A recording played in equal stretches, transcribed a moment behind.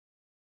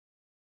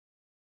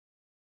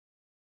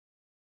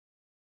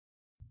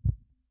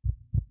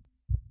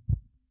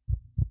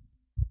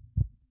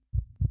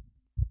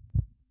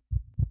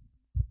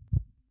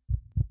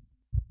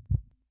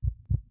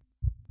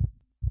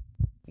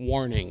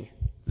Warning: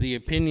 the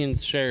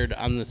opinions shared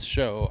on this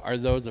show are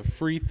those of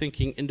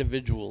free-thinking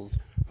individuals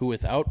who,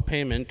 without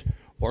payment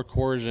or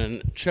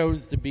coercion,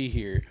 chose to be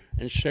here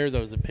and share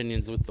those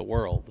opinions with the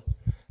world.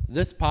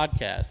 This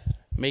podcast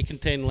may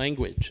contain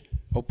language,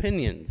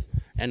 opinions,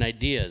 and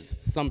ideas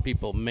some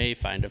people may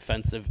find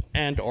offensive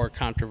and or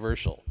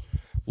controversial.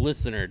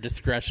 Listener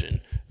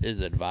discretion is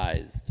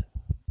advised.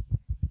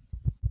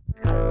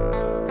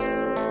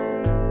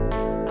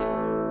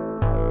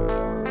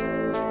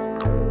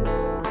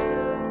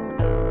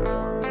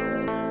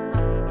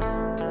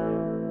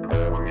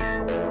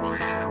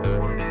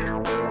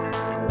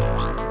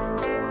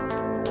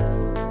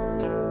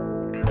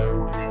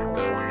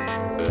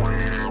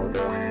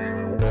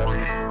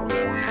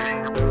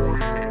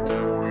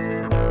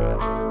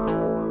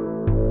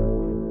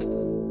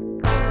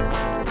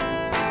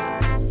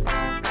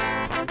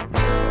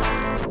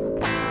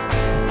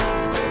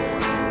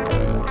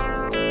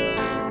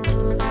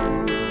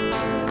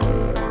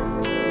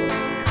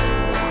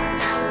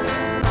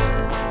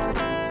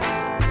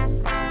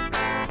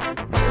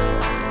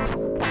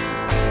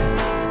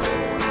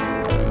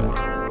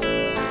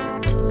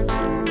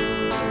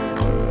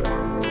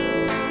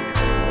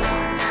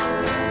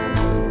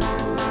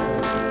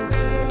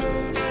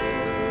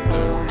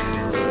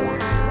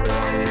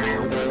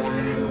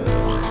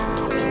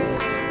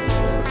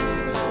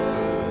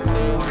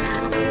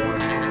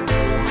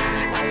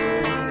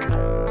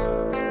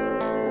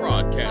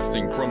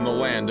 From the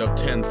land of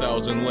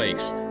 10,000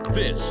 lakes,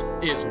 this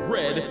is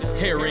Red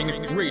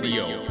Herring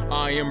Radio.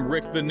 I am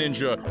Rick the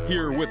Ninja,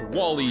 here with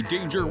Wally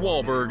Danger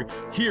Walberg.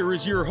 Here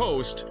is your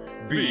host,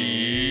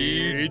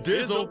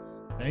 B-Dizzle.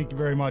 Thank you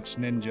very much,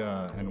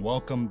 Ninja, and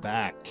welcome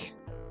back.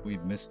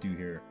 We've missed you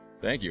here.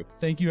 Thank you.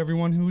 Thank you,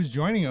 everyone who is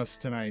joining us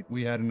tonight.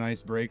 We had a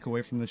nice break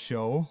away from the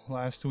show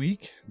last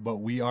week, but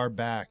we are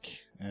back,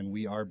 and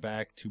we are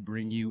back to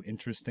bring you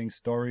interesting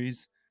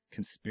stories,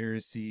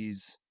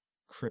 conspiracies,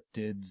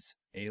 cryptids,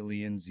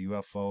 aliens,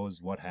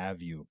 UFOs, what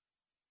have you.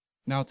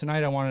 Now,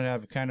 tonight I wanted to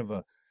have kind of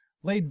a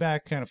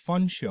laid-back, kind of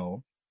fun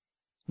show.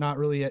 Not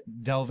really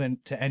delve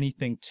into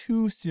anything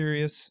too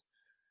serious.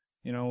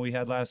 You know, we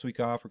had last week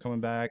off, we're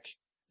coming back.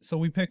 So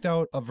we picked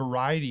out a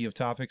variety of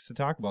topics to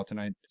talk about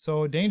tonight.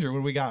 So, Danger, what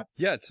do we got?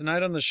 Yeah,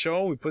 tonight on the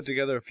show, we put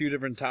together a few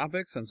different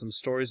topics and some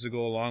stories to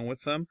go along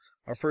with them.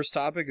 Our first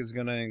topic is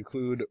going to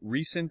include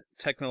recent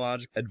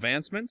technological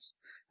advancements.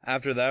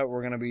 After that,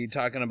 we're going to be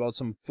talking about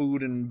some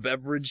food and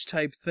beverage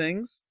type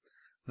things.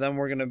 Then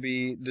we're going to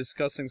be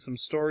discussing some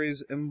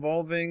stories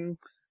involving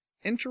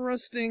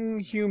interesting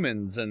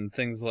humans and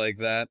things like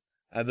that.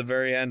 At the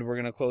very end, we're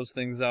going to close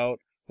things out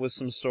with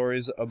some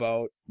stories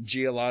about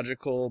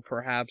geological,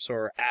 perhaps,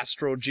 or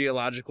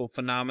astrogeological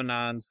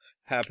phenomenons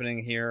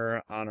happening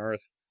here on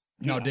Earth.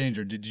 No,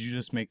 Danger, did you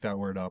just make that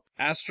word up?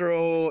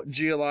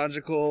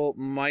 Astrogeological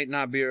might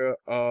not be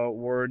a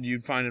word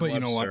you'd find in But Webster.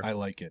 you know what? I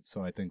like it,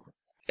 so I think...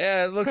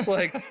 Yeah, it looks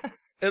like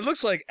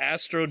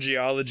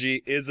astrogeology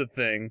is a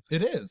thing.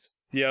 It is.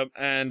 Yep,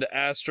 and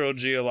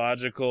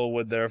astrogeological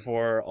would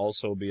therefore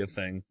also be a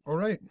thing. All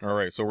right,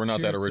 so we're not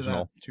Cheers that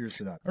original. Cheers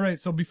to that. All right,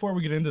 so before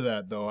we get into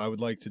that, though, I would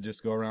like to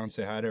just go around and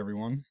say hi to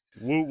everyone.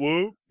 Woo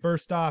woo.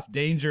 First off,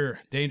 Danger,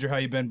 how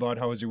you been, bud?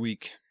 How was your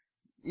week?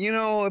 You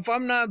know, if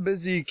I'm not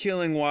busy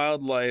killing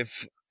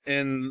wildlife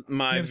in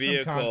my vehicle...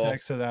 Give some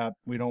context to that.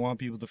 We don't want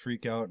people to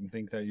freak out and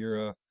think that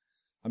you're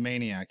a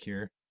maniac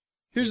here.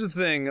 Here's the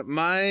thing.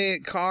 My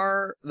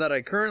car that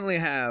I currently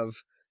have,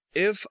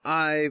 if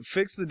I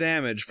fix the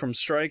damage from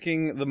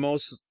striking the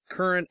most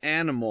current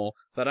animal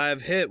that I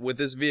have hit with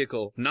this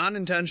vehicle, not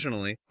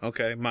intentionally,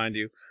 okay, mind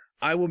you,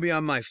 I will be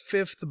on my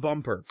 5th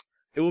bumper.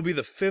 It will be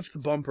the 5th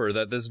bumper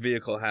that this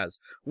vehicle has,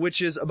 which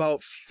is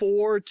about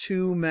 4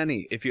 too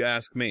many, if you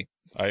ask me.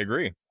 I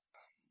agree.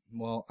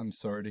 Well, I'm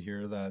sorry to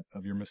hear that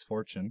of your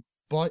misfortune.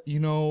 But, you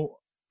know,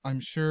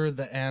 I'm sure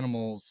the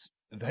animals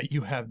that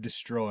you have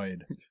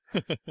destroyed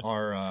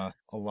are a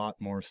lot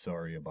more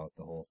sorry about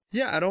the whole thing.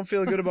 Yeah, I don't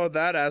feel good about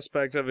that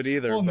aspect of it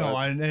either. Well, no,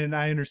 and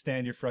I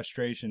understand your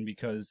frustration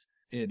because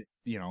it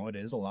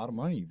is a lot of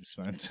money you've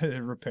spent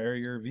to repair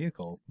your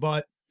vehicle.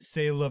 But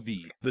c'est la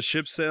vie. The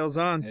ship sails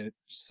on. It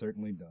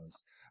certainly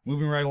does.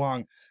 Moving right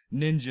along.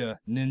 Ninja,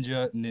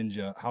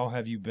 how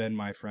have you been,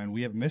 my friend?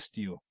 We have missed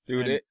you.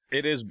 Dude,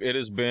 it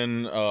has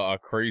been a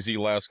crazy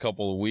last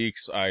couple of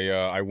weeks.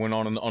 I went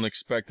on an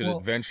unexpected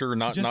adventure,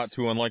 not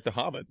too unlike The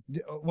Hobbit.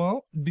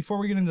 Well, before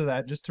we get into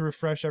that, just to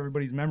refresh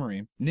everybody's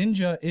memory,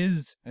 Ninja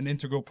is an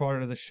integral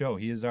part of the show.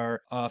 He is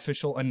our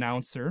official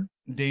announcer.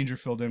 Danger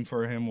filled in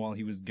for him while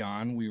he was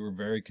gone. We were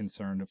very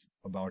concerned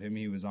about him.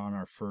 He was on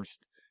our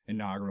first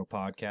inaugural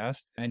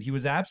podcast, and he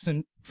was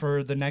absent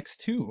for the next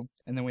 2,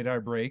 and then we had our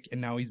break,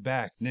 and now he's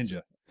back.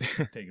 Ninja,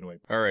 take it away.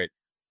 All right.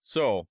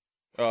 So,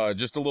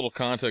 just a little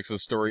context of the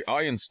story.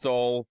 I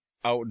install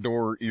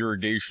outdoor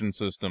irrigation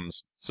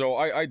systems. So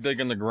I dig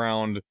in the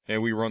ground,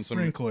 and we run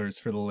sprinklers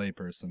for the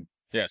layperson.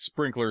 Yeah,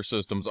 sprinkler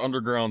systems,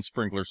 underground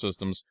sprinkler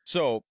systems.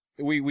 So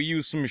we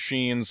use some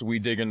machines, we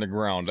dig in the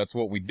ground. That's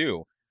what we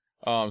do.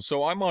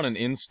 So I'm on an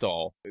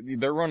install.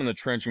 They're running the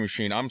trenching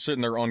machine. I'm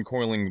sitting there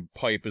uncoiling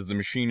pipe as the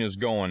machine is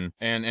going,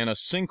 and a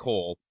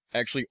sinkhole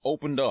actually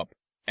opened up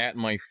at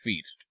my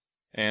feet.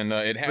 And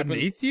it happened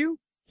Beneath you?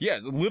 Yeah,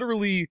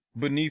 literally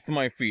beneath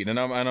my feet, and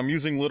I'm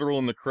using literal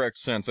in the correct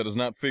sense. That is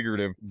not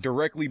figurative.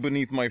 Directly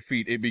beneath my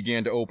feet, it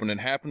began to open. It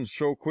happened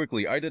so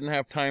quickly, I didn't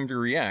have time to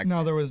react.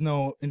 No, there was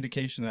no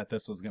indication that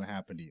this was going to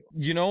happen to you.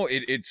 You know,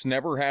 it's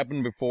never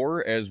happened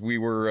before. As we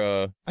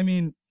were, I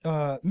mean,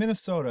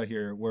 Minnesota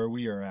here, where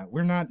we are at,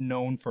 we're not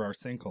known for our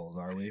sinkholes,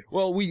 are we?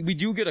 Well, we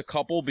do get a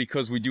couple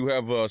because we do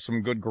have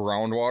some good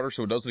groundwater,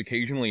 so it does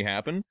occasionally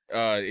happen.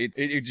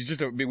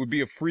 It would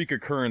be a freak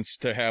occurrence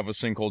to have a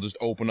sinkhole just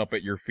open up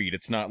at your feet.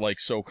 It's not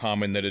like so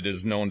common that it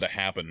is known to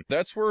happen.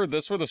 That's where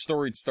the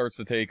story starts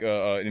to take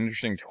an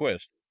interesting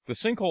twist. The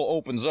sinkhole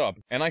opens up,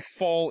 and I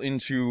fall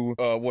into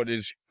what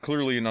is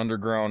clearly an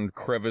underground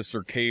crevice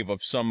or cave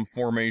of some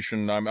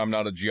formation. I'm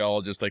not a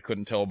geologist. I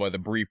couldn't tell by the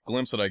brief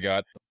glimpse that I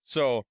got.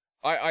 So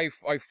I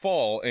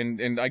fall,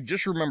 and I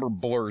just remember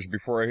blurs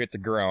before I hit the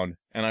ground,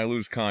 and I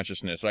lose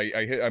consciousness.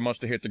 I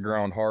must have hit the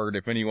ground hard.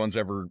 If anyone's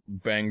ever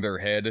banged their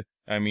head,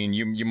 I mean,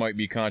 you might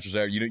be conscious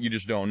of it. You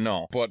just don't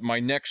know. But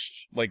my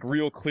next, like,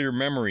 real clear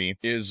memory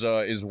is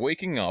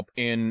waking up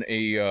in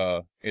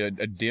a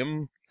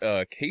dim,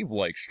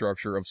 cave-like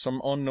structure of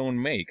some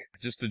unknown make.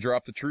 Just to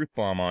drop the truth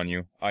bomb on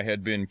you, I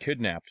had been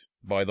kidnapped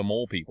by the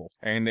mole people,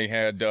 and they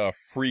had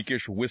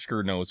freakish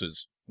whisker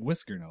noses.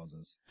 Whisker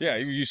noses. Yeah,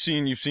 you've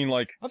seen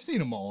like... I've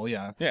seen a mole,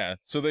 yeah. Yeah,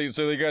 so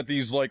they got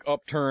these, like,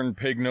 upturned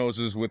pig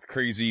noses with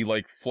crazy,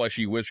 like,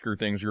 fleshy whisker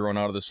things growing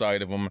out of the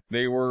side of them.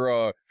 They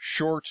were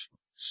short,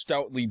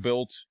 stoutly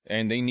built,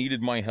 and they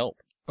needed my help.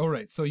 All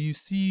right, so you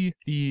see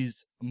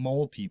these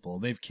mole people.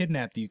 They've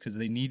kidnapped you because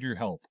they need your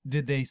help.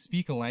 Did they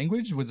speak a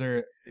language?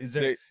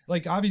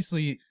 Like,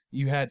 obviously,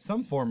 you had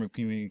some form of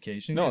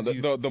communication. No,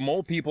 the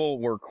mole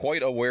people were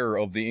quite aware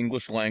of the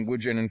English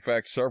language, and in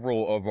fact,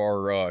 several of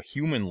our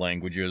human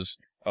languages.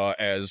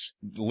 As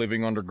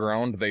living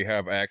underground, they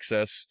have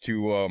access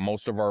to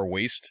most of our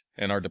waste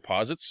and our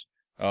deposits.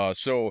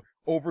 So,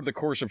 over the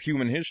course of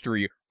human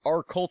history,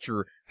 our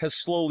culture has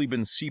slowly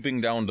been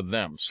seeping down to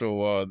them.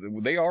 So,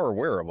 they are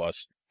aware of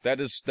us. That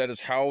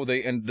is how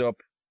they ended up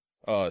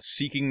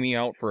seeking me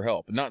out for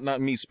help. Not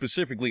me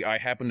specifically. I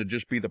happened to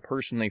just be the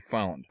person they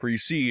found. For you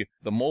see,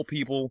 the mole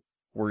people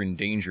were in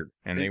danger,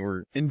 and they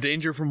were... In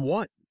danger from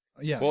what?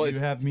 Yeah, well, you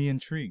have me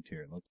intrigued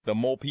here. The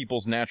mole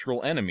people's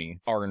natural enemy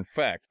are, in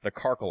fact, the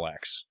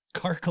Carcalax.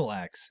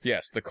 Carcalax?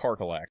 Yes, the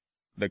Carcalax.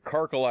 The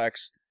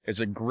Carcalax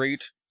is a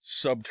great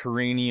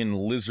subterranean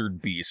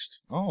lizard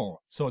beast.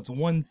 Oh, so it's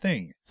one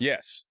thing.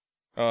 Yes.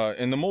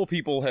 And the mole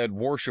people had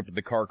worshipped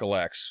the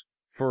Carcalax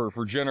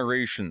for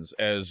generations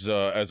as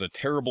a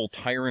terrible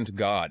tyrant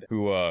god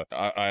who,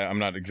 I'm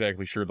not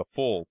exactly sure the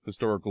full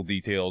historical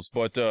details,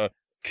 but,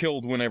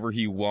 killed whenever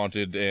he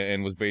wanted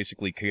and was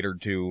basically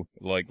catered to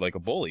like a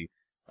bully.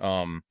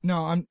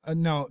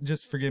 No,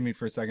 just forgive me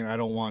for a second. I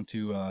don't want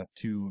to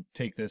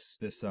take this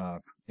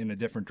in a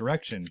different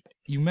direction.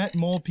 You met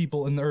mole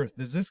people in the earth.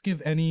 Does this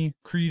give any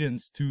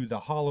credence to the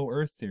hollow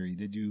earth theory?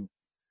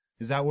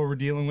 Is that what we're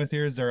dealing with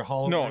here? Is there a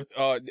hollow earth?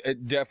 No,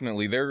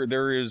 definitely.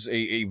 There is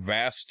a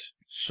vast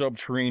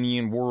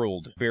subterranean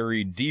world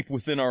buried deep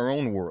within our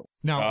own world.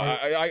 Now,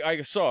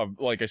 I saw,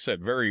 like I said,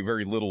 very,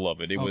 very little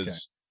of it. It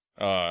was...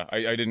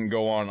 I didn't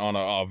go on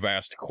a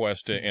vast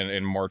quest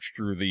and march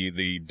through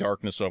the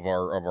darkness of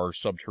our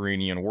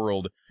subterranean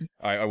world.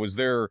 I was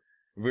there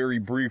very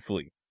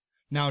briefly.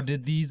 Now,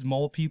 did these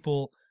mole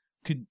people,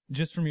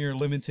 just from your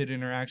limited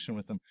interaction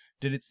with them,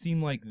 did it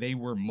seem like they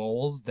were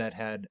moles that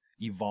had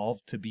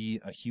evolved to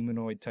be a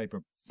humanoid type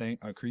of thing,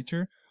 a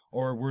creature?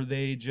 Or were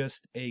they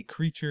just a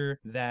creature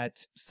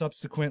that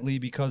subsequently,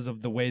 because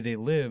of the way they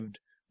lived,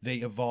 they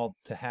evolved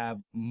to have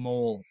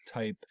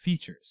mole-type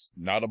features?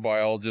 Not a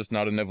biologist,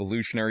 not an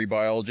evolutionary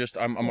biologist.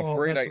 I'm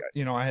afraid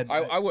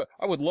I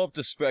would love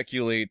to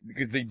speculate,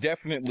 because they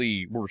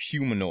definitely were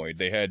humanoid.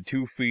 They had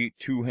 2 feet,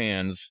 2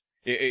 hands.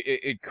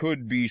 It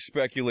could be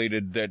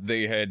speculated that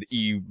they had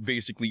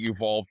basically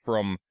evolved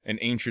from an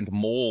ancient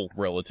mole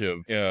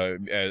relative,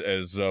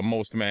 as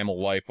most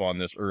mammal life on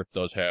this earth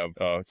does have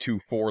 2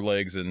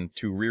 forelegs and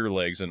 2 rear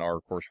legs, and our,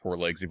 of course,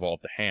 forelegs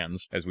evolved to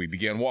hands as we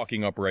began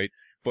walking upright.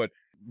 But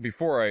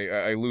before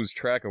I lose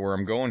track of where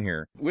I'm going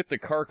here, with the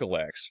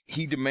Carcalax,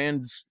 he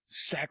demands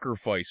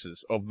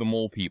sacrifices of the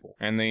mole people,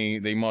 and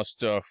they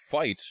must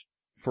fight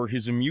for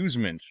his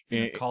amusement.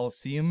 In a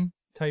Colosseum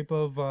type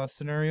of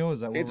scenario?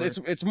 Is that what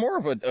it's more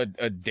of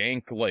a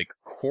dank, like,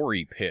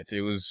 quarry pit.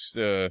 It was...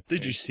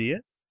 Did you see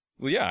it?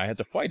 Well, yeah, I had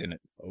to fight in it.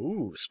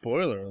 Ooh,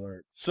 spoiler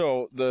alert.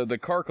 So, the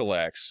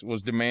Carcalax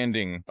was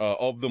demanding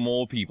of the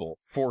mole people,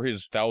 for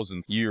his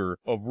 1000th year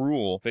of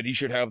rule, that he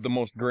should have the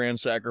most grand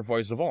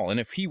sacrifice of all. And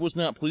if he was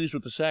not pleased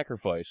with the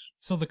sacrifice...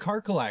 So the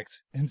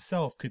Carcalax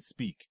himself could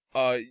speak?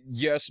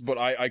 Yes, but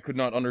I could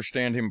not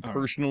understand him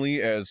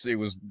personally, as it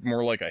was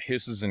more like a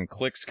hisses and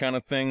clicks kind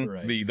of thing.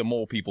 Right. The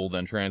mole people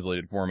then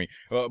translated for me.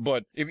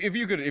 But if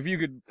you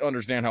could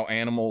understand how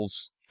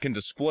animals can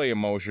display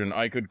emotion,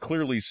 I could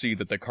clearly see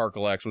that the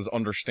Karkalax was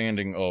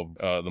understanding of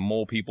the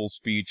mole people's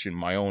speech and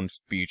my own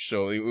speech,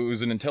 so it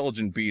was an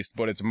intelligent beast,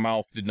 but its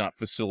mouth did not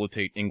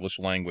facilitate English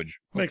language.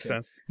 Makes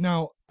sense.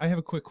 Now, I have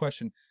a quick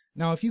question.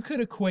 Now, if you could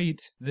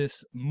equate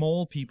this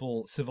mole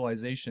people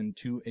civilization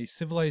to a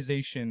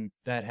civilization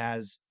that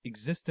has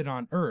existed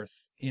on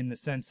Earth in the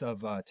sense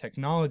of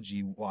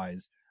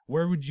technology-wise,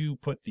 where would you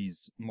put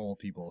these mole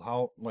people?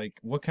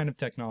 What kind of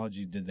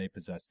technology did they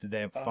possess? Did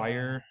they have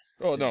fire?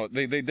 Oh, no,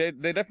 they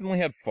definitely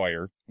had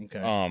fire.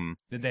 Okay.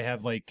 Did they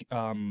have,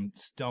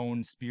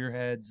 stone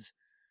spearheads?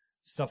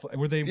 Stuff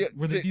were they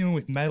dealing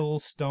with metal,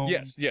 stone?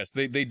 Yes,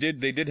 they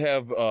did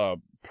have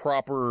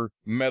proper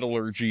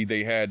metallurgy.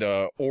 They had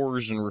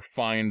ores and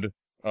refined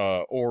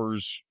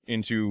ores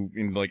into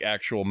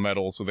actual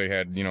metal. So they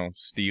had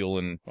steel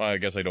and I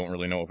guess I don't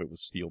really know if it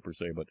was steel per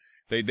se, but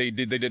they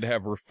did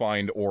have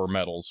refined ore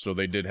metals. So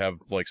they did have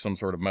some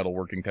sort of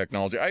metalworking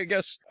technology. I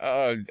guess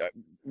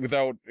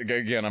without,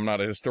 again, I'm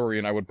not a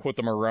historian, I would put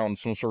them around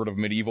some sort of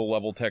medieval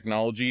level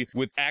technology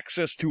with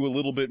access to a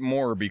little bit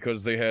more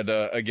because they had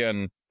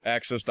again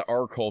access to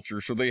our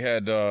culture, so they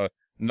had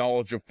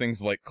knowledge of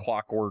things like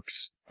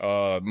clockworks,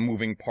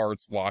 moving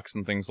parts, locks,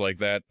 and things like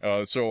that.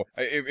 So,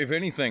 if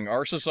anything,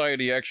 our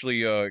society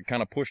actually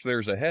kind of pushed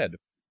theirs ahead.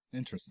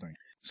 Interesting.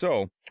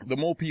 So, the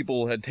mole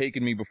people had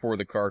taken me before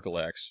the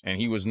Karkalax, and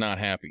he was not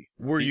happy.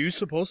 Were you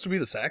supposed to be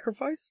the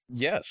sacrifice?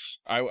 Yes,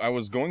 I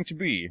was going to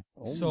be.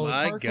 So the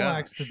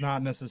Karkalax does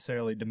not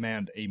necessarily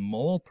demand a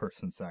mole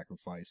person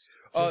sacrifice,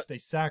 just a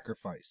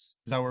sacrifice.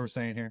 Is that what we're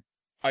saying here?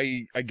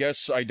 I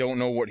guess I don't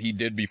know what he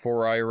did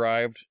before I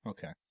arrived.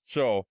 Okay.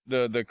 So,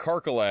 the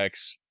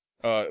Karkalax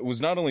was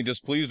not only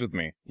displeased with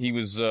me, he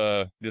was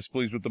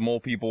displeased with the mole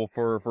people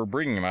for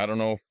bringing him. I don't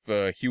know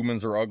if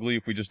humans are ugly,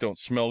 if we just don't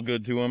smell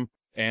good to him.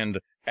 And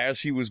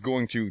as he was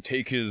going to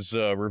take his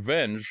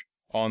revenge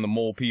on the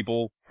mole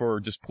people for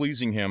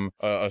displeasing him,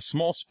 a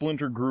small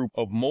splinter group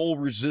of mole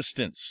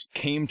resistance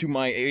came to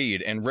my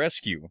aid and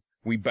rescue.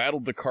 We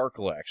battled the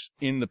Karkalax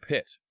in the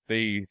pit.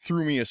 They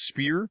threw me a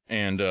spear,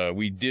 and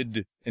we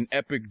did an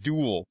epic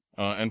duel.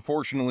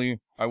 Unfortunately,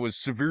 I was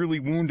severely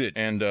wounded,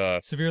 and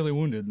Severely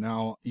wounded.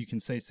 Now, you can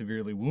say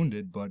severely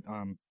wounded, but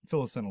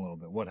fill us in a little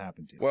bit. What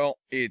happened to you? Well,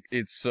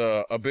 it's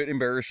a bit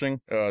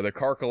embarrassing. The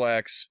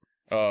Karkalax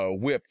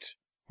whipped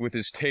with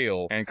his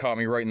tail and caught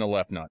me right in the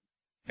left nut.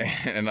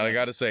 And I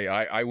gotta say,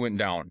 I went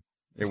down.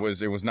 It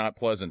was not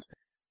pleasant.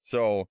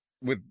 So,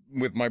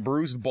 with my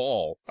bruised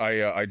ball,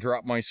 I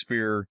dropped my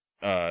spear.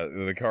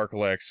 The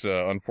Karkalax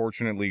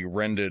unfortunately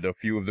rended a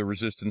few of the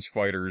resistance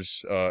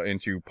fighters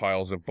into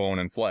piles of bone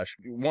and flesh.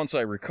 Once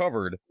I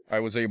recovered, I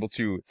was able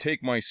to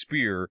take my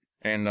spear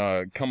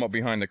and come up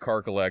behind the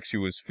Karkalax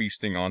who was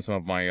feasting on some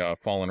of my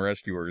fallen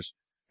rescuers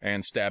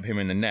and stab him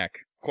in the neck,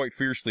 quite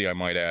fiercely I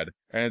might add.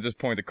 And at this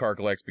point the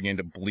Karkalax began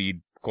to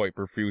bleed quite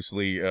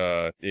profusely.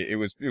 It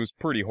was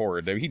pretty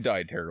horrid. He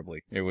died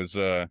terribly. It was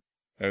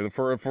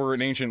for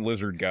an ancient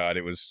lizard god,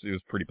 it was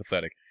pretty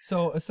pathetic.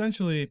 So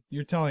essentially,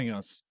 you're telling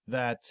us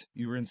that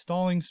you were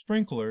installing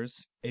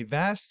sprinklers, a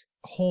vast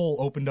hole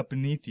opened up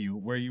beneath you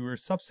where you were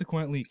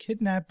subsequently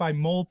kidnapped by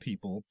mole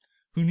people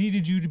who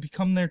needed you to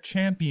become their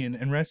champion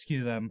and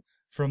rescue them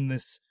from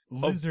this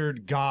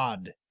lizard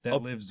god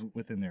that lives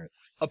within the earth.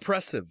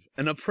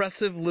 An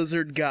oppressive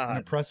lizard god. An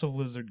oppressive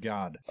lizard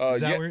god. Is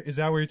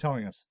that what you're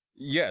telling us?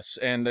 Yes,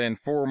 and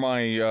for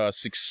my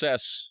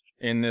success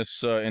in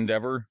this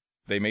endeavor,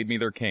 they made me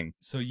their king.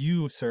 So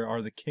you, sir,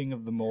 are the king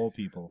of the mole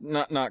people.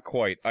 Not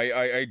quite.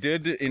 I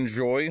did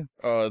enjoy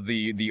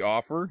the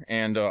offer,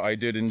 and I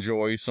did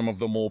enjoy some of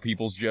the mole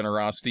people's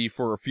generosity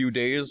for a few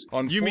days.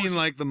 You mean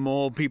like the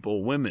mole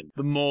people women?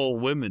 The mole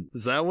women.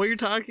 Is that what you're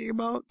talking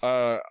about?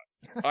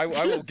 I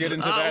will get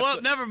into that.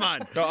 Well, never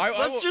mind. No,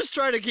 Let's just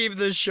try to keep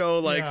this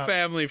show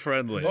family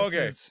friendly.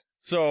 Okay.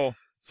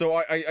 So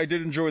I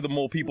did enjoy the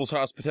mole people's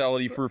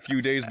hospitality for a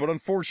few days, but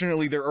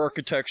unfortunately their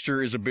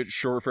architecture is a bit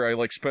short for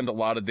I spend a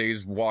lot of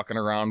days walking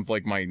around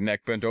my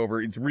neck bent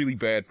over. It's really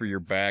bad for your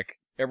back.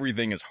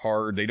 Everything is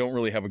hard. They don't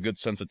really have a good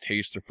sense of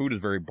taste. Their food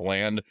is very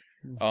bland.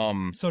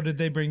 So did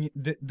they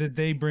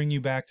bring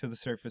you back to the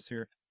surface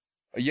here?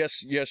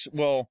 Yes.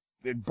 Well,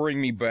 it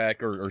bring me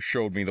back or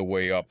showed me the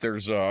way up.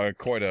 There's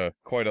quite a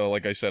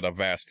like I said, a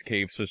vast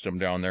cave system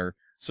down there.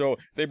 So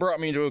they brought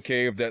me into a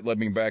cave that led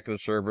me back to the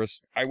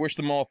surface. I wished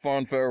them all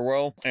fond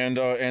farewell and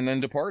then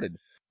departed.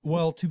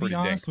 Well, to be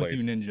honest with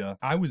you, Ninja,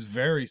 I was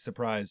very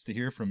surprised to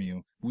hear from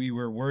you. We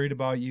were worried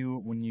about you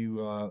when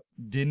you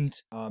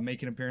didn't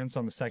make an appearance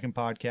on the second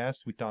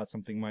podcast. We thought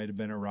something might have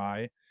been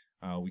awry.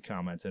 We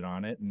commented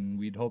on it, and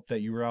we'd hoped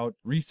that you were out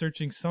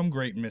researching some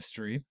great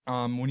mystery.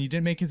 When you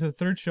didn't make it to the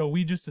third show,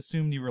 we just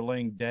assumed you were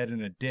laying dead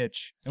in a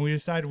ditch, and we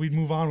decided we'd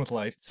move on with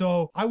life.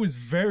 So I was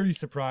very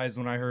surprised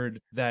when I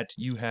heard that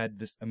you had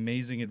this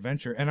amazing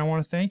adventure, and I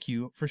want to thank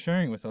you for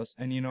sharing it with us.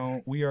 And,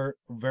 we are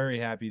very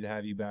happy to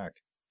have you back.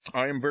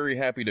 I am very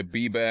happy to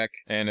be back,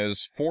 and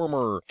as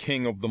former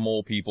king of the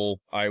mole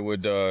people, I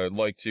would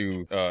like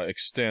to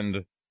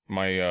extend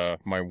my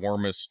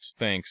warmest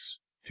thanks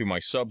to my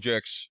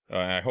subjects.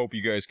 I hope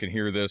you guys can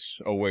hear this.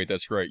 Oh, wait,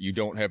 that's right. You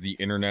don't have the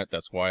internet.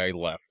 That's why I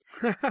left.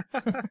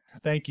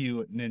 Thank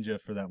you,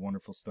 Ninja, for that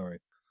wonderful story.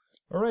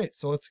 All right,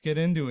 so let's get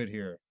into it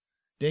here.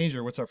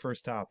 Danger, what's our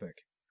first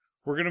topic?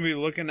 We're going to be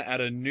looking at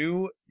a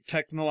new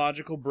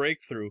technological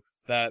breakthrough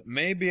that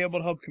may be able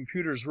to help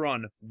computers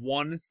run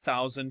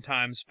 1,000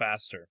 times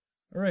faster.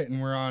 All right,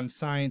 and we're on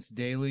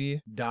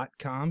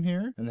ScienceDaily.com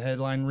here, and the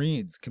headline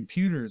reads,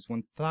 Computers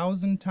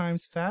 1,000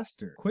 times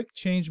faster. Quick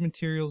change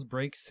materials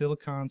break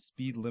silicon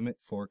speed limit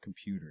for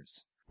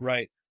computers.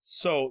 Right.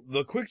 So,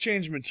 the quick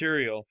change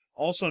material,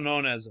 also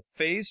known as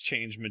phase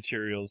change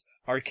materials,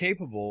 are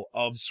capable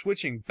of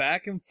switching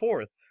back and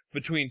forth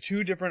between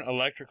two different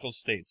electrical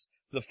states,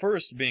 the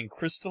first being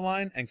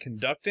crystalline and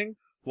conducting,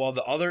 while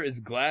the other is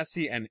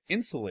glassy and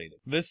insulated.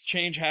 This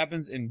change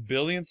happens in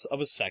billionths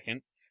of a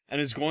second, and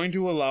is going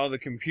to allow the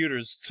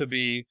computers to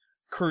be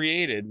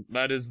created,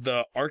 that is,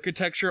 the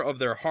architecture of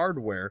their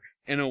hardware,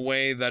 in a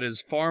way that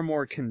is far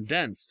more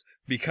condensed.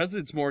 Because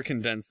it's more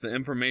condensed, the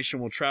information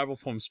will travel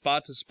from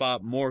spot to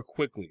spot more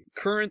quickly.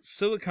 Current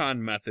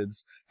silicon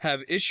methods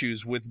have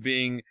issues with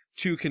being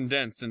too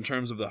condensed in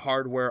terms of the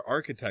hardware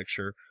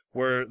architecture,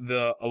 where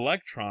the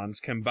electrons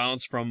can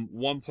bounce from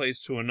one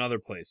place to another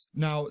place.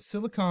 Now,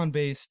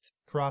 silicon-based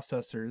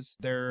processors,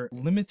 they're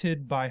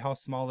limited by how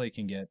small they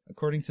can get.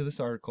 According to this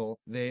article,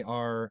 they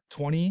are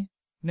 20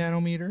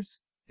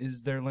 nanometers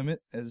is their limit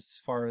as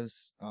far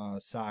as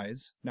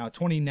size. Now,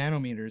 20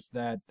 nanometers,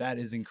 that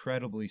is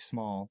incredibly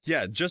small.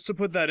 Yeah, just to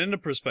put that into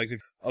perspective,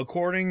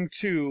 according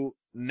to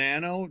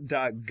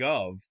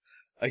nano.gov,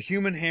 a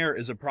human hair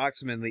is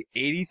approximately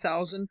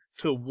 80,000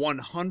 to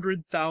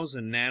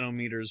 100,000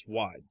 nanometers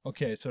wide.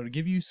 Okay, so to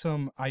give you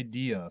some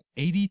idea,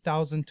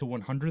 80,000 to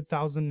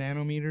 100,000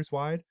 nanometers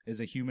wide is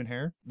a human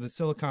hair. The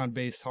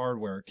silicon-based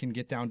hardware can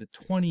get down to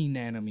 20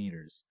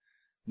 nanometers.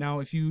 Now,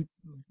 if you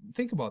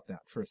think about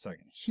that for a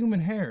second,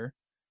 human hair,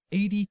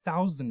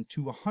 80,000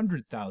 to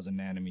 100,000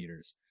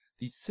 nanometers.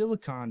 The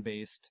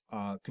silicon-based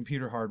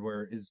computer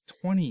hardware is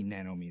 20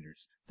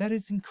 nanometers. That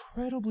is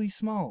incredibly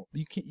small.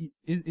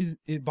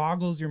 It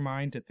boggles your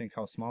mind to think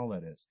how small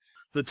that is.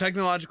 The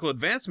technological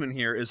advancement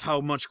here is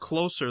how much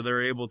closer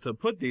they're able to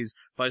put these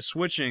by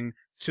switching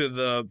to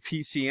the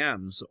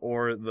PCMs,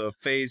 or the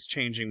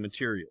phase-changing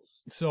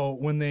materials. So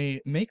when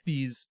they make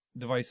these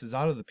devices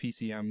out of the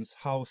PCMs,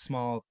 how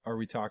small are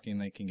we talking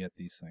they can get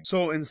these things?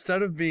 So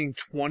instead of being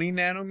 20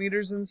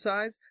 nanometers in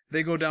size,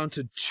 they go down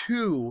to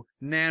 2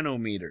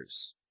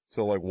 nanometers.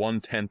 So like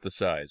 1/10 the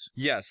size.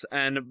 Yes,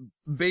 and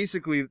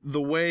basically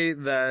the way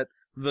that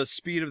the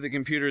speed of the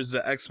computer is to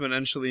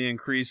exponentially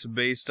increase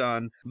based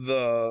on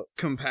the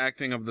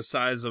compacting of the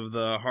size of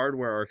the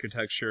hardware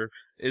architecture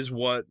is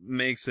what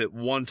makes it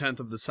 1/10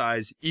 of the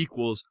size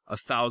equals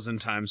 1,000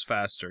 times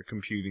faster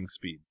computing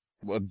speed.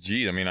 Well,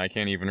 gee, I mean, I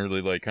can't even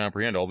really,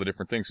 comprehend all the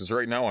different things. Because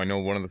right now, I know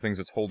one of the things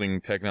that's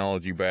holding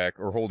technology back,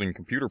 or holding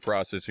computer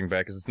processing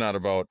back, is it's not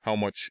about how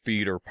much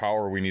speed or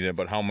power we need,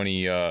 but how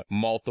many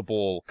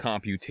multiple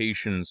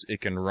computations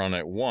it can run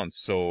at once.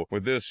 So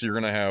with this, you're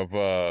going to have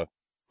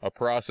a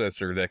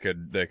processor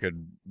that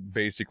could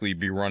basically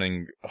be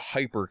running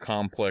hyper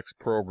complex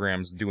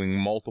programs, doing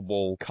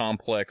multiple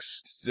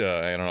complex,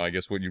 I don't know, I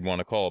guess what you'd want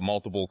to call it,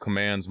 multiple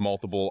commands,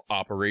 multiple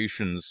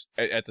operations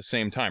at the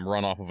same time,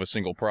 run off of a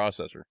single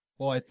processor.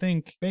 Well, I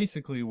think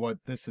basically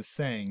what this is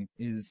saying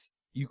is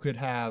you could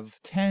have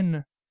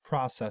 10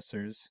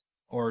 processors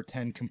or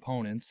 10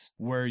 components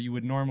where you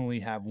would normally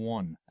have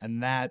one.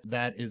 And that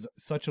is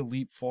such a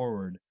leap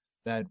forward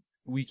that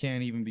we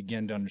can't even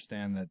begin to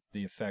understand that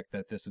the effect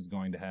that this is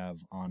going to have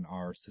on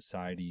our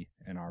society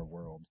and our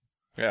world.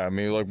 Yeah, I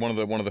mean, like one of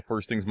the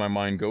first things my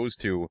mind goes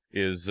to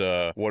is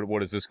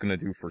what is this going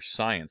to do for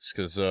science?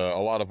 Because a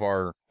lot of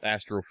our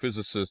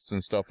astrophysicists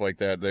and stuff like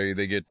that,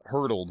 they get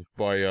hurdled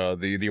by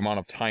the amount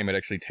of time it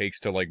actually takes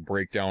to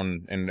break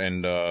down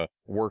and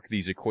work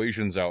these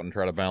equations out and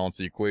try to balance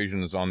the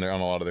equations on a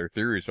lot of their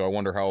theories. So I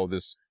wonder how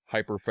this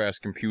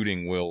hyper-fast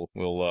computing will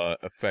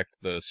affect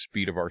the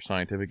speed of our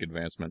scientific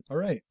advancement. All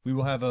right. We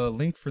will have a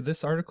link for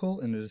this article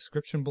in the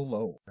description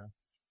below. Yeah.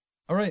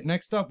 All right,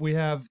 next up we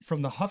have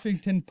from the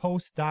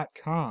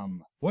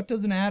HuffingtonPost.com. What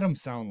does an atom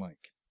sound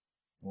like?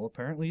 Well,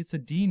 apparently it's a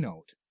D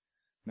note.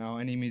 Now,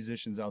 any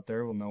musicians out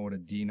there will know what a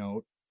D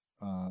note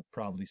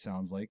probably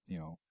sounds like,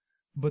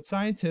 But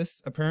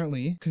scientists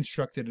apparently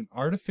constructed an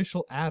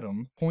artificial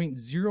atom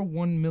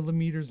 0.01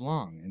 millimeters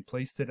long and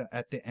placed it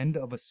at the end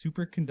of a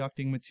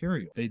superconducting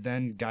material. They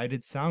then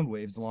guided sound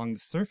waves along the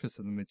surface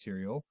of the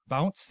material,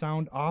 bounced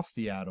sound off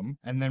the atom,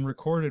 and then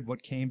recorded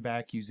what came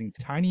back using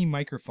tiny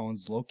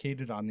microphones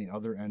located on the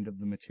other end of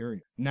the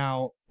material.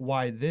 Now,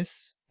 why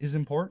this is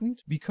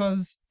important?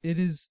 Because it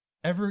is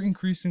ever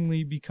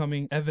increasingly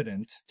becoming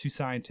evident to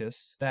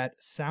scientists that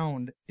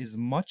sound is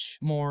much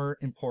more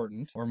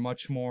important or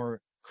much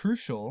more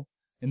crucial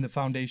in the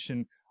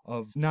foundation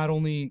of not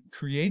only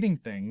creating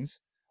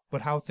things,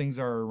 but how things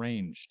are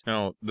arranged.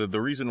 Now,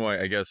 the reason why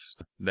I guess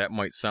that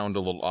might sound a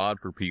little odd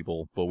for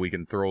people, but we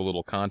can throw a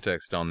little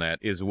context on that,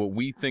 is what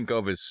we think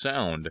of as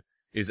sound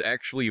is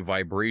actually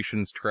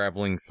vibrations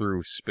traveling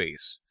through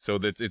space. So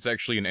that it's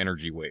actually an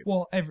energy wave.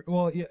 Well,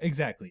 yeah,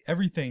 exactly.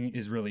 Everything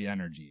is really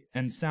energy.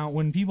 And sound,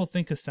 when people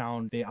think of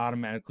sound, they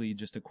automatically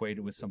just equate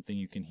it with something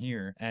you can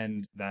hear,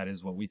 and that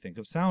is what we think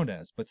of sound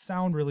as. But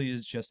sound really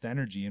is just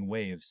energy and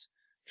waves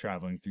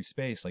traveling through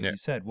space, like you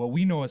said. What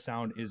we know as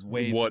sound is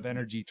waves of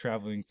energy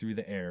traveling through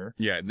the air.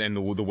 Yeah, and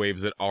the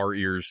waves that our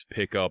ears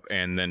pick up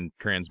and then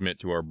transmit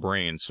to our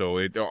brains. So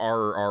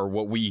our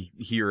what we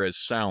hear as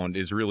sound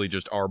is really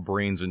just our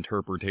brain's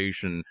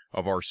interpretation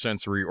of our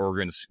sensory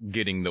organs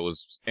getting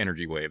those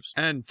energy waves.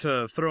 And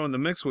to throw in the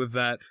mix with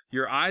that,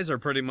 your eyes are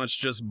pretty much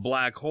just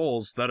black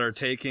holes that are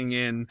taking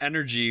in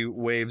energy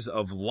waves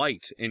of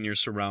light in your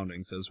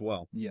surroundings as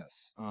well.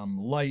 Yes.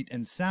 Light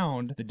and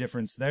sound, the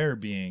difference there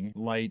being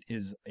light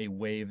is a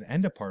wave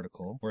and a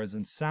particle, whereas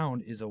in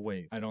sound is a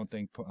wave. I don't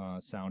think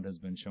sound has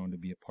been shown to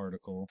be a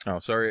particle. Oh,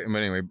 sorry. But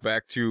anyway,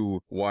 back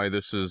to why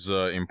this is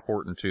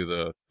important to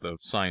the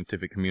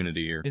scientific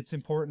community here. It's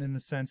important in the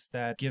sense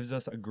that it gives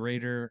us a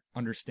greater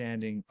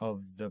understanding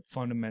of the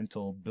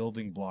fundamental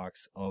building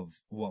blocks of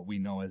what we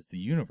know as the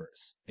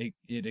universe. It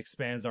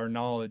expands our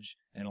knowledge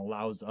and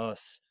allows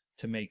us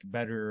to make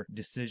better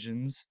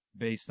decisions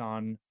based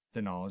on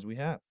the knowledge we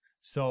have.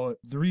 So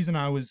the reason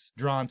I was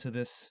drawn to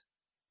this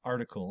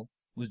article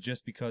was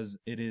just because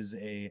it is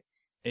a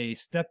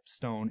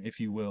stepstone, if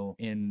you will,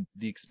 in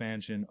the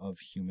expansion of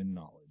human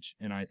knowledge.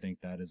 And I think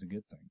that is a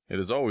good thing. It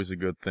is always a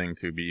good thing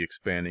to be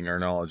expanding our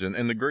knowledge.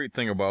 And the great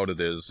thing about it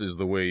is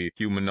the way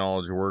human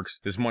knowledge works.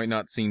 This might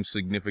not seem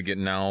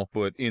significant now,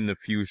 but in the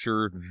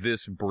future,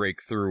 this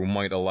breakthrough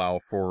might allow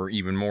for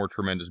even more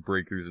tremendous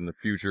breakthroughs in the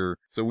future.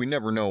 So we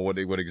never know what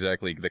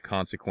exactly the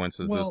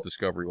consequences this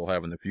discovery will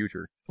have in the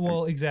future.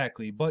 Well,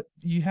 exactly. But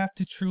you have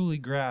to truly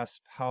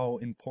grasp how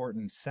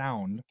important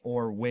sound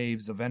or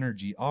waves of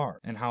energy are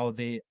and how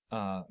they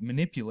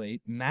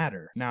manipulate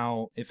matter.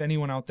 Now, if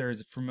anyone out there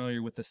is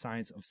familiar with the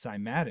science of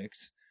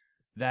cymatics,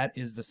 that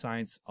is the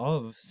science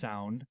of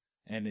sound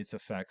and its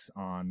effects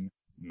on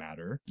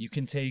matter. You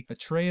can take a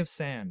tray of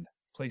sand,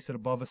 place it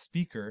above a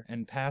speaker,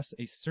 and pass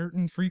a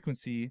certain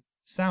frequency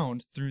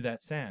sound through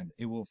that sand.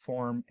 It will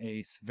form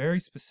a very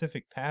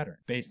specific pattern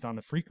based on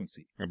the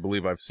frequency. I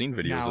believe I've seen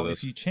videos now, of this.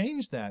 If you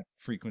change that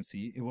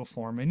frequency, it will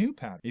form a new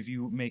pattern. If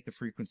you make the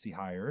frequency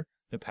higher,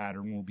 the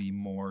pattern will be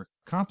more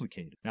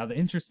complicated. Now, the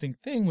interesting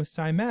thing with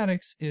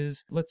cymatics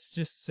is, let's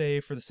just say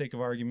for the sake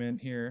of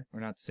argument here, or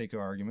not the sake of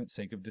argument,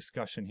 sake of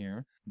discussion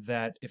here,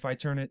 that if I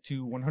turn it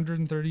to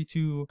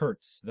 132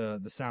 hertz, the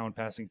sound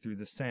passing through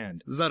the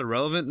sand. Is that a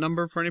relevant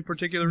number for any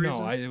particular reason?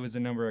 No, it was a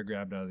number I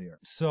grabbed out of the air.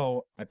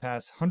 So I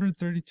pass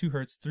 132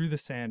 hertz through the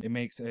sand. It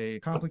makes a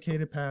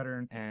complicated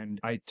pattern, and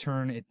I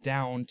turn it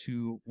down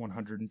to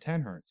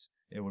 110 hertz.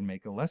 It would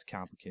make a less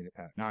complicated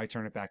pattern. Now I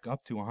turn it back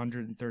up to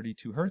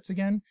 132 hertz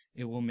again,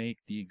 it will make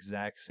the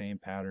exact same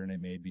pattern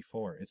it made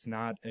before. It's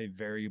not a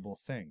variable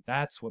thing.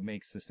 That's what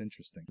makes this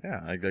interesting. Yeah,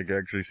 I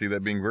actually see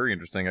that being very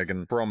interesting. I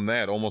can, from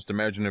that, almost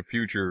imagine a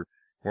future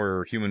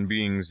where human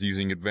beings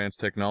using advanced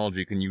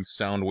technology can use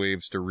sound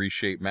waves to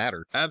reshape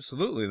matter.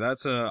 Absolutely.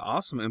 That's an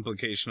awesome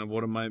implication of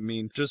what it might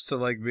mean, just to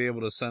be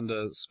able to send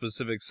a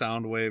specific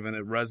sound wave and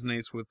it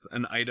resonates with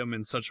an item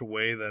in such a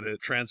way that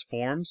it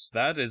transforms.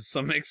 That is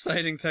some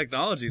exciting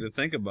technology to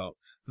think about.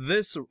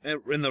 This,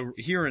 in the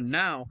here and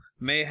now,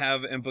 may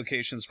have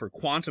implications for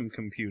quantum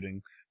computing,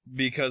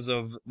 because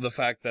of the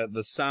fact that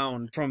the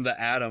sound from the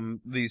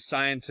atom, these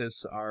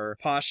scientists are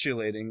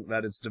postulating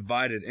that it's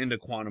divided into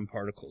quantum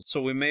particles.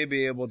 So we may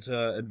be able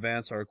to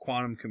advance our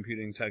quantum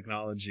computing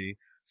technology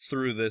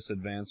through this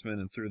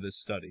advancement and through this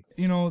study.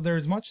 You know,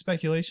 there's much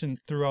speculation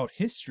throughout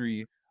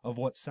history of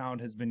what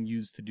sound has been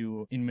used to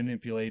do in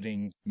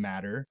manipulating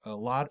matter. A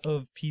lot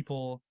of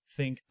people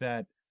think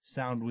that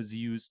sound was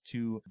used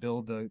to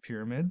build the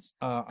pyramids.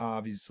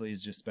 Obviously,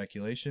 it's just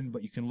speculation,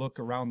 but you can look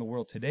around the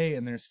world today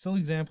and there's still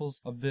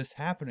examples of this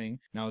happening.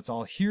 Now, it's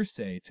all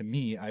hearsay to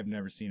me. I've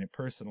never seen it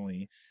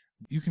personally.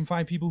 You can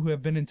find people who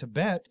have been in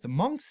Tibet, the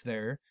monks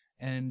there,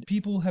 and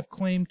people have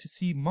claimed to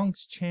see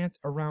monks chant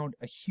around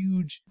a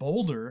huge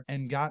boulder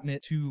and gotten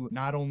it to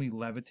not only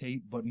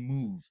levitate, but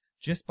move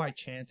just by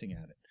chanting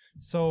at it.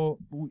 So,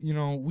 you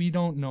know, we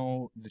don't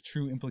know the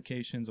true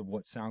implications of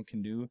what sound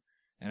can do.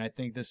 And I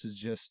think this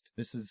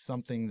is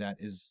something that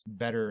is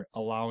better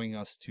allowing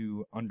us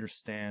to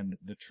understand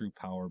the true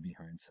power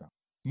behind sound.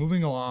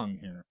 Moving along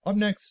here. Up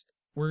next,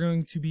 we're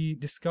going to be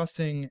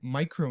discussing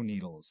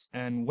microneedles.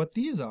 And what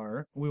these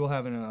are, we will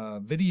have a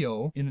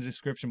video in the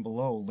description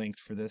below linked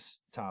for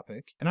this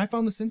topic. And I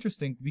found this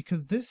interesting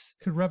because this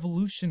could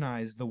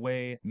revolutionize the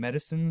way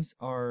medicines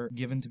are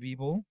given to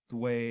people, the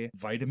way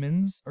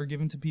vitamins are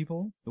given to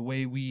people, the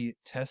way we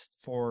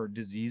test for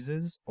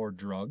diseases or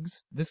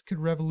drugs. This could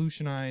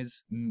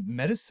revolutionize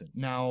medicine.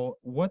 Now,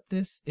 what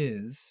this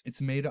is,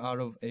 it's made out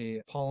of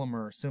a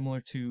polymer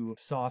similar to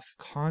soft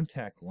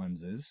contact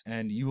lenses,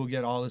 and you will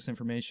get all this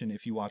information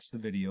if you watch the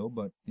video,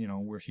 but, you know,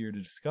 we're here to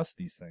discuss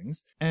these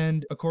things.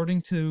 And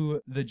according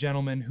to the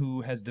gentleman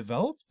who has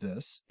developed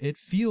this, it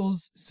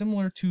feels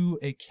similar to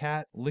a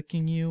cat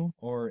licking you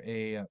or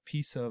a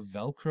piece of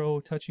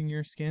Velcro touching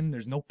your skin.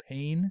 There's no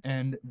pain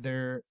and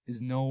there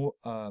is no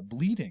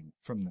bleeding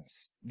from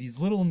this. These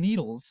little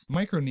needles,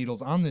 micro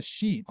needles on this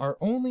sheet, are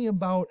only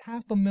about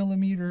 0.5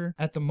 millimeter,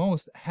 at the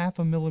most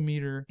 0.5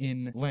 millimeter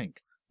in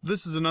length.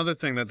 This is another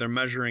thing that they're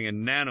measuring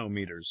in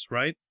nanometers,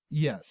 right?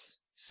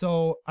 Yes.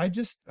 So I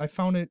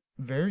found it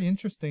very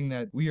interesting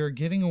that we are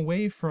getting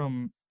away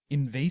from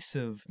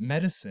invasive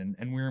medicine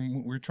and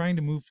we're trying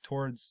to move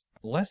towards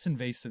less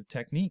invasive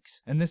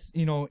techniques. And this,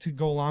 you know, to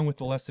go along with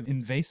the less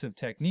invasive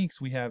techniques,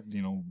 we have, you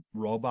know,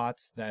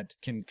 robots that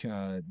can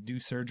do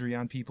surgery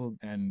on people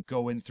and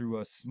go in through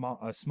a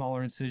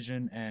smaller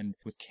incision, and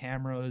with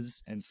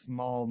cameras and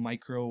small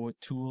micro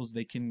tools,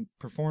 they can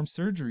perform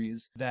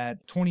surgeries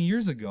that 20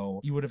 years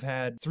ago you would have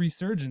had 3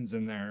 surgeons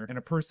in there and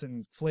a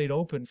person flayed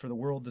open for the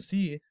world to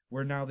see,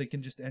 where now they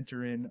can just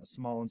enter in a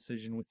small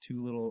incision with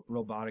 2 little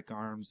robotic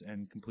arms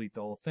and complete the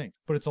whole thing.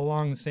 But it's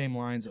along the same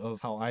lines of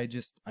how I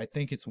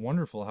think it's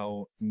wonderful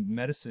how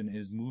medicine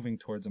is moving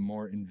towards a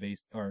more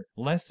invasive or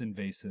less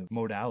invasive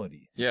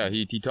modality. Yeah,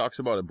 he talks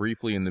about it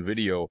briefly in the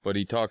video, but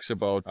he talks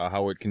about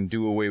how it can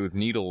do away with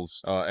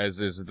needles as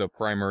is the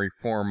primary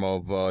form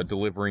of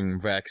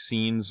delivering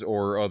vaccines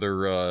or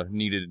other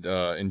needed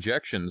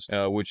injections,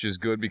 which is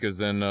good because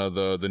then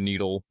the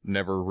needle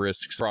never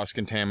risks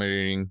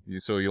cross-contaminating,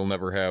 so you'll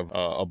never have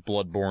a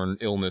bloodborne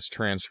illness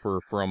transfer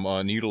from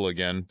a needle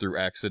again through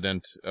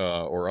accident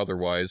or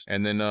otherwise.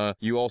 And then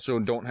you also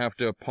don't have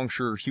to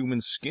puncture human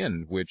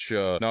skin, which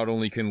not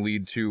only can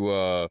lead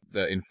to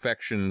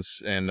infections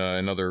and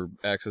other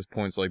access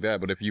points like that,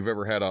 but if you've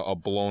ever had a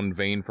blown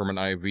vein from an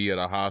IV at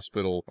a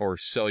hospital or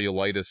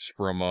cellulitis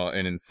from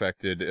an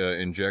infected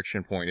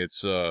injection point,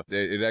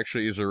 it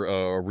actually is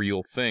a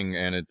real thing,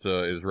 and it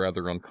is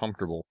rather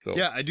uncomfortable. So.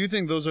 Yeah, I do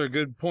think those are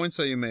good points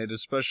that you made,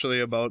 especially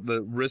about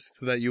the risks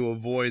that you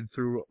avoid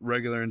through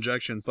regular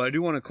injections. But I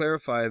do want to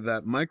clarify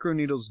that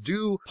microneedles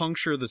do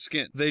puncture the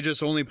skin. They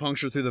just only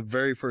puncture through the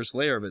very first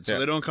layer of it, so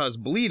they don't cause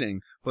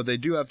bleeding, but they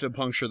do have to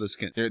puncture the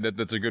skin. Yeah,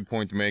 that's a good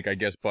point to make. I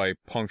guess by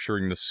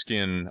puncturing the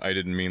skin, I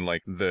didn't mean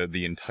like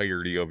the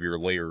entirety of your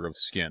layer of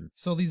skin.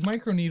 So these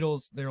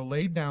microneedles, they're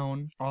laid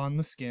down on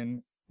the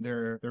skin.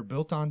 They're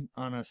built on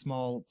a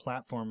small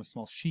platform, a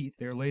small sheet.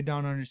 They're laid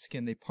down on your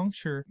skin. They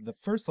puncture the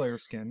first layer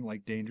of skin,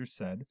 like Danger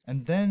said,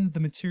 and then the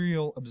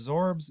material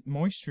absorbs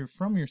moisture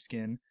from your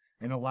skin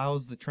and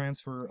allows the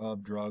transfer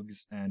of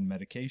drugs and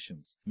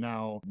medications.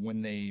 Now,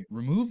 when they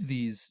removed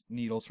these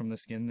needles from the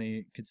skin,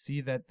 they could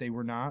see that they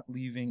were not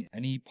leaving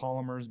any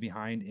polymers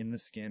behind in the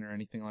skin or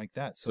anything like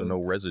that. So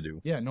no residue.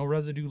 Yeah, no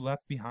residue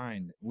left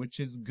behind, which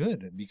is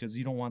good because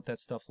you don't want that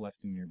stuff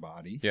left in your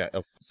body. Yeah.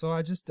 So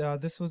I just,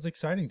 this was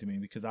exciting to me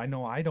because I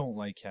know I don't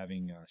like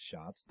having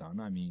shots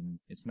done. I mean,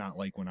 it's not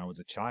like when I was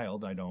a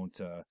child. I don't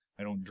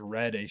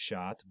dread a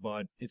shot,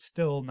 but it's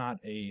still not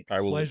a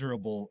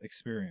pleasurable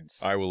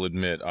experience. I will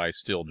admit, I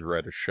still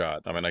dread a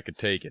shot. I mean, I could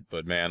take it,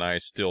 but man, I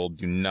still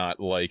do not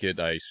like it.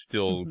 I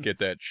still get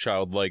that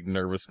childlike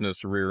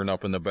nervousness rearing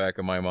up in the back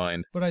of my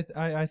mind. But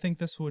I think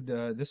this will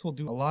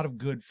do a lot of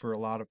good for a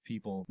lot of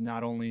people,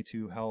 not only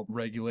to help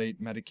regulate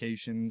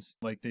medications,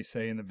 like they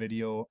say in the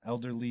video,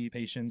 elderly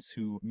patients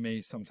who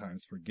may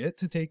sometimes forget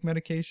to take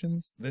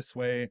medications. This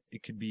way,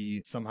 it could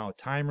be somehow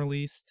time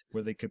released,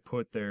 where they could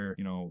put their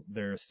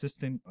assistant,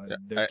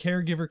 their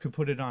caregiver could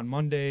put it on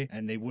Monday,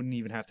 and they wouldn't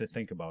even have to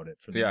think about it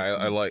for the next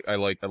month. I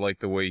like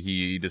the way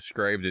he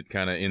described it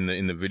kind of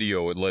in the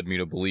video. It led me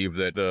to believe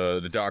that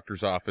the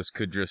doctor's office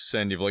could just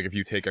send you, like if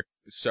you take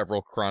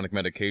several chronic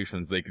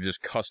medications, they could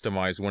just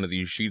customize one of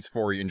these sheets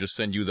for you and just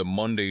send you the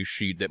Monday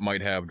sheet that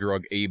might have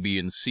drug A, B,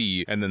 and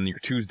C, and then your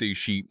Tuesday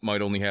sheet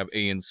might only have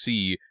A and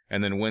C,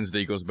 and then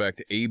Wednesday goes back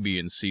to A, B,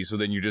 and C. So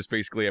then you just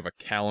basically have a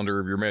calendar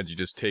of your meds. You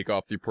just take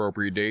off the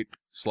appropriate date,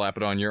 slap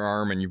it on your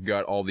arm, and you've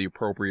got all the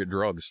appropriate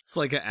drugs. It's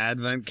like an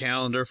advent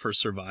calendar for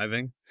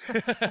surviving.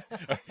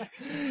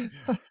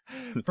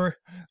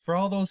 For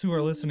all those who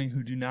are listening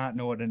who do not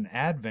know what an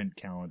advent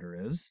calendar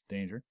is,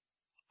 Danger.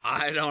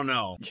 I don't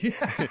know.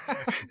 Yeah.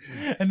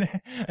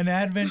 An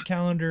advent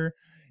calendar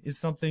is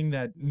something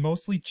that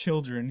mostly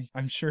children,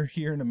 I'm sure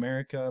here in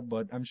America,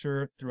 but I'm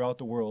sure throughout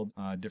the world,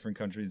 different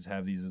countries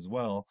have these as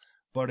well.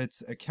 But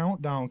it's a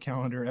countdown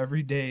calendar.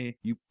 Every day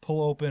you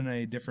pull open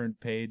a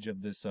different page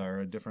of this, or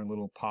a different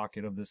little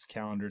pocket of this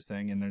calendar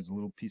thing, and there's a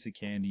little piece of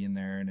candy in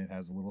there, and it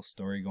has a little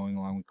story going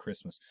along with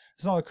Christmas.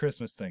 It's all a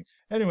Christmas thing.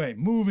 Anyway,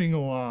 moving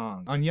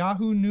along. On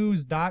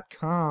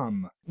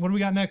yahoonews.com, What do we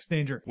got next,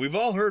 Danger? We've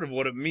all heard of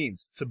what it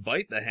means to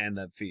bite the hand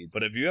that feeds,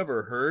 but have you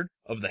ever heard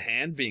of the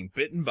hand being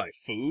bitten by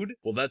food?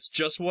 Well, that's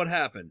just what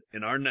happened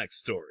in our next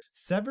story.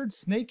 Severed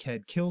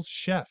snakehead kills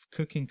chef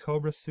cooking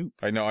cobra soup.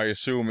 I know. I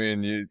assume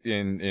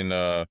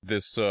in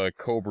this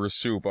cobra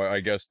soup, I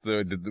guess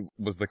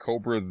was the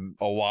cobra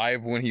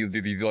alive when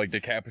did he like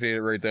decapitate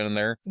it right then and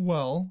there?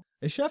 Well,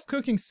 a chef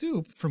cooking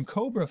soup from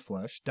cobra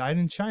flesh died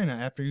in China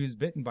after he was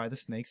bitten by the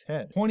snake's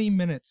head, 20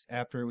 minutes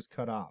after it was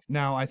cut off.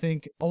 Now, I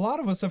think a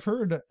lot of us have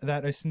heard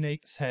that a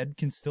snake's head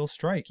can still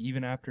strike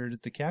even after it is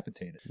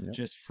decapitated,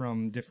 just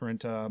from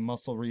different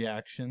muscle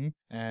reaction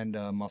and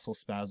muscle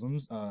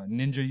spasms.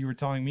 Ninja, you were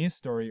telling me a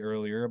story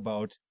earlier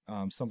about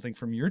something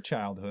from your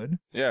childhood.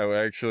 Yeah,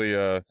 actually,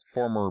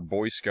 former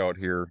Boy Scout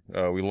here.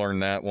 We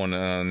learned that one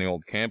on the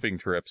old camping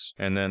trips.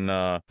 And then,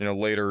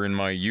 later in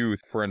my youth,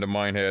 a friend of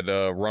mine had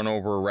run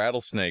over a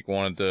rattlesnake,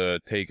 wanted to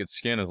take its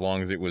skin as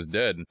long as it was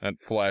dead. That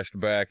flashed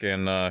back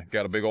and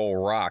got a big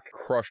old rock,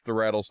 crushed the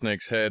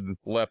rattlesnake's head,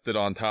 left it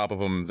on top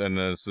of him,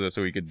 and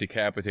so he could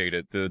decapitate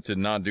it. To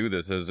not do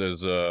this,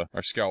 as our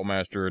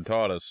scoutmaster had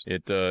taught us,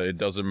 it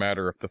doesn't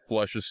matter if the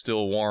flesh is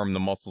still warm, the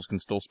muscles can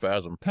still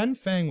spasm. Pen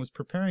Fang was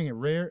preparing a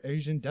rare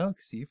Asian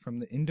delicacy from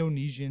the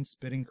Indonesian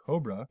spitting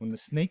cobra when the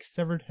snake's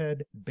severed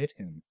head bit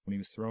him when he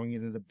was throwing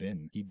it in the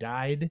bin. He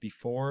died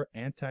before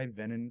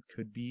anti-venom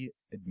could be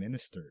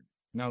administered.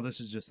 Now,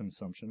 this is just an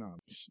assumption.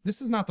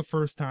 This is not the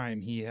first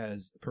time he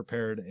has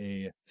prepared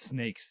a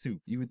snake soup.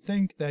 You would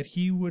think that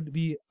he would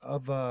be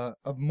of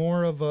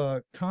more of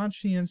a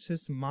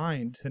conscientious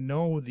mind to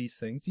know these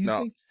things.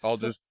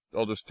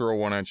 I'll just throw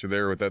one at you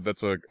there with that.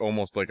 That's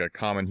almost like a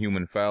common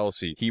human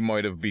fallacy. He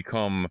might have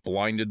become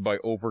blinded by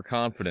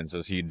overconfidence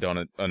as he'd done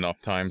it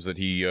enough times that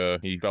he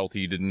felt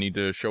he didn't need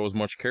to show as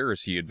much care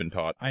as he had been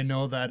taught. I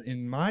know that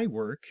in my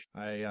work,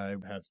 I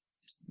have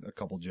a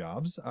couple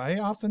jobs. I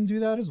often do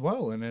that as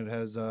well, and it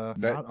has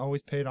not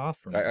always paid off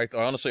for me. I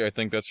honestly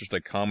think that's just a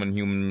common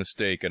human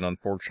mistake, and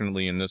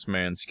unfortunately in this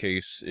man's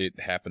case, it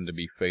happened to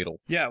be fatal.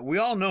 Yeah, we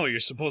all know you're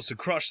supposed to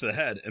crush the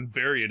head and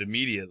bury it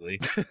immediately.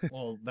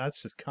 Well,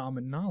 that's just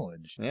common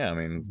knowledge. Yeah, I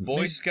mean...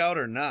 Boy Scout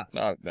or not.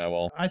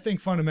 Well... I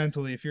think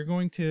fundamentally, if you're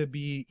going to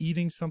be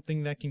eating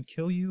something that can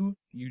kill you,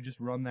 you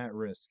just run that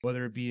risk.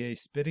 Whether it be a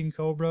spitting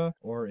cobra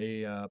or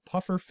a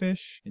puffer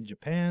fish. In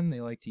Japan, they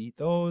like to eat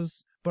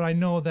those. But I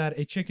know that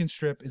a chicken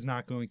strip is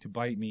not going to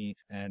bite me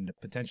and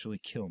potentially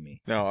kill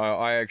me. Now,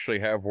 I actually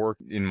have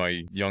worked in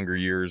my younger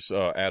years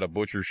at a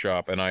butcher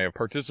shop, and I have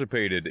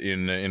participated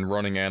in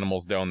running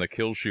animals down the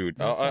kill chute.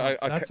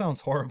 That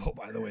sounds horrible,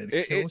 by the way,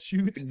 the kill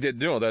chute.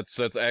 No, that's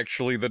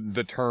actually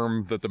the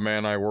term that the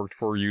man I worked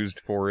for used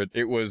for it.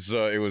 It was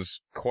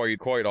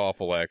quite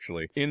awful,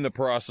 actually. In the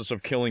process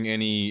of killing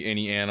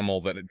any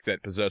animal that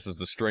possesses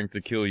the strength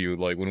to kill you,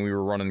 like when we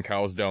were running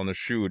cows down the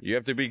chute, you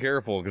have to be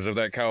careful, because if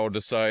that cow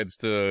decides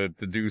to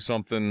do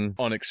something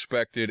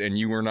unexpected and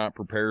you were not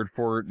prepared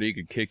for it, they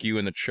could kick you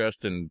in the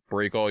chest and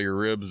break all your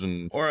ribs.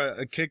 Or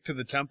a kick to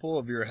the temple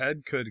of your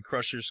head could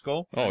crush your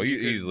skull. Oh,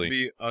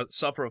 easily.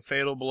 Suffer a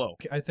fatal blow.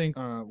 I think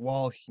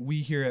while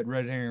we here at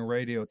Red Herring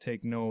Radio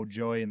take no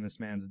joy in this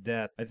man's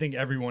death, I think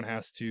everyone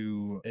has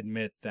to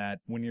admit that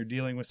when you're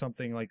dealing with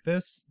something like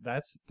this,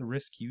 that's the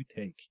risk you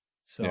take.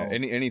 So yeah,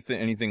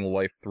 anything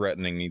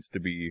life-threatening needs to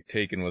be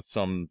taken with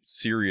some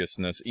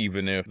seriousness,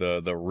 even if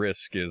the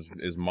risk is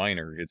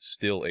minor. It's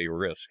still a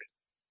risk.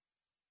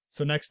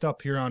 So next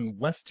up here on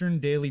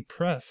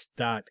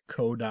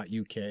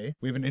westerndailypress.co.uk,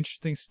 we have an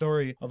interesting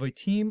story of a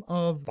team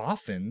of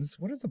boffins.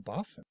 What is a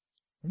boffin?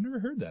 I've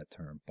never heard that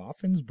term.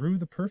 Boffins brew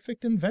the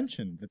perfect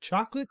invention, the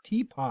chocolate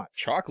teapot.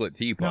 Chocolate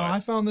teapot? Now, I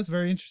found this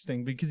very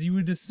interesting because you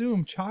would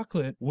assume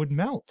chocolate would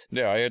melt.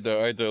 Yeah, I had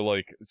to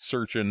like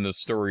search in the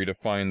story to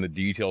find the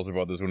details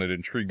about this when it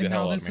intrigued the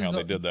hell out of me how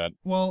they did that.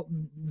 Well,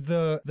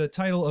 the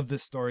title of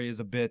this story is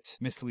a bit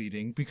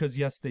misleading because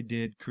yes, they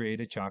did create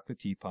a chocolate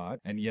teapot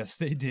and yes,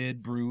 they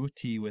did brew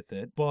tea with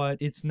it, but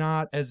it's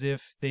not as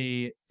if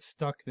they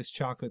stuck this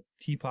chocolate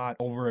teapot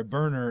over a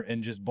burner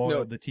and just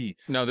boiled the tea.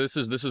 Now, this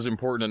is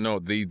important to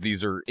note.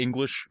 These are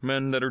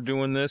Englishmen that are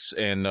doing this,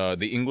 and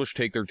the English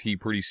take their tea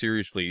pretty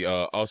seriously.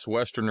 Us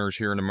Westerners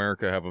here in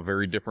America have a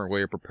very different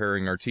way of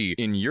preparing our tea.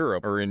 In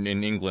Europe, or in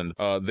England,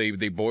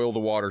 they boil the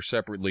water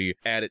separately,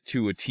 add it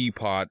to a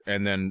teapot,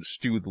 and then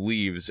stew the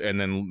leaves, and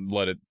then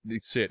let it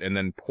sit, and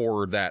then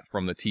pour that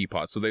from the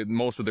teapot. So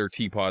most of their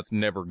teapots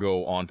never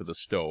go onto the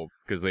stove,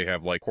 because they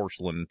have like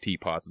porcelain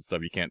teapots and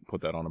stuff. You can't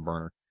put that on a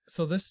burner.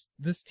 So this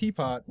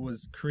teapot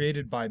was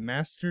created by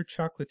master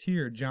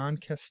chocolatier John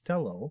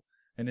Castello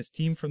and his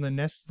team from the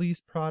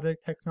Nestle's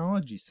Product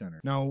Technology Center.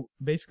 Now,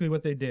 basically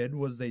what they did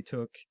was they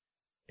took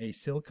a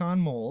silicone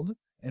mold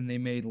and they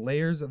made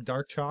layers of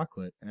dark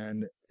chocolate,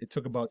 and it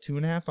took about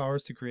 2.5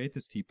 hours to create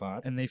this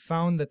teapot, and they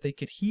found that they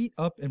could heat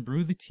up and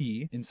brew the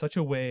tea in such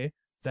a way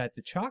that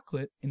the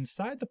chocolate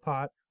inside the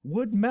pot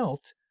would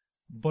melt,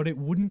 but it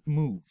wouldn't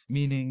move,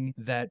 meaning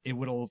that it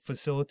would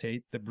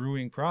facilitate the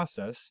brewing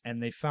process,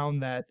 and they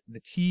found that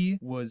the tea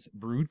was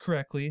brewed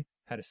correctly,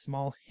 had a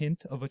small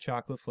hint of a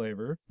chocolate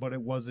flavor, but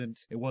it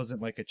wasn't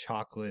like a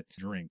chocolate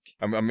drink.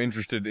 I'm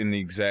interested in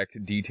the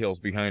exact details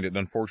behind it.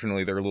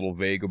 Unfortunately, they're a little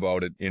vague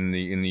about it in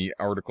the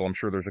article. I'm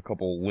sure there's a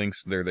couple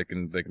links there they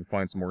can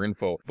find some more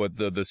info. But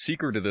the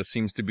secret to this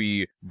seems to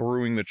be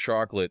brewing the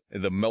chocolate,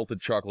 the melted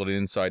chocolate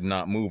inside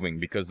not moving,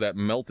 because that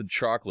melted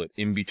chocolate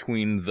in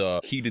between the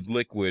heated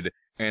liquid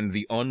and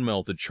the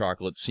unmelted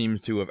chocolate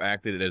seems to have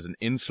acted as an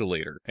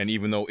insulator. And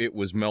even though it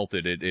was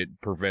melted, it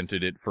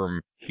prevented it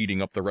from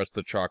heating up the rest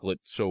of the chocolate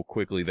so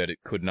quickly that it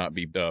could not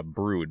be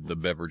brewed. The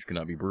beverage could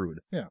not be brewed.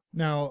 Yeah.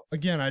 Now,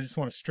 again, I just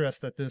want to stress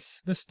that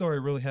this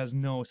story really has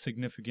no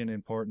significant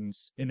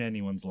importance in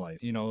anyone's life.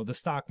 You know, the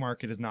stock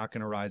market is not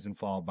going to rise and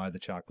fall by the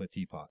chocolate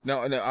teapot.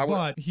 No,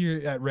 but here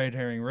at Red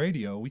Herring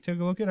Radio, we took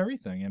a look at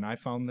everything, and I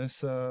found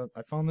this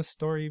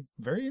story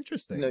very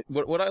interesting.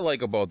 What I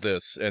like about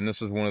this, and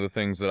this is one of the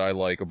things that I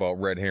like about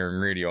Red Herring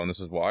Radio, and this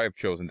is why I've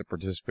chosen to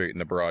participate in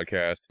the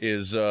broadcast,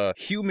 is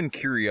human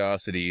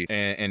curiosity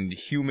and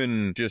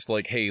human just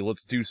like, hey,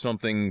 let's do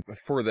something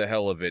for the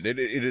hell of it.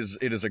 It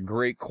is a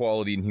great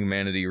quality in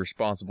humanity,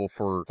 responsible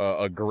for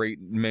a great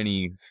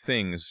many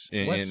things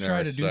in our society. Let's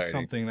try to do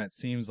something that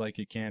seems like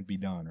it can't be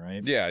done,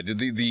 right? Yeah,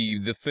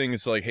 the thing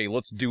is like, hey,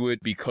 let's do it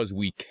because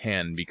we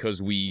can,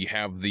 because we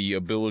have the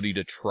ability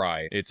to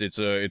try.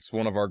 It's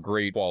one of our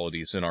great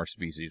qualities in our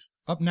species.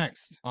 Up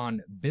next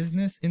on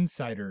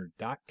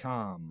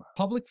BusinessInsider.com.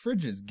 Public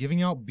fridges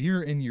giving out beer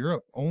in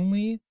Europe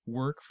only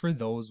work for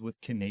those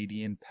with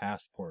Canadian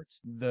passports.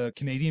 The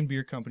Canadian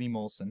beer company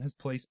Molson has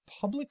placed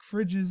public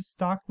fridges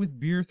stocked with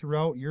beer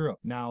throughout Europe.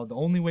 Now, the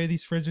only way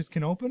these fridges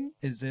can open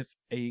is if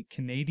a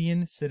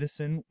Canadian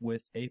citizen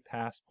with a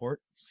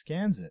passport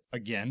scans it.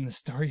 Again, the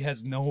story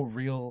has no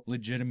real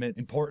legitimate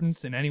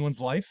importance in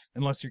anyone's life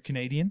unless you're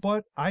Canadian,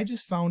 but I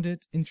just found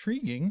it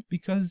intriguing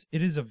because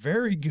it is a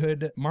very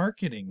good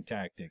marketing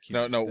tactic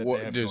here.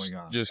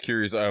 Just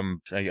curious.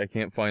 I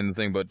can't find the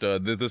thing, but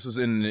this is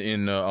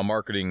in a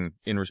marketing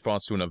in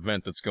response to an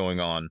event that's going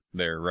on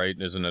there, right?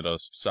 Isn't it a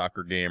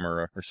soccer game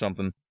or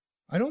something?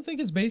 I don't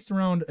think it's based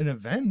around an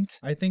event.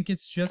 I think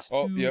it's just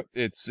yep.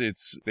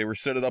 They were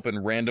set it up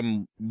in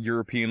random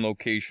European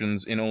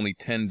locations in only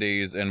 10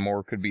 days, and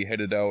more could be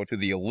headed out to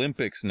the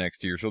Olympics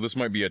next year. So this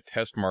might be a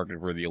test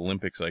market for the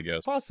Olympics, I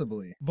guess.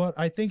 Possibly. But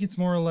I think it's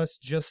more or less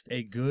just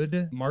a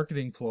good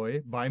marketing ploy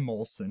by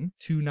Molson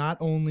to not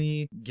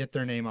only get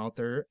their name out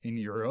there in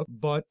Europe,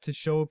 but to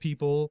show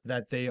people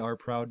that they are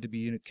proud to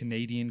be a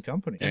Canadian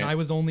company. And I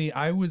was only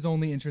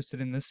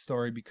interested in this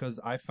story because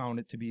I found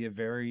it to be a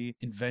very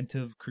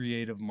inventive,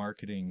 creative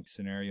marketing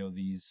scenario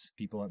these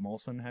people at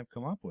Molson have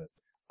come up with.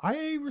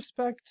 I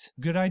respect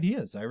good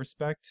ideas. I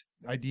respect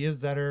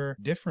ideas that are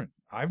different.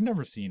 I've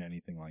never seen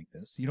anything like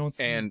this. You don't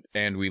see.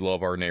 And we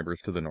love our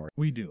neighbors to the north.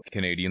 We do.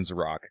 Canadians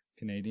rock.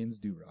 Canadians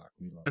do rock.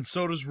 We love. And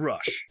so does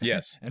Rush.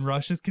 Yes. And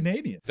Rush is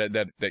Canadian.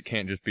 That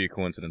can't just be a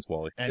coincidence,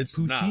 Wally. And it's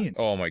poutine.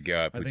 Not. Oh my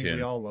God, poutine. I think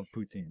we all love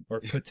poutine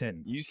or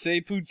Putin. You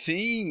say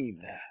poutine.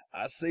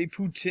 I say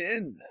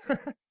poutine.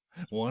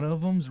 One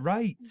of them's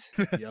right.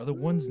 The other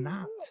one's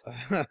not.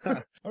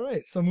 All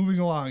right, so moving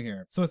along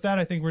here. So with that,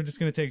 I think we're just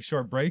going to take a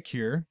short break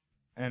here.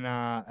 And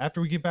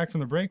after we get back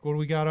from the break, what do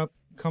we got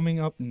coming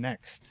up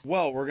next?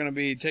 Well, we're going to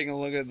be taking a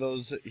look at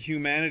those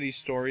humanity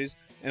stories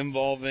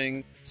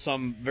involving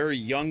some very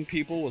young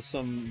people with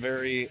some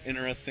very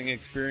interesting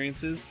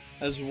experiences,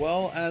 as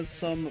well as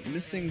some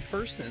missing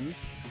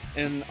persons.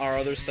 In our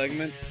other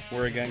segment,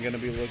 we're again going to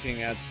be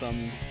looking at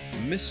some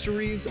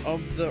mysteries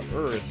of the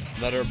Earth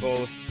that are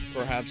both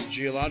perhaps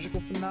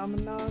geological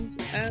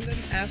phenomenons and an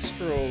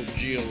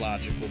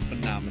astrogeological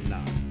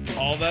phenomenon.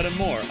 All that and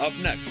more up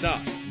next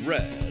on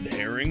Red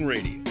Herring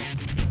Radio.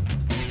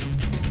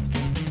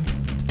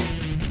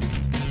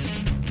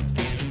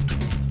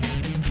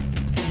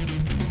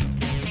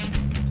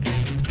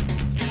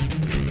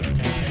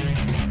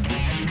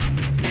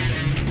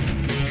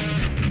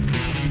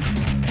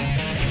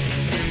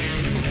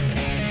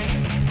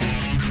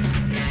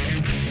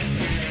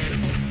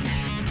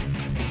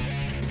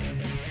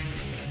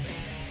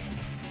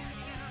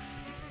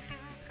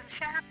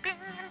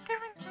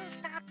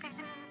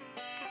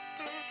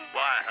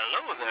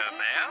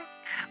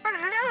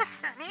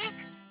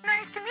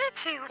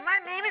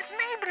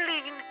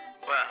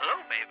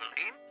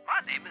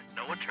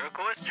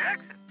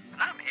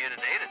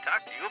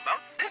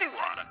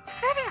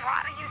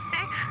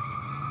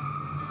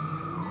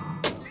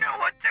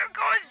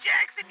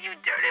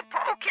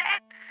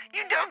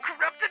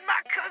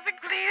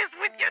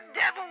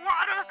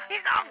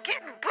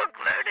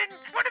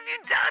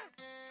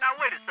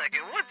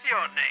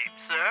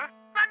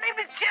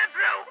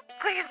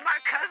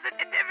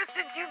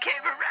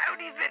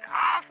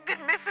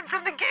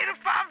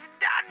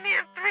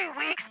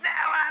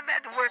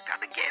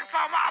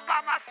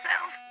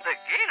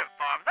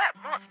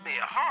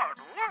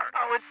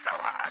 Oh, it's so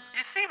hot.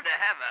 You seem to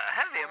have a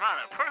heavy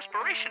amount of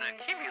perspiration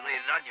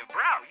accumulated on your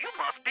brow. You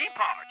must be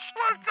parched.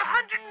 Well, it's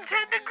 110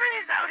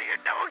 degrees out here,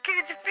 Noah.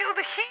 Can't you feel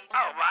the heat?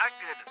 Oh, my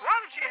goodness. Why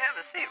don't you have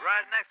a seat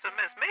right next to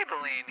Miss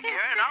Maybelline here,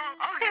 and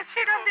I'll get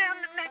sit you on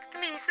down next to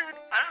me, son.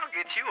 and I'll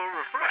get you a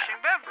refreshing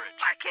beverage.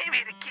 I came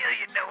here to kill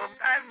you, Noah.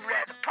 I'm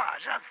rather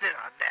posh. I'll sit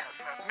on down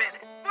for a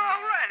minute. Well,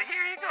 all right,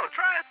 here you go.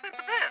 Try a sip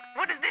of this.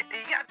 What is it?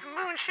 You got some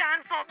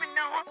moonshine for me,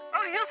 Noah?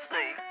 Oh, you'll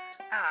see.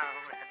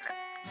 Oh,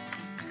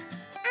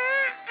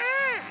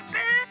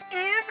 that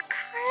is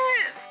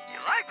crisp. You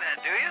like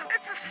that, do you?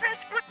 That's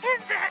refreshing. What is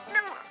that,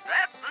 Noah?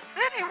 That's the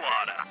city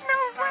water.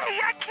 No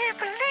way. I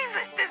can't believe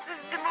it. This is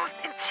the most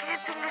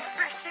enchanting,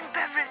 refreshing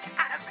beverage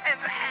I've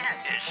ever had.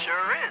 It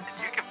sure is.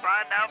 If you can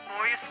find out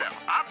for yourself.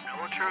 I'm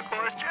no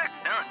turquoise Jack's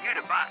telling you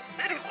to buy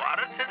city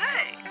water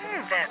today.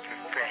 That's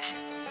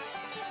refreshing.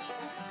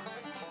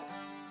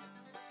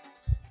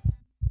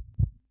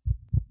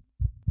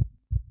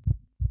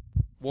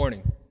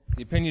 Warning.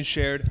 The opinions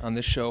shared on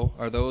this show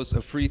are those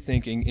of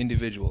free-thinking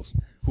individuals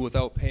who,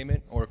 without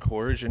payment or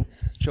coercion,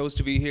 chose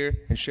to be here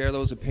and share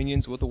those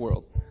opinions with the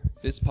world.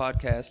 This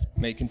podcast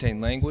may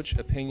contain language,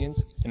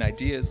 opinions, and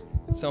ideas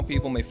that some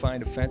people may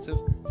find offensive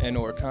and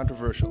or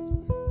controversial.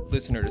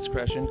 Listener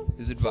discretion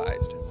is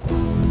advised.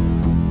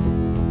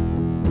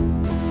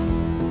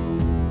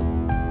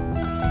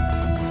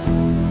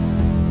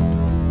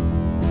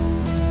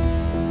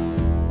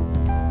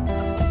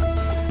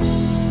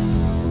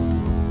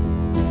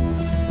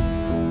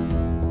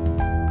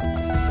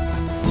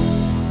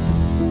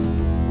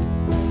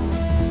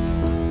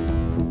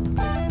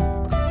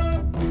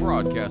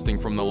 Broadcasting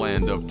from the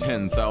land of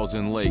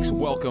 10,000 lakes,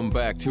 welcome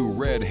back to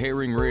Red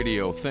Herring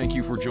Radio. Thank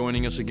you for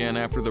joining us again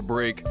after the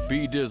break.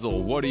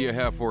 B-Dizzle, what do you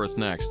have for us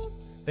next?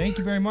 Thank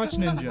you very much,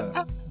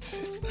 Ninja.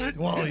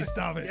 Wally,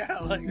 stop it.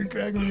 Yeah, You're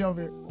cracking me up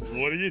here.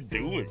 What are you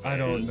doing? I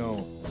don't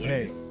know.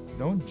 Hey,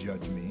 don't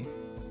judge me.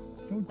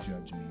 Don't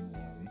judge me,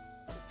 Wally.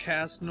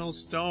 Cast no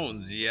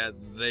stones, yet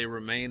they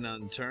remain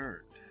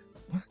unturned.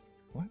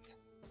 What?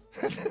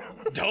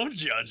 Don't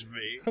judge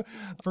me.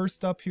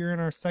 First up here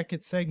in our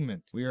second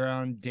segment, we are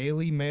on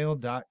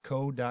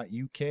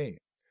dailymail.co.uk.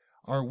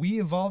 Are we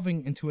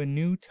evolving into a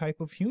new type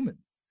of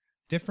human?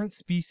 Different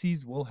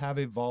species will have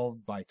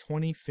evolved by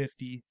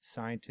 2050,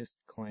 scientist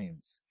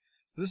claims.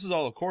 This is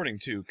all according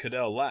to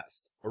Cadell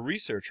Last, a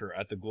researcher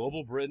at the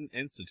Global Britain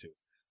Institute.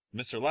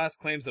 Mr.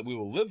 Last claims that we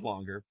will live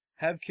longer,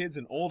 have kids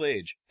in old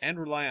age, and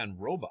rely on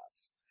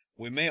robots.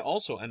 We may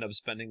also end up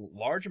spending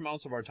large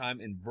amounts of our time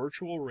in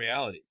virtual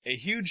reality. A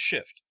huge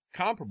shift,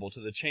 comparable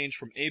to the change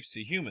from apes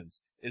to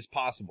humans, is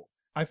possible.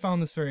 I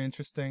found this very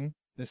interesting,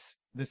 this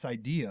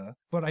idea,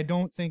 but I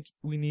don't think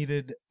we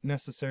needed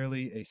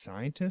necessarily a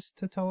scientist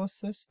to tell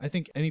us this. I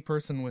think any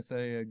person with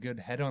a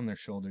good head on their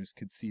shoulders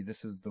could see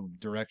this is the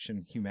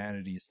direction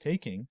humanity is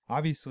taking.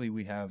 Obviously,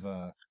 we have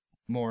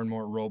more and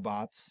more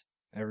robots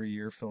every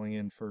year filling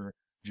in for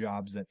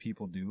jobs that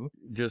people do.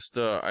 Just,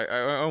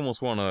 I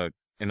almost want to,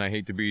 and I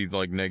hate to be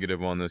like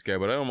negative on this guy,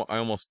 but I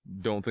almost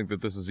don't think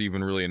that this is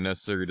even really a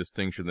necessary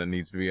distinction that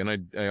needs to be, and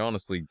I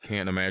honestly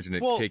can't imagine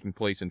it taking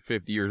place in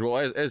 50 years.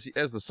 Well, as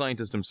the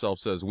scientist himself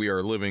says, we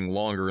are living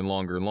longer and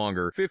longer and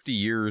longer. 50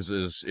 years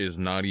is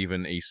not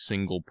even a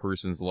single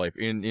person's life.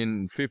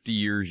 In 50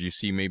 years, you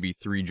see maybe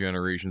 3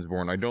 generations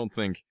born. I don't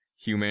think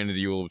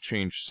humanity will have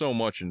changed so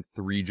much in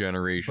 3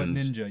 generations. But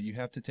Ninja, you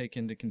have to take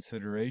into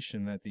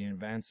consideration that the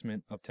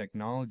advancement of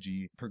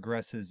technology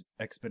progresses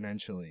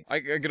exponentially. I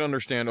can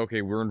understand,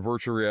 okay, we're in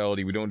virtual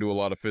reality, we don't do a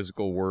lot of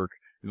physical work,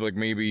 like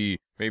maybe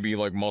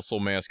like muscle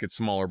mass gets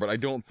smaller, but I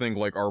don't think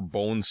like our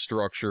bone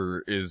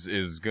structure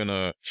is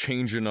gonna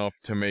change enough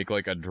to make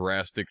like a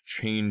drastic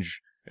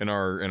change in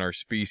our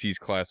species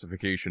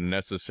classification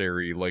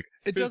necessary. Like,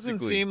 it doesn't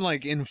seem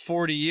like in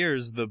 40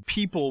 years the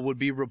people would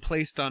be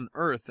replaced on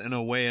Earth in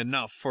a way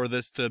enough for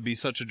this to be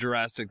such a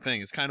drastic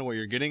thing. It's kind of what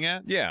you're getting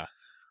at. Yeah.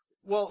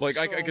 Well, like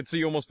I could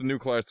see almost a new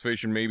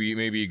classification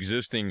maybe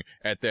existing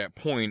at that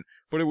point,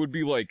 but it would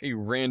be like a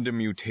random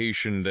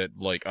mutation that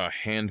like a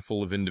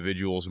handful of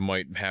individuals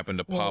might happen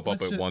to pop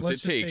up at once.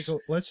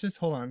 Let's just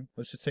hold on.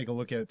 Let's just take a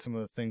look at some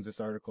of the things this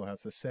article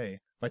has to say.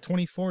 By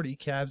 2040,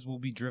 cabs will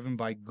be driven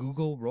by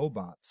Google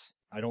robots.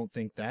 I don't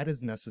think that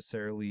is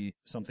necessarily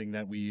something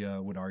that we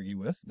would argue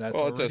with.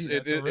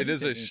 It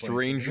is a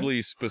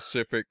strangely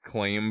specific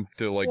claim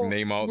to like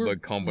name out the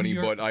company,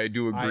 but I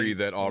do agree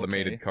that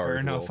automated cars. Fair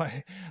enough.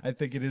 I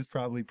think it is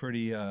probably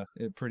pretty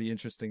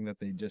interesting that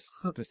they just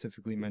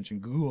specifically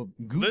mentioned Google.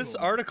 This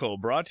article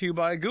brought to you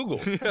by Google.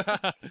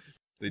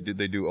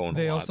 They do own.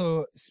 They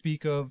also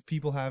speak of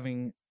people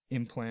having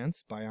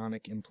implants,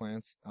 bionic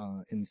implants,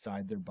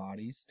 inside their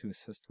bodies to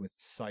assist with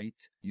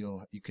sight.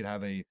 You could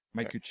have a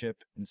microchip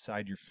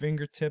inside your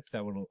fingertip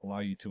that would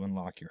allow you to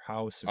unlock your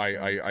house. Or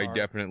I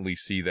definitely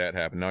see that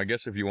happen. Now, I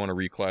guess if you want to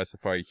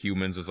reclassify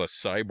humans as a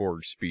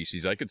cyborg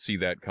species, I could see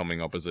that coming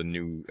up as a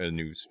new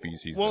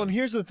species. Well, and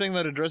here's the thing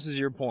that addresses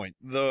your point.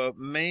 The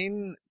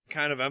main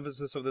kind of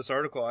emphasis of this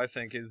article, I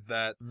think, is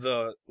that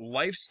the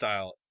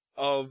lifestyle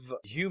of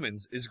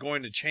humans is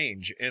going to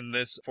change in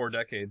this 4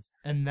 decades.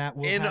 And that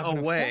will In have an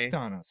a way, effect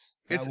on us.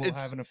 That will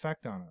have an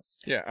effect on us.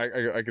 Yeah,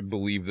 I could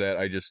believe that.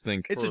 I just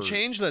think It's a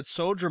change that's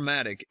so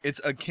dramatic.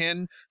 It's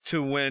akin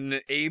to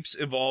when apes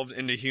evolved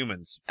into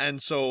humans.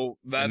 And so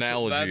that's...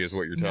 Analogy is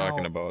what you're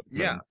talking about.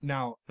 Yeah.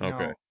 Now,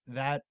 Okay.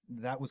 that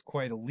was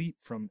quite a leap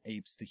from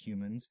apes to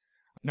humans.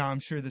 Now,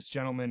 I'm sure this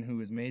gentleman who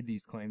has made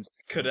these claims...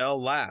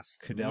 Cadell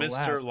Last.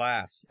 Mr.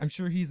 Last. I'm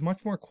sure he's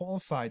much more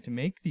qualified to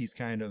make these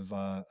kind of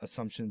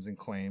assumptions and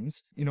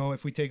claims. You know,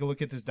 if we take a look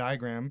at this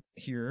diagram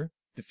here,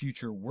 the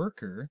future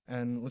worker,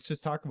 and let's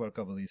just talk about a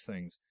couple of these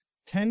things.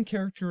 10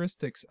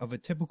 characteristics of a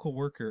typical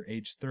worker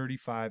aged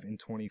 35 in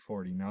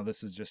 2040. Now,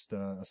 this is just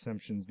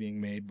assumptions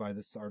being made by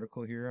this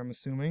article here, I'm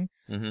assuming.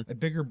 Mm-hmm. A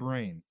bigger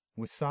brain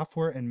with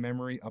software and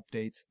memory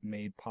updates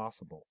made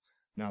possible.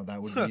 Now,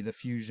 that would be the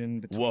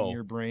fusion between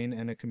your brain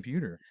and a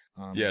computer.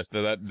 Yes,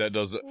 that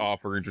does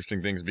offer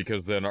interesting things,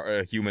 because then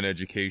human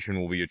education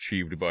will be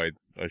achieved by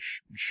a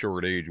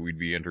short age. We'd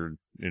be entered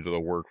into the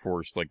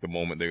workforce like the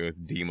moment they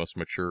deem us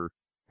mature,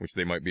 which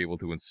they might be able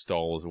to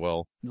install as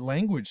well.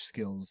 Language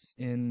skills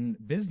in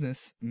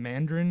business,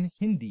 Mandarin,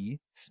 Hindi,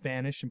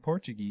 Spanish, and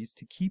Portuguese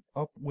to keep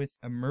up with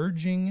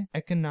emerging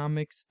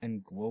economics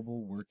and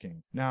global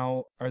working.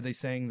 Now, are they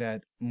saying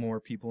that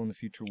more people in the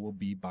future will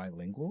be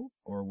bilingual,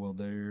 or will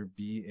there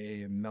be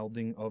a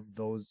melding of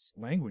those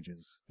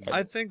languages?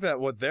 I think that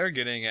what they're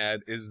getting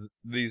at is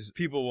these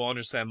people will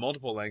understand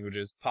multiple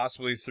languages,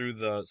 possibly through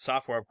the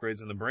software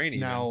upgrades in the brain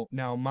even.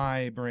 Now,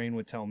 my brain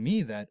would tell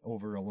me that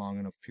over a long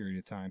enough period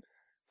of time,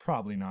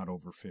 probably not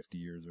over 50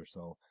 years or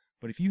so.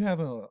 But if you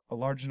have a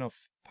large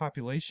enough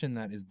population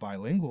that is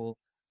bilingual,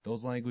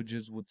 those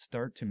languages would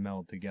start to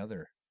meld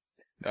together.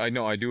 I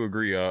know, I do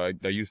agree. I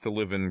used to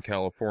live in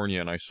California,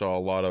 and I saw a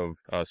lot of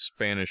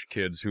Spanish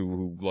kids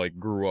who like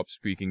grew up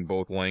speaking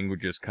both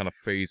languages, kind of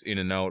phase in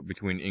and out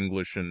between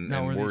English and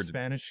Now, were they words.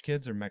 Spanish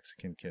kids or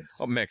Mexican kids?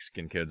 Oh,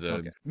 Mexican kids.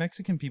 Okay.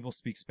 Mexican people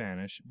speak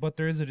Spanish, but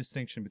there is a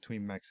distinction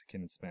between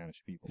Mexican and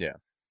Spanish people. Yeah.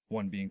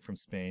 One being from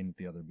Spain,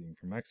 the other being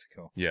from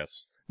Mexico.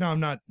 Yes. Now, I'm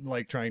not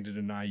like trying to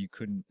deny you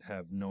couldn't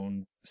have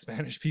known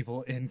Spanish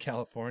people in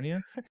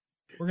California.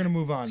 We're going to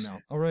move on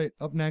now. All right,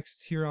 up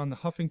next here on the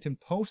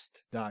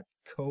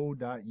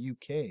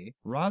HuffingtonPost.co.uk,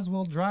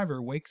 Roswell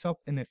driver wakes up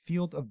in a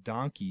field of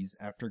donkeys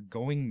after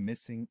going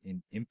missing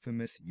in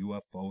infamous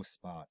UFO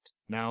spot.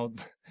 Now,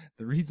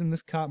 the reason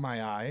this caught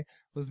my eye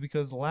was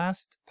because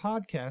last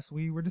podcast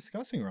we were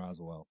discussing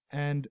Roswell,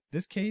 and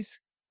this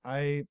case,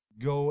 I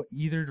go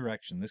either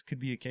direction. This could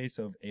be a case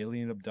of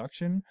alien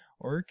abduction,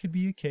 or it could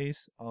be a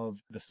case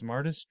of the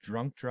smartest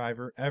drunk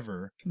driver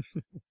ever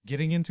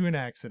getting into an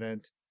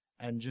accident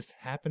and just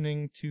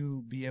happening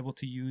to be able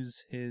to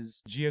use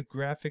his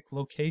geographic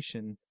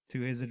location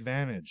to his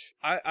advantage.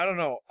 I don't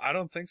know. I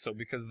don't think so,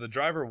 because the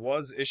driver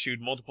was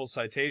issued multiple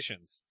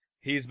citations.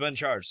 He's been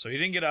charged, so he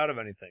didn't get out of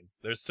anything.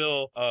 There's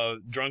still a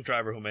drunk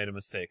driver who made a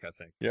mistake, I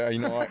think. Yeah, you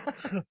know what?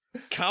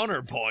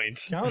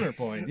 Counterpoint,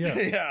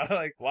 yes. Yeah,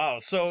 like, wow.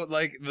 So,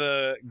 like,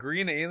 the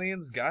green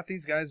aliens got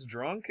these guys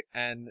drunk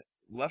and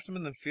left them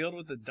in the field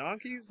with the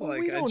donkeys? Well,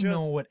 like, we don't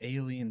know what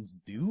aliens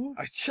do.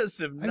 I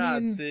just am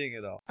not seeing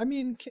it all. I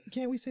mean,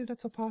 can't we say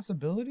that's a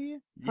possibility?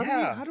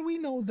 Yeah. How do we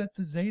know that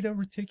the Zeta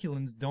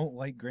Reticulans don't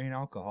like grain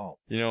alcohol?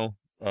 You know,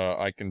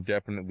 I can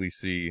definitely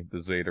see the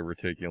Zeta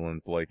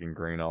Reticulans liking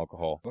grain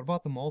alcohol. What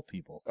about the mole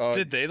people?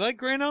 Did they like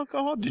grain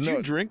alcohol? Did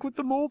you drink with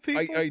the mole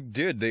people? I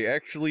did. They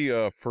actually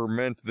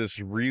ferment this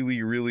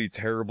really, really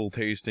terrible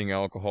tasting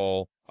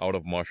alcohol out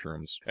of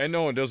mushrooms. And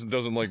no, it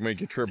doesn't like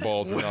make you trip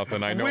balls or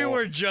nothing. I know. We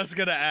were just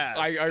gonna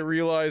ask. I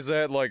realize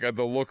that, like,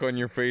 the look on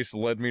your face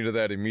led me to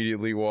that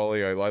immediately,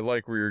 Wally. I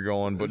like where you're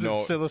going, but Is it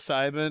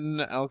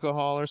psilocybin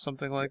alcohol or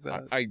something like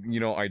that? I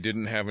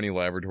didn't have any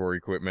laboratory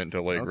equipment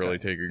to really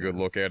take a good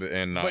look at it,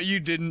 and but you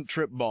didn't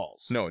trip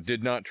balls. No,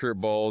 did not trip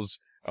balls.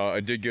 I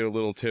did get a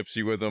little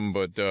tipsy with them,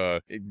 but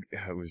it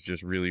was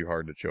just really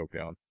hard to choke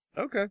down.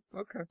 Okay.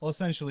 Well,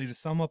 essentially, to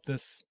sum up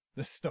this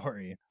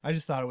story, I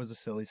just thought it was a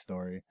silly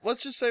story.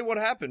 Let's just say what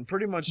happened.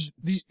 Pretty much,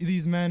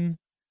 these men,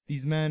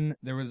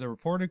 there was a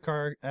reported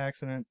car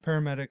accident.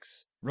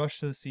 Paramedics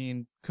rushed to the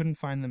scene, couldn't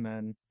find the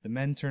men. The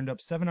men turned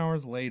up 7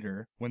 hours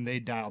later when they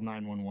dialed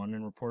 911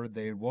 and reported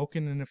they had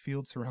woken in a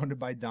field surrounded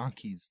by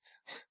donkeys.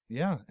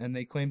 Yeah, and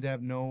they claimed to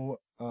have no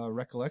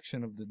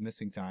recollection of the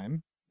missing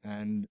time,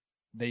 and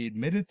they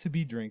admitted to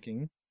be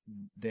drinking.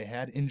 They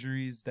had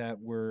injuries that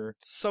were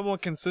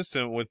somewhat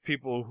consistent with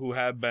people who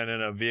have been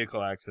in a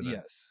vehicle accident.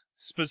 Yes.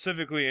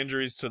 Specifically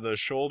injuries to the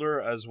shoulder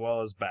as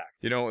well as back.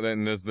 You know,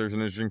 then there's an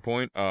interesting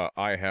point.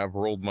 I have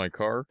rolled my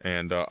car,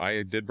 and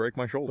I did break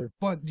my shoulder.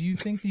 But do you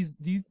think these,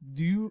 do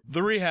you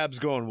the rehab's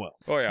going well.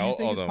 Oh yeah. Do you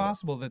think it's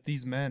possible that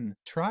these men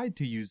tried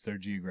to use their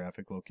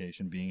geographic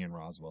location, being in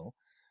Roswell,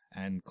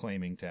 and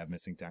claiming to have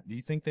missing time? Do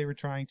you think they were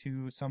trying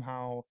to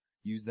somehow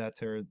use that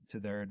to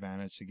their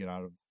advantage to get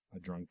out of a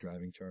drunk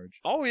driving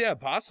charge? Oh yeah,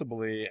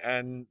 possibly.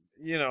 And,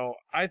 you know,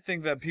 I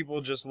think that people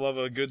just love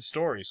a good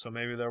story, so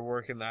maybe they're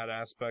working that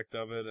aspect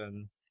of it.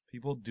 And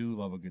people do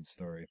love a good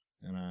story.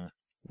 And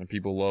And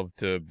people love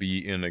to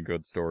be in a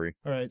good story.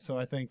 All right, so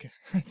I think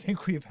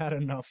we've had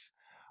enough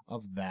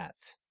of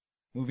that.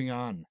 Moving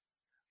on.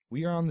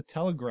 We are on the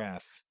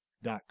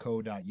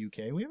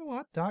telegraph.co.uk. We have a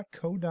lot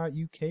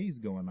 .co.uk's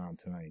going on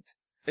tonight.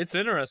 It's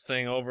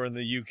interesting over in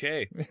the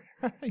UK.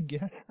 I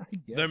guess.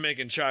 They're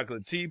making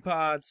chocolate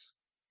teapots.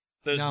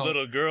 There's Now,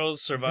 little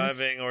girls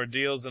surviving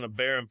ordeals in a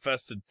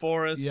bear-infested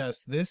forest.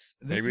 Yes, this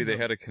Maybe is they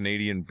had a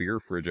Canadian beer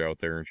fridge out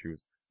there and she was...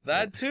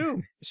 That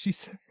too.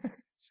 She's...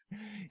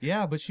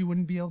 Yeah, but she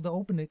wouldn't be able to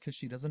open it because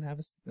she doesn't have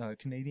a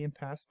Canadian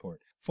passport.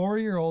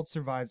 4-year-old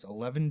survives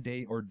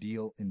 11-day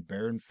ordeal in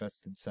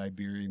bear-infested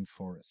Siberian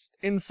forest.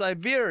 In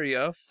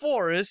Siberia,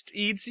 forest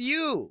eats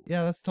you.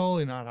 Yeah, that's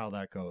totally not how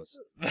that goes.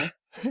 What?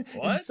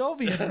 In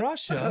Soviet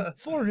Russia,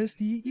 forest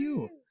eat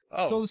you.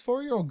 Oh. So this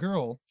 4-year-old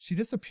girl, she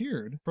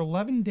disappeared for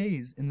 11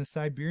 days in the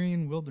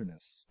Siberian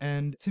wilderness.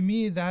 And to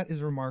me, that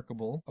is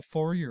remarkable, a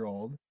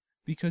 4-year-old,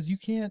 because you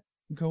can't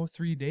go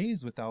 3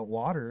 days without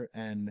water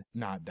and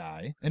not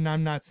die. And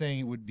I'm not saying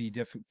it would be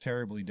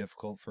terribly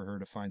difficult for her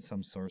to find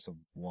some source of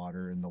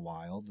water in the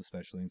wild,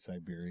 especially in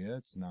Siberia.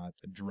 It's not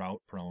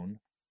drought prone.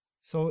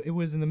 So it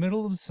was in the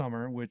middle of the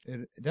summer, which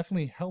it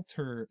definitely helped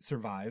her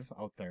survive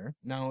out there.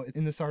 Now,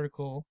 in this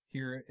article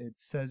here, it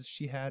says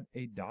she had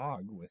a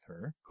dog with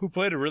her. Who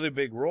played a really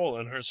big role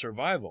in her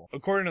survival.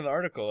 According to the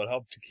article, it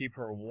helped to keep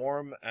her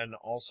warm and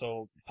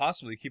also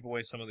possibly keep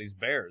away some of these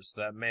bears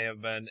that may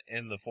have been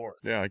in the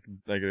forest. Yeah, I could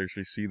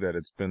actually see that.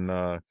 It's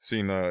been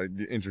seen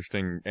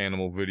interesting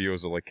animal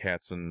videos of like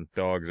cats and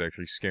dogs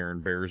actually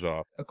scaring bears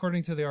off.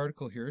 According to the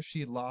article here, she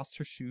had lost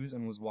her shoes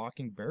and was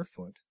walking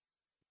barefoot.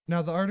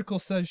 Now, the article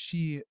says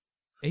she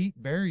ate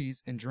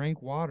berries and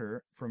drank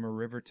water from a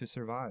river to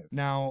survive.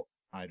 Now,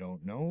 I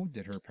don't know.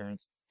 Did her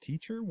parents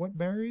teach her what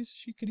berries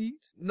she could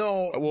eat?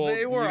 No, Well,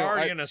 they were you know,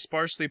 already in a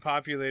sparsely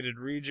populated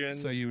region.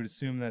 So you would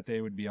assume that they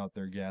would be out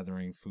there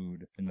gathering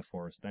food in the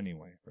forest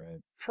anyway,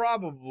 right?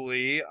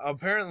 Probably.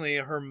 Apparently,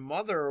 her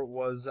mother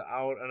was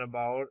out and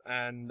about,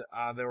 and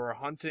they were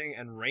hunting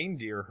and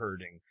reindeer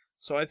herding.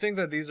 So I think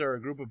that these are a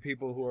group of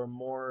people who are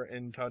more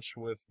in touch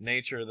with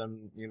nature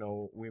than,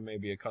 we may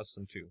be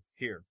accustomed to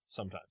here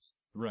sometimes.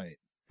 Right.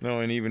 No,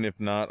 and even if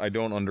not, I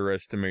don't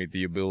underestimate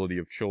the ability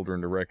of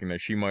children to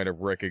recognize. She might have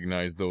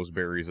recognized those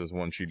berries as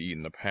one she'd eaten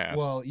in the past.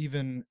 Well,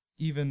 even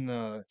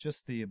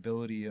just the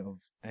ability of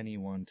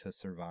anyone to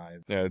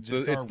survive. Yeah,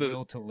 it's our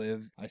will to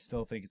live. I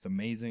still think it's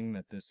amazing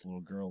that this little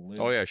girl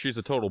lived. Oh yeah, she's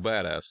a total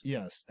badass.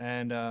 Yes,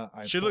 and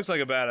she looks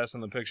like a badass in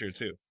the picture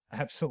too.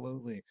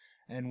 Absolutely.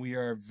 And we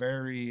are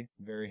very,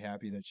 very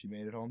happy that she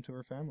made it home to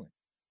her family.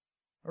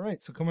 All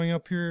right, so coming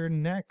up here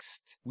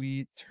next,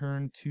 we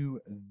turn to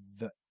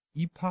the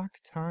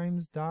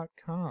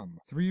epochtimes.com.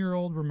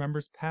 3-year-old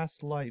remembers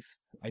past life,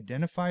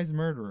 identifies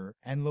murderer,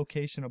 and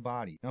location of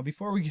body. Now,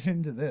 before we get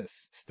into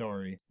this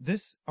story,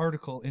 this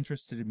article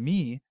interested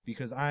me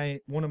because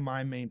one of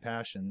my main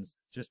passions,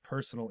 just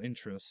personal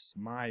interests,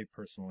 my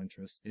personal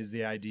interest, is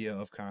the idea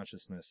of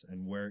consciousness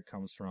and where it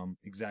comes from,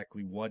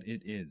 exactly what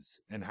it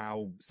is, and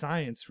how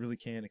science really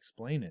can't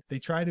explain it. They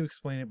try to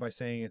explain it by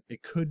saying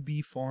it could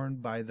be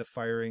formed by the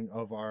firing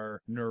of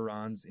our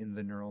neurons in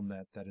the neural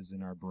net that is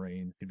in our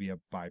brain. It could be a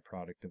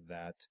byproduct of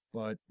that,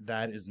 but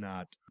that is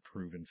not a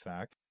proven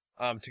fact.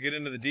 To get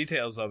into the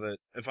details of it,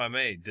 if I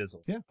may,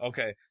 Dizzle. Yeah.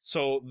 Okay,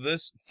 so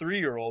this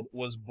 3-year-old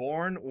was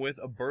born with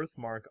a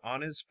birthmark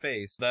on his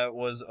face that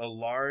was a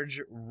large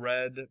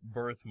red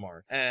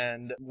birthmark.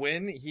 And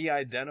when he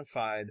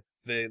identified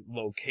the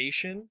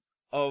location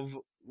of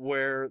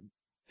where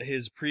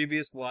his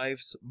previous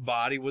life's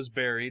body was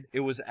buried,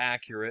 it was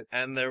accurate,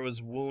 and there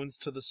was wounds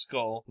to the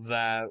skull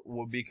that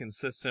would be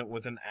consistent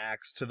with an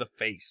axe to the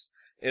face.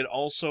 It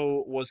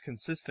also was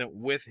consistent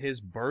with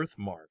his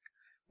birthmark.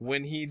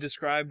 When he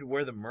described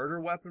where the murder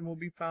weapon will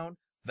be found,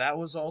 that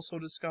was also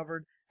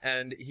discovered,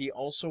 and he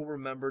also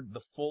remembered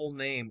the full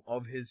name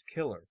of his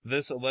killer.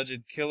 This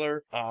alleged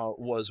killer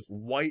was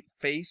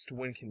white-faced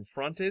when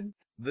confronted.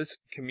 This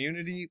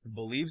community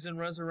believes in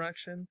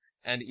resurrection,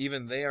 and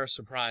even they are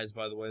surprised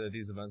by the way that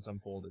these events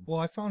unfolded. Well,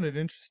 I found it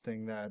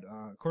interesting that,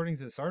 according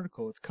to this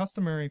article, it's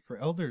customary for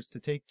elders to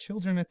take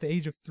children at the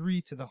age of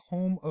 3 to the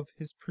home of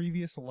his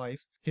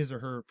or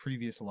her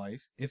previous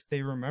life, if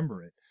they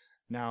remember it.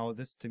 Now,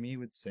 this to me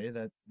would say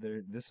that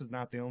this is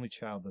not the only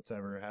child that's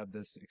ever had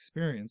this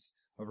experience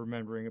of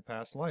remembering a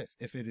past life,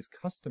 if it is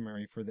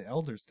customary for the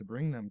elders to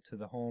bring them to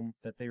the home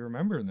that they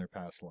remember in their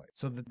past life.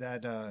 So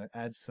that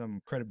adds some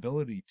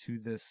credibility to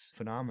this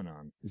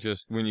phenomenon.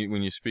 Just when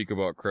you speak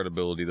about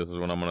credibility, this is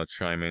when I'm going to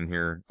chime in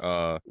here.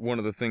 One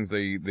of the things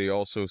they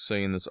also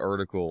say in this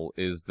article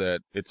is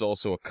that it's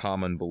also a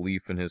common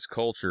belief in his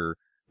culture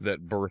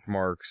that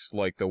birthmarks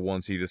like the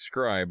ones he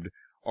described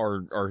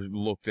are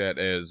looked at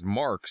as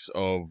marks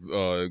of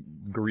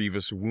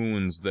grievous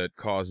wounds that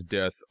cause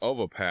death of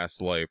a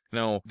past life.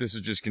 Now, this is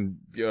just,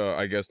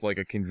 I guess, like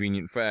a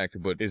convenient fact,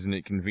 but isn't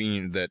it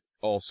convenient that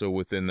also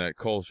within that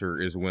culture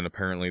is when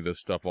apparently this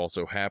stuff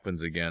also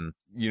happens again.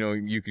 You know,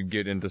 you could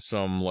get into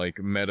some, like,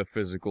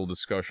 metaphysical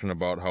discussion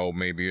about how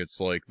maybe it's,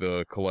 like,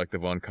 the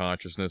collective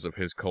unconsciousness of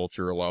his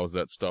culture allows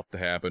that stuff to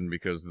happen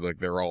because, like,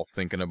 they're all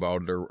thinking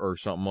about it or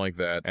something like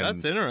that. And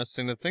that's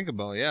interesting to think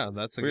about. Yeah,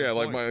 that's a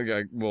good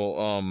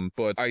point.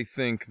 But I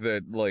think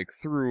that, like,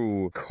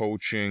 through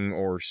coaching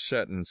or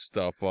setting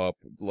stuff up,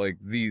 like,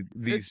 these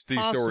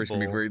stories can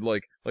be very,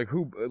 like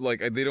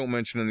they don't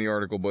mention in the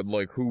article, but,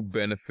 like, who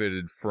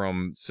benefited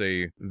from,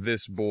 say,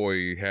 this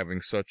boy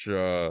having such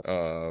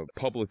a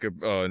public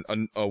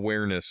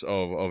awareness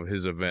of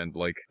his event.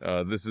 Like,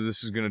 this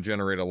is going to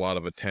generate a lot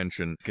of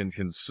attention.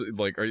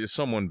 Are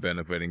someone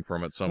benefiting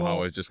from it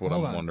somehow is just what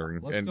I'm wondering.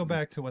 Let's go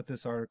back to what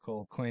this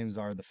article claims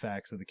are the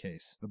facts of the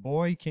case. The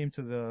boy came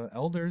to the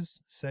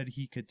elders, said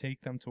he could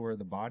take them to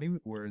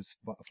where his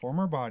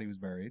former body was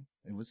buried.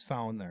 It was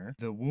found there.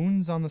 The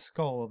wounds on the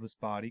skull of this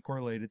body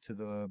correlated to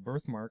the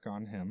birthmark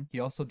on him. He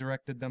also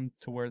directed them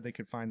to where they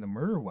could find the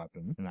murder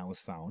weapon, and that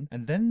was found.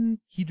 And then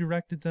he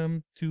directed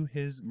them to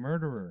his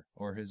murderer,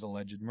 or his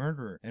alleged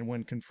murderer. And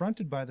when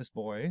confronted by this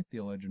boy, the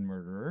alleged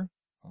murderer,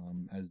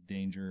 as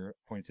Danger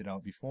pointed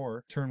out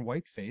before, turned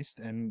white-faced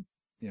and,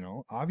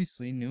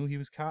 obviously knew he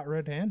was caught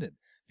red-handed.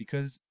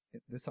 Because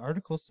this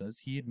article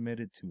says he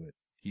admitted to it.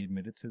 He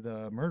admitted to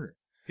the murder.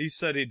 He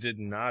said he did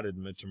not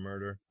admit to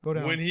murder.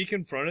 When he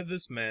confronted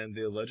this man,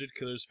 the alleged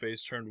killer's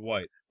face turned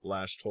white,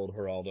 Lash told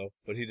Geraldo,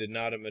 but he did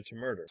not admit to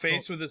murder.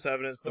 Faced with this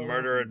evidence, the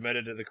murderer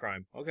admitted to the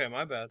crime. Okay,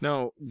 my bad.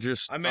 No,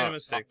 I made a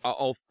mistake.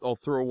 I'll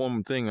throw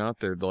one thing out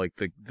there. Like,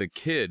 the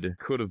kid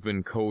could have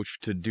been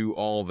coached to do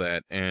all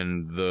that,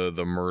 and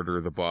the murder,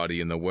 the body,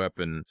 and the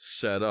weapon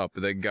set up.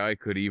 That guy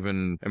could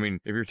even, if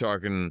you're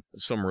talking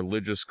some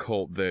religious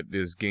cult that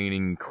is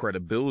gaining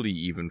credibility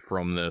even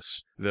from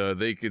this,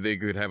 they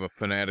could have a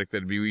fanatic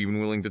that'd be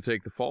even willing to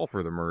take the fall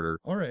for the murder.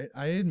 All right,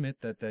 I admit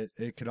that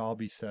it could all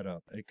be set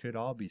up.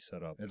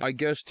 I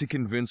guess to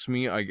convince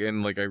me,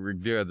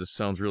 this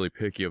sounds really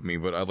picky of me,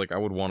 but I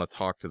would want to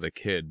talk to the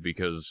kid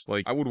because,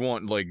 like, I would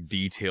want, like,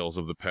 details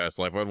of the past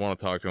life. I'd want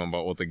to talk to him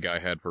about what the guy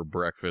had for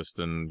breakfast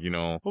and,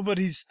 Well, but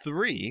he's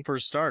 3, for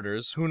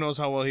starters. Who knows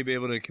how well he'd be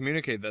able to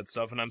communicate that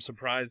stuff, and I'm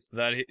surprised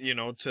that,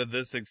 to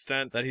this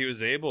extent, that he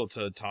was able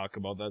to talk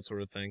about that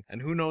sort of thing.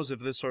 And who knows if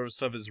this sort of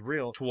stuff is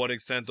real, to what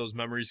extent those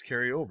memories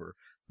carry over.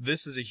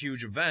 This is a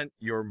huge event,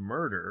 your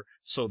murder,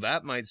 so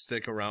that might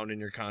stick around in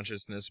your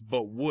consciousness,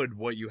 but would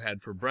what you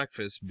had for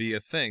breakfast be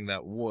a thing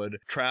that would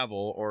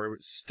travel or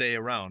stay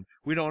around?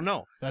 We don't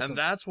know.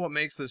 That's what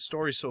makes this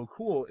story so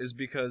cool, is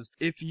because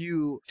if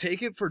you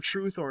take it for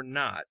truth or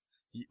not,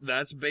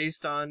 that's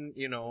based on,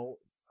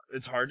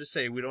 it's hard to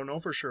say. We don't know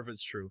for sure if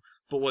it's true.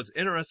 But what's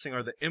interesting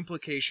are the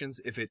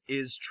implications if it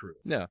is true.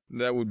 Yeah,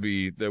 that would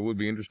be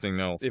interesting.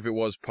 Now, if it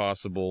was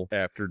possible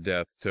after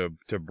death to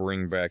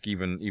bring back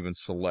even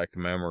select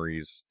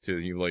memories to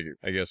you, like,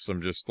 I guess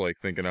I'm just like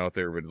thinking out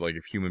there, but like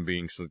if human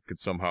beings could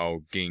somehow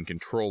gain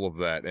control of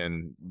that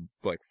and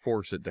like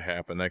force it to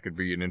happen, that could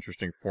be an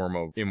interesting form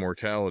of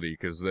immortality.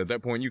 Because at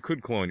that point, you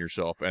could clone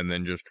yourself and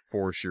then just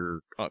force your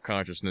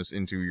consciousness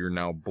into your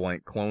now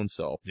blank clone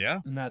self. Yeah,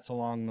 and that's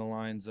along the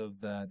lines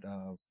of that.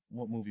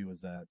 What movie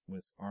was that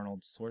with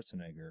Arnold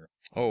Schwarzenegger?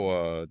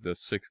 Oh, The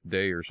Sixth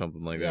Day or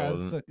something like that,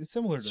 wasn't it? It's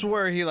similar to that.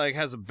 Where he, like,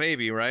 has a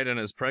baby, right, and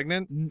is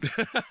pregnant?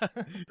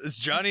 Is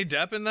Johnny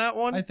Depp in that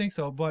one? I think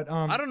so, but...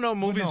 I don't know,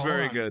 movie's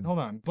very good. Hold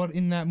on. But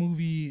in that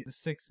movie, The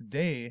Sixth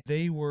Day,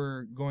 they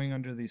were going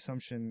under the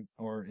assumption,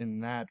 or in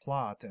that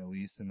plot, at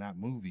least, in that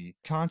movie,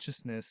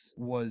 consciousness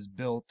was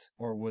built,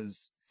 or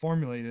was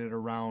formulated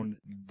around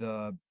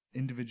the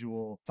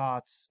individual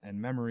thoughts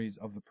and memories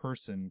of the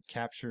person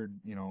captured,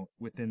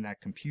 within that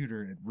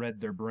computer. It read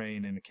their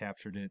brain and it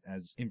captured it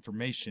as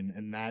information,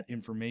 and that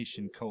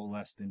information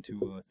coalesced into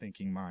a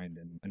thinking mind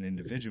and an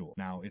individual.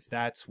 Now, if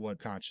that's what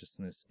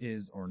consciousness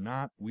is or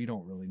not, we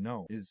don't really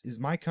know. Is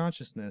my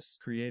consciousness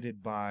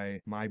created by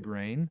my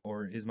brain,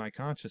 or is my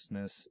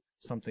consciousness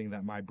something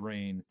that my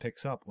brain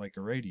picks up like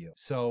a radio?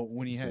 So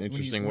when you have an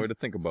interesting way to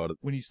think about it.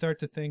 When you start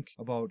to think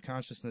about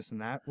consciousness in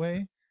that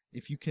way,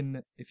 if you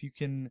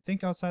can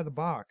think outside the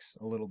box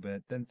a little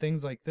bit, then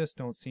things like this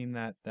don't seem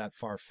that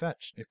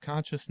far-fetched. If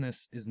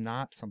consciousness is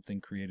not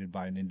something created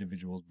by an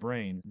individual's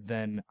brain,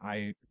 then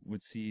I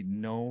would see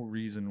no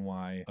reason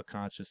why a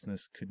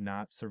consciousness could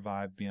not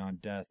survive beyond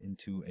death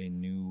into a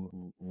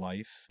new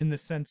life, in the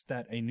sense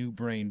that a new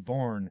brain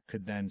born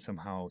could then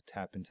somehow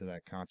tap into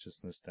that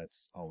consciousness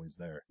that's always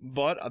there.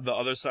 But the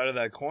other side of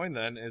that coin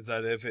then is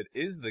that if it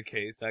is the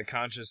case that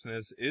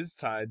consciousness is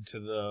tied to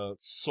the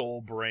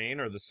sole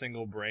brain or the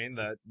single brain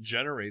that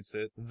generates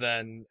it,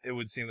 then it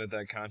would seem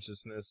that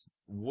consciousness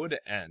would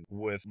end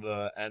with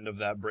the end of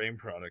that brain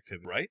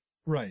productivity, right?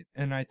 Right.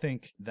 And I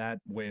think that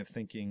way of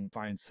thinking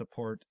finds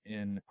support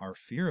in our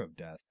fear of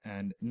death,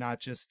 and not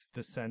just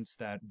the sense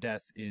that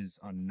death is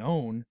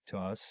unknown to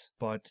us,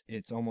 but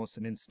it's almost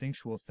an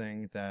instinctual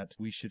thing that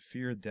we should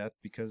fear death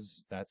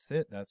because that's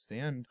it. That's the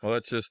end. Well,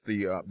 that's just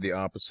the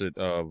opposite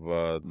of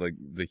like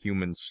the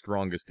human's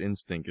strongest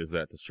instinct is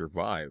that to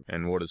survive.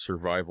 And what is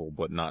survival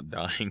but not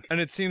dying? And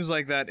it seems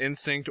like that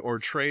instinct or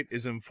trait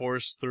is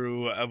enforced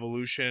through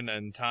evolution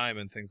and time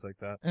and things like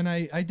that. And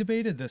I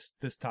debated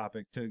this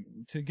topic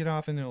to get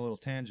off into a little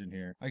tangent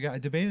here. I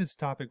debated this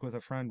topic with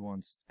a friend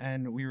once,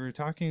 and we were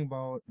talking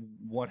about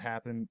what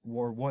happened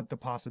or what the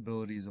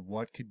possibilities of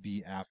what could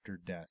be after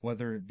death,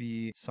 whether it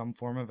be some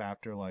form of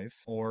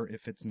afterlife or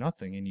if it's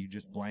nothing and you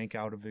just blank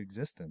out of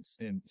existence,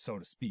 so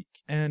to speak.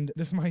 And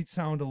this might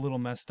sound a little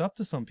messed up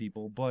to some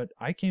people, but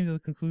I came to the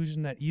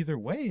conclusion that either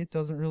way, it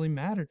doesn't really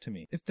matter to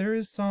me. If there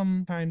is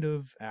some kind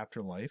of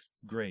afterlife,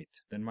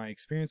 great. Then my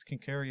experience can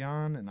carry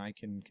on and I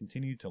can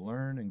continue to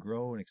learn and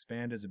grow and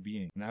expand as a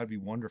being. And that would be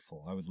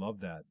wonderful. I would love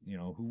that. You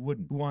know, who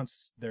wouldn't? Who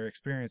wants their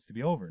experience to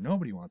be over?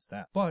 Nobody wants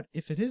that. But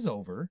if it is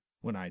over,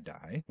 when I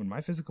die, when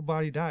my physical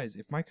body dies,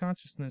 if my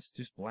consciousness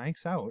just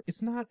blanks out,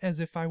 it's not as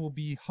if I will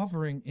be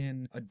hovering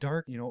in a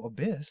dark,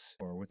 abyss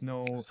or with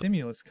no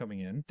stimulus coming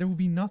in. There will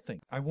be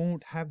nothing. I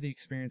won't have the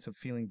experience of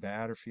feeling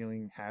bad or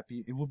feeling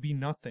happy. It will be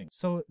nothing.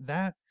 So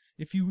that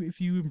if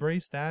you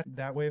embrace that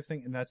way of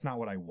thinking, and that's not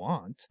what I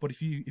want, but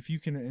if you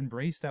can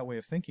embrace that way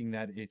of thinking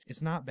that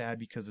it's not bad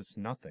because it's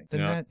nothing,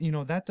 then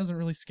that doesn't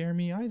really scare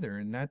me either,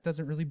 and that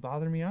doesn't really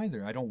bother me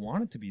either. I don't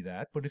want it to be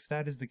that, but if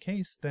that is the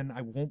case, then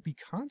I won't be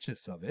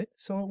conscious of it,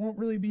 so it won't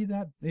really be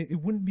that. It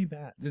wouldn't be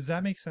bad. Does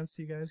that make sense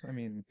to you guys? I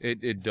mean,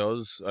 it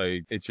does.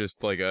 It's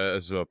just like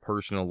as a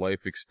personal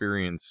life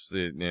experience,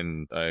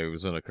 and I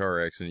was in a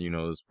car accident.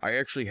 I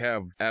actually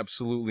have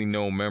absolutely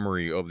no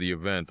memory of the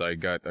event. I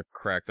got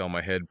cracked on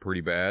my head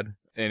pretty bad,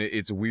 and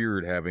it's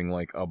weird having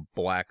like a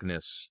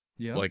blackness,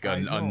 like a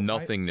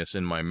nothingness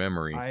in my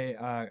memory.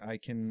 I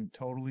can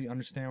totally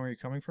understand where you're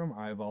coming from.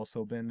 I've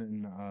also been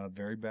in a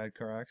very bad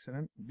car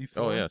accident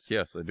before. Oh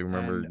yes, I do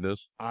remember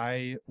this.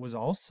 I was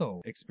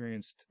also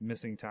experienced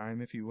missing time,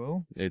 if you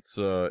will. It's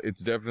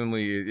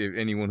definitely, if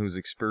anyone who's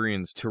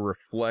experienced, to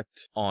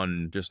reflect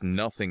on just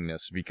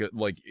nothingness, because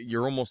like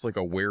you're almost like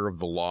aware of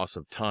the loss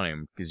of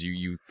time because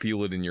you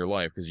feel it in your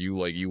life, because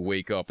you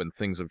wake up and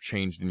things have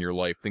changed in your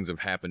life, things have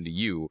happened to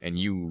you, and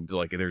you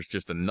like there's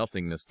just a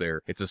nothingness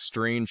there. It's a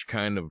strange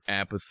kind of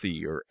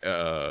apathy or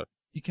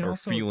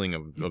feeling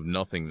of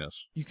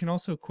nothingness. You can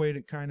also equate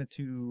it kind of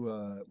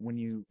to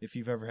if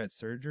you've ever had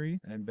surgery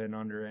and been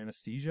under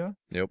anesthesia.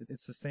 Yep.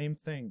 It's the same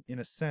thing in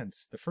a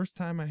sense. The first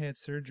time I had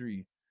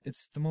surgery,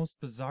 it's the most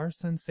bizarre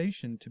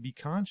sensation to be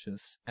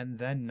conscious and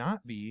then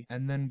not be,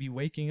 and then be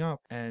waking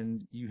up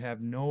and you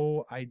have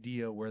no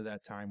idea where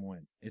that time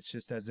went. It's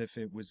just as if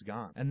it was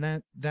gone. And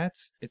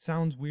it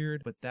sounds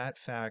weird, but that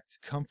fact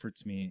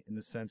comforts me in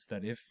the sense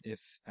that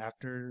if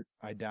after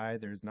I die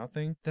there's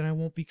nothing, then I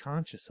won't be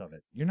conscious of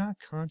it. You're not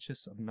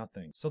conscious of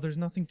nothing. So there's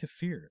nothing to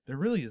fear. There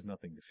really is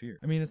nothing to fear.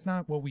 I mean, it's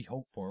not what we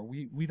hope for.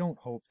 We don't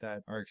hope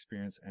that our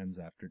experience ends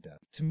after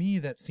death. To me,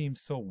 that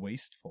seems so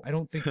wasteful. I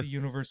don't think the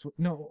universe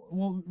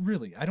would,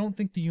 really, I don't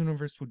think the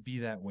universe would be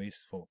that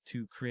wasteful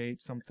to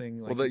create something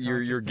like. Well, that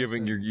you're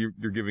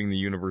giving the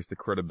universe the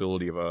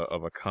credibility of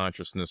a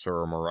consciousness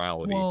or a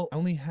morality. Well, I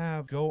only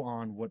go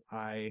on what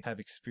I have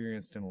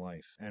experienced in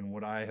life and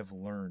what I have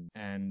learned,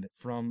 and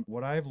from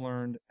what I've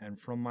learned and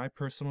from my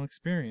personal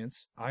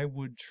experience, I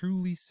would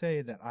truly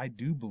say that I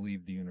do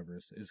believe the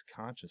universe is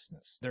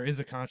consciousness. There is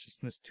a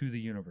consciousness to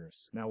the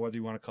universe. Now, whether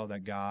you want to call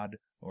that God,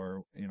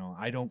 or,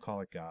 I don't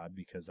call it God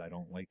because I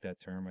don't like that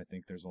term. I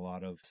think there's a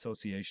lot of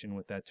association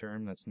with that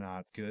term that's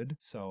not good.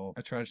 So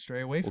I try to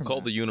stray away from it. We'll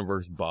call the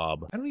universe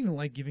Bob. I don't even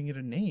like giving it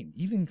a name.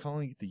 Even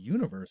calling it the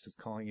universe is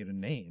calling it a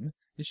name.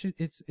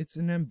 It's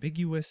an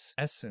ambiguous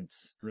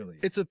essence, really.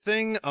 It's a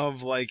thing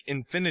of like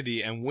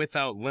infinity and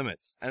without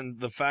limits.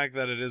 And the fact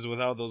that it is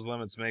without those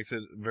limits makes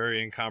it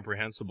very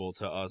incomprehensible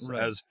to us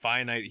as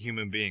finite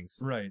human beings.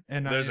 Right.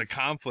 And there's a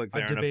conflict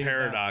there and a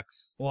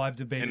paradox. Well, I've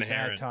debated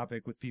that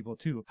topic with people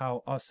too.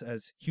 How us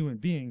as human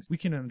beings, we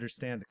can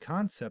understand the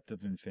concept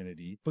of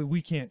infinity, but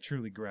we can't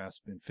truly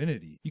grasp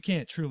infinity. You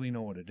can't truly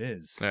know what it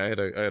is.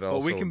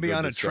 Well, we can be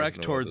on a trek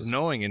towards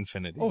knowing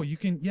infinity. Oh, you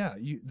can. Yeah.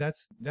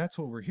 That's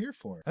what we're here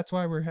for. That's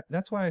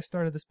why I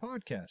started this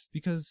podcast,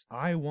 because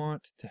I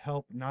want to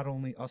help not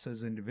only us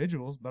as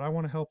individuals, but I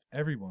want to help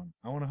everyone.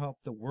 I want to help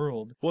the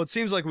world. Well, it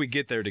seems like we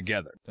get there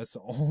together. That's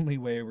the only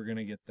way we're going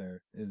to get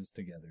there, is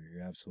together.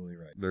 You're absolutely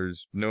right.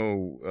 There's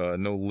no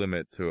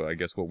limit to, I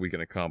guess, what we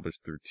can accomplish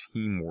through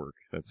teamwork.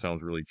 That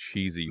sounds really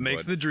cheesy.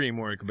 Makes the dream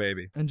work,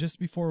 baby. And just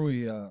before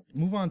we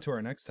move on to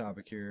our next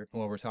topic here,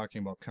 while we're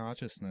talking about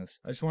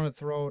consciousness, I just want to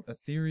throw out a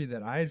theory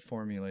that I had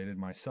formulated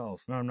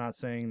myself. Now, I'm not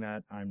saying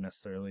that I'm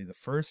necessarily the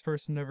first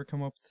person to ever come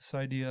come up with this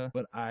idea,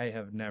 but I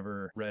have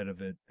never read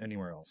of it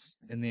anywhere else.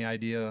 And the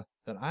idea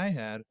that I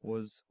had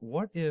was,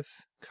 what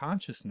if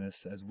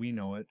consciousness as we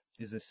know it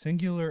is a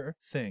singular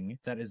thing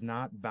that is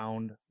not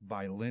bound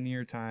by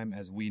linear time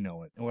as we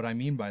know it? And what I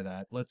mean by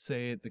that, let's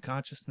say the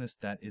consciousness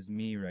that is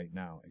me right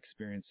now,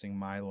 experiencing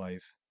my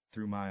life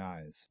through my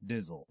eyes,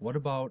 Dizzle. What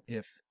about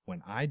if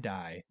when I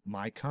die,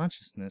 my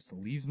consciousness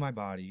leaves my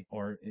body,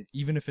 or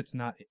even if it's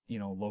not,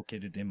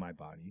 located in my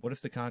body? What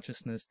if the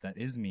consciousness that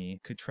is me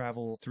could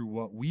travel through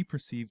what we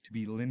perceive to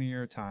be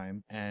linear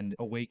time and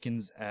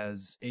awakens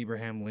as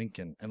Abraham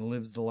Lincoln and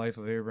lives the life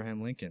of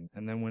Abraham Lincoln?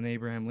 And then when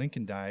Abraham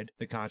Lincoln died,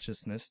 the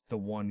consciousness, the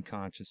one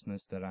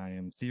consciousness that I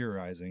am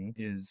theorizing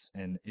is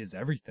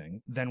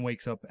everything, then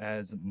wakes up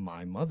as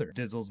my mother,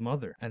 Dizzle's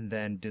mother. And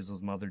then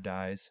Dizzle's mother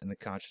dies and the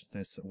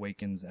consciousness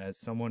awakens as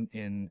someone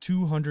in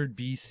 200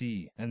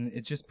 BC. And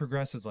it just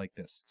progresses like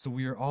this. So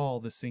we are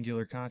all the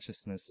singular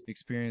consciousness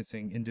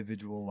experiencing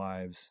individual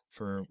lives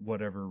for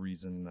whatever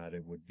reason that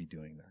it would be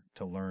doing that.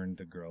 To learn,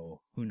 to grow,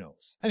 who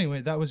knows?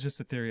 Anyway, that was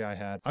just a theory I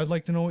had. I'd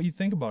like to know what you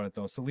think about it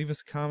though. So leave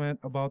us a comment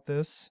about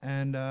this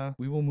and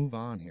we will move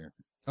on here.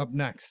 Up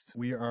next,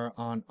 we are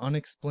on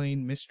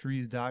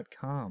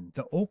unexplainedmysteries.com,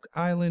 the Oak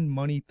Island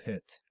Money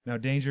Pit. Now,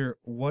 Danger,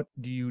 what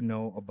do you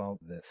know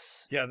about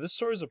this? Yeah, this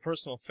story is a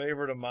personal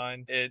favorite of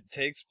mine. It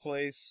takes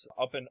place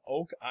up in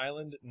Oak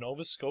Island,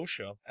 Nova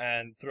Scotia,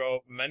 and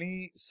throughout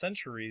many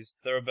centuries,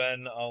 there have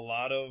been a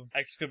lot of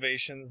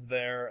excavations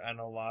there and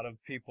a lot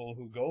of people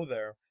who go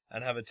there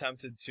and have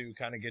attempted to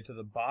kind of get to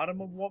the bottom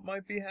of what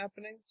might be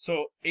happening.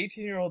 So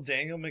 18-year-old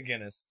Daniel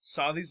McGinnis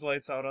saw these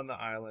lights out on the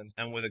island,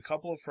 and with a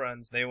couple of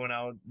friends, they went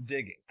out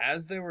digging.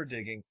 As they were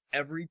digging,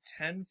 every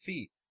 10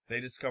 feet, they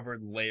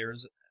discovered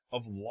layers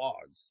of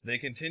logs. They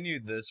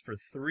continued this for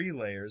 3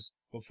 layers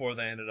before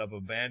they ended up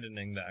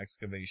abandoning the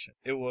excavation.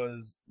 It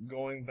was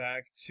going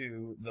back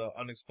to the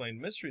Unexplained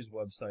Mysteries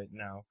website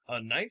now. A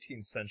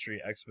 19th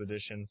century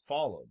expedition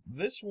followed.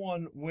 This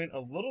one went a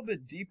little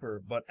bit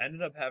deeper, but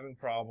ended up having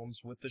problems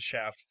with the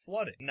shaft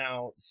flooding.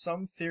 Now,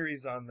 some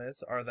theories on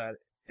this are that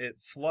it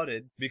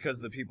flooded because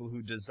the people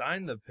who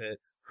designed the pit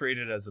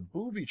created as a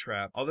booby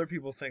trap. Other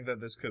people think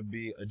that this could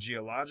be a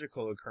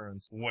geological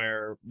occurrence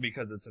where,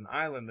 because it's an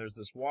island, there's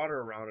this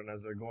water around, and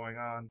as they're going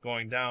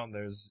down,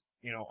 there's,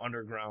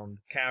 underground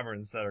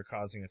caverns that are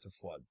causing it to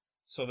flood.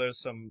 So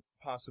there's some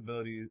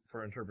possibility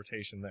for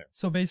interpretation there.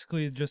 So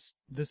basically, this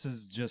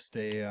is just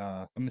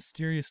a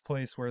mysterious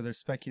place where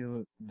there's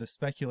the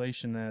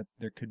speculation that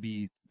there could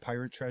be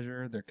pirate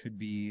treasure. There could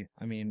be,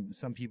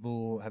 some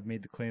people have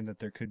made the claim that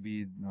there could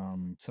be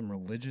some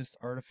religious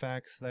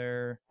artifacts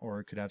there, or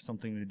it could have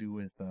something to do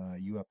with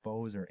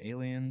UFOs or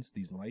aliens,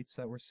 these lights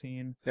that we're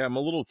seeing. Yeah, I'm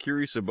a little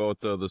curious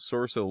about the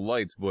source of the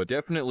lights, but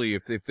definitely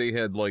if they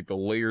had like the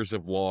layers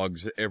of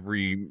logs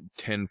every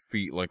 10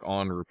 feet like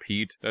on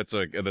repeat, that's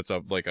a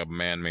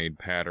man-made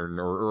pattern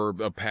or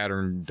a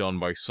pattern done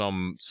by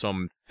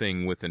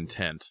something with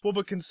intent. Well,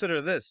 but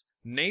consider this.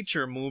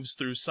 Nature moves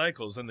through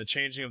cycles and the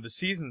changing of the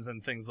seasons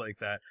and things like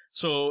that.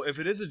 So if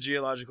it is a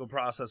geological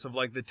process of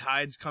like the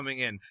tides coming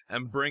in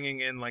and bringing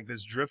in like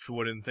this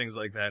driftwood and things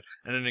like that,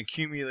 and it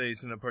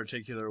accumulates in a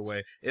particular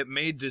way, it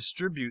may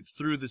distribute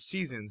through the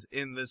seasons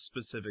in this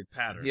specific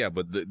pattern. Yeah,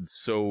 but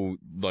so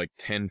like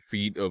 10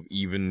 feet of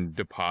even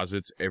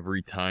deposits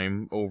every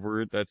time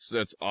over it, that's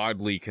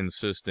oddly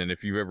consistent.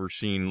 If you've ever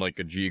seen like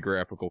a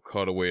geographical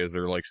cutaway as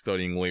they're like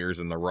studying layers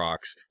in the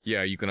rocks,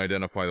 yeah, you can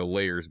identify the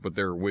layers, but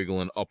they're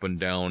wiggling up and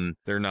down.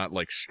 They're not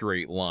like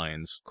straight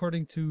lines.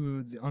 According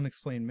to the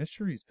Unexplained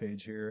Mysteries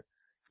page here,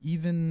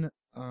 even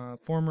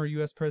former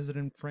U.S.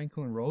 President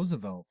Franklin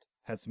Roosevelt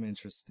had some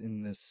interest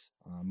in this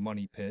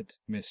money pit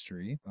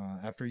mystery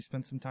after he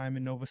spent some time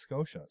in Nova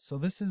Scotia. So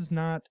this is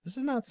not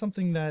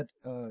something that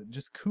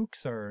just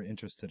kooks are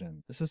interested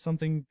in. This is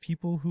something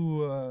people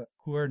who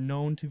are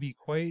known to be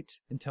quite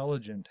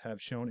intelligent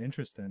have shown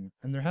interest in.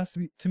 And there has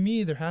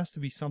to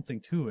be something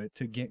to it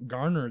to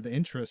garner the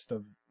interest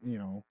of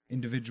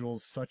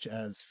individuals such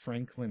as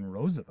Franklin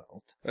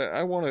Roosevelt.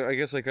 I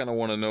guess I kind of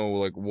want to know,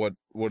 like, what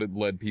had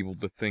led people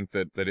to think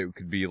that it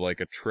could be, like,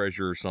 a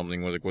treasure or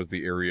something. Was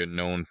the area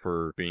known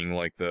for being,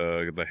 like,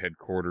 the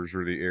headquarters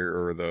or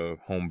the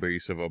home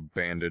base of a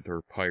bandit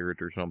or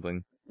pirate or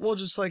something? Well,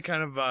 just, like,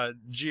 kind of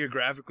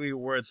geographically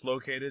where it's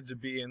located, to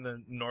be in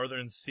the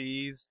northern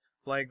seas,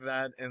 like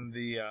that in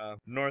the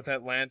North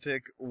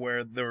Atlantic,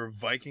 where there were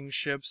Viking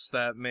ships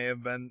that may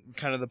have been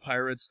kind of the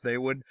pirates. They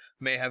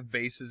may have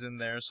bases in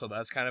there, so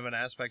that's kind of an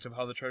aspect of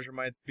how the treasure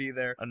might be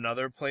there.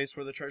 Another place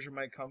where the treasure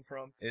might come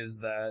from is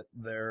that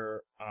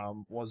there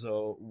was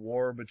a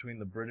war between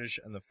the British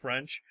and the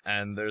French,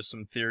 and there's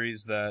some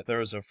theories that there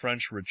was a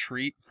French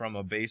retreat from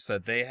a base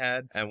that they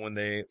had, and when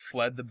they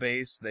fled the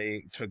base,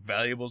 they took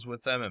valuables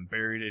with them and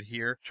buried it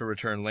here to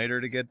return later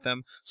to get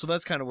them. So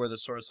that's kind of where the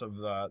source of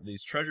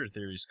these treasure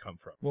theories come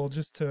from. Well,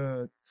 just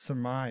to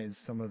surmise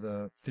some of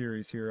the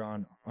theories here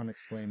on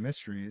Unexplained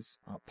Mysteries,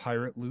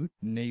 pirate loot,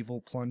 naval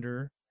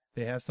plunder.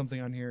 They have something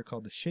on here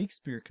called the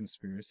Shakespeare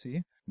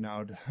Conspiracy.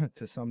 Now,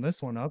 to sum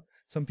this one up,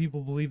 some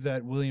people believe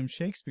that William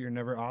Shakespeare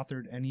never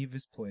authored any of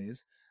his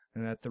plays,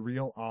 and that the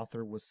real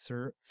author was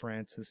Sir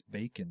Francis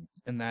Bacon,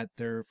 and that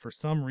there, for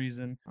some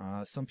reason,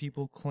 some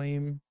people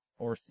claim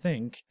or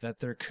think that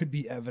there could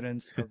be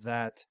evidence of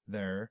that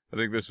there. I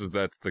think that's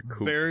the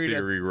kook Buried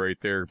theory right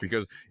there,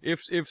 because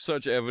if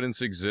such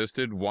evidence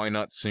existed, why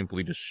not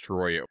simply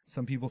destroy it?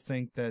 Some people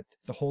think that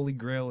the Holy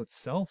Grail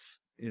itself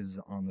is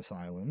on this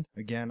island.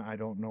 Again, I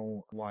don't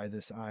know why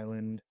this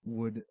island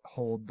would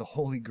hold the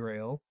Holy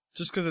Grail.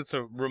 Just because it's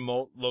a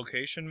remote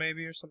location,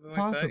 maybe, or something like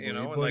Possibly, that, you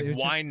know? but Like, it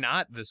why just-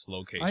 not this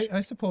location?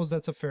 I suppose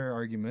that's a fair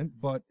argument,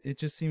 but it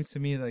just seems to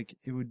me like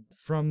it would,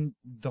 from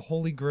the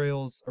Holy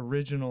Grail's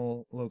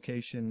original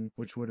location,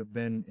 which would have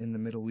been in the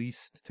Middle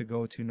East, to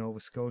go to Nova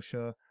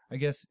Scotia. I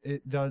guess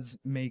it does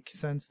make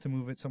sense to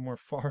move it somewhere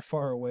far,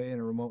 far away in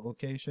a remote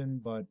location,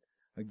 but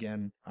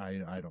again, I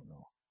don't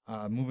know.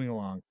 Moving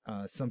along,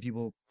 some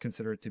people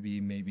consider it to be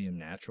maybe a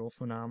natural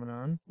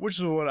phenomenon. Which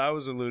is what I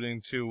was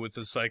alluding to with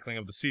the cycling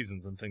of the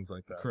seasons and things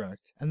like that.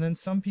 Correct. And then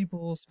some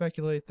people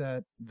speculate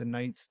that the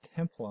Knights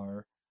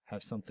Templar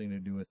have something to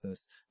do with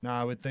this.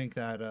 Now, I would think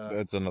that...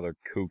 That's another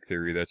kook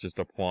theory. That's just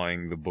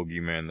applying the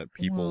boogeyman that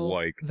people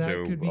like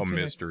to a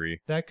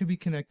mystery. That could be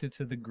connected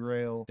to the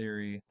Grail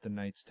theory. The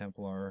Knights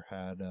Templar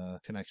had a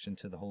connection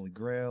to the Holy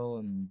Grail,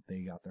 and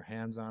they got their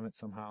hands on it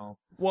somehow.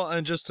 Well,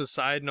 and just a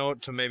side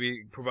note to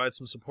maybe provide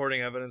some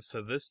supporting evidence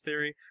to this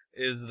theory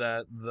is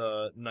that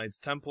the Knights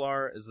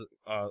Templar is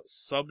a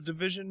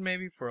subdivision,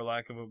 maybe, for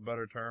lack of a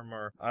better term,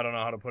 or I don't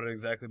know how to put it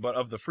exactly, but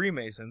of the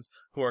Freemasons,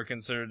 who are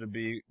considered to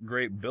be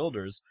great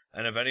builders.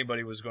 And if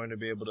anybody was going to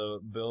be able to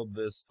build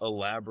this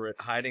elaborate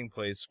hiding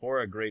place for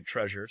a great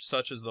treasure,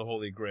 such as the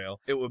Holy Grail,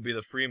 it would be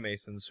the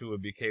Freemasons who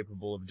would be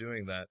capable of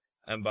doing that.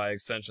 And by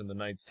extension, the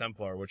Knights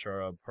Templar, which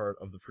are a part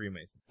of the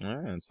Freemasons.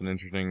 Yeah, it's an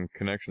interesting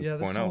connection to point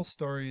out. Yeah, this whole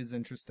story is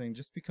interesting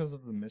just because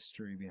of the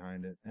mystery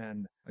behind it.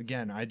 And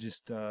again, I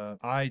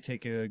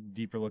take a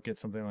deeper look at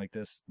something like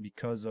this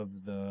because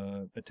of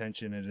the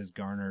attention it has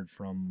garnered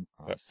from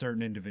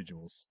certain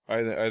individuals.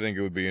 I think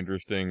it would be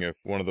interesting if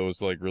one of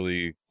those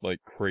really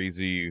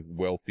crazy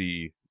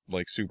wealthy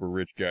super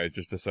rich guys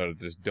just decided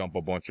to just dump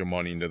a bunch of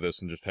money into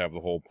this and just have the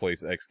whole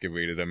place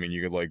excavated. I mean,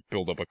 you could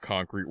build up a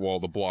concrete wall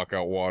to block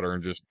out water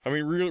and just, I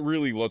mean,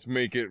 really, let's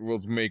make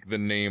the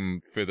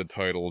name fit the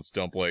title. Let's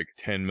dump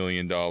 $10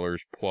 million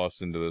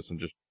plus into this and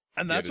just.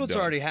 And that's what's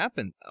already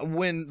happened.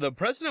 When the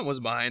president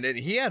was behind it,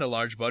 he had a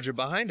large budget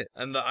behind it.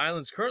 And the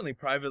island's currently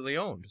privately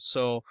owned.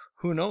 So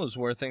who knows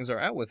where things are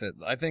at with it.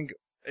 I think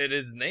it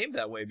is named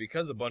that way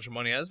because a bunch of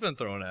money has been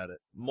thrown at it.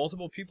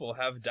 Multiple people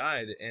have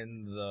died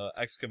in the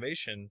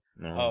excavation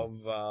of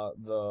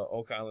the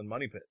Oak Island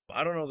Money Pit.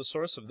 I don't know the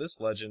source of this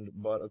legend,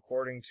 but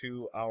according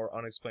to our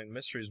Unexplained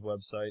Mysteries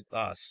website,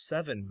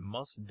 7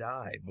 must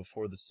die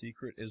before the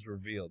secret is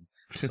revealed.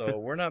 So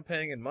we're not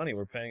paying in money,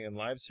 we're paying in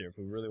lives here if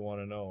we really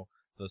want to know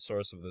the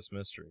source of this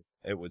mystery,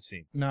 it would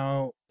seem.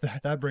 Now,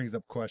 that brings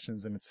up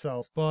questions in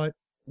itself, but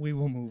we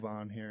will move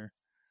on here.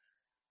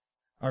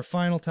 Our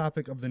final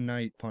topic of the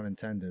night, pun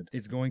intended,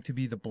 is going to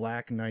be the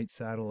Black Knight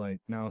satellite.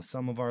 Now,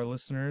 some of our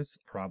listeners,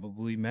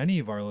 probably many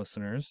of our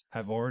listeners,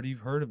 have already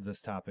heard of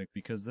this topic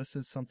because this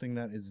is something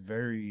that is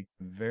very,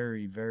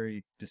 very,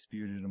 very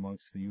disputed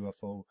amongst the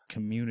UFO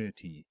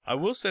community. I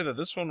will say that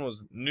this one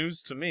was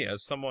news to me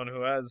as someone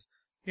who has,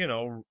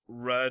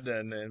 read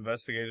and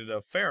investigated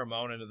a fair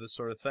amount into this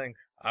sort of thing.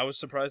 I was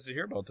surprised to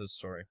hear about this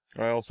story.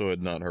 I also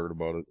had not heard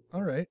about it.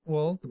 All right.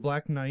 Well, the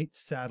Black Knight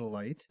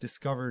satellite,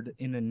 discovered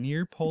in a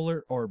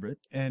near-polar orbit,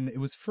 and it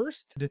was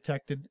first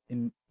detected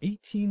in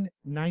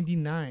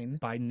 1899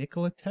 by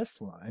Nikola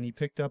Tesla, and he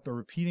picked up a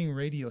repeating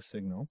radio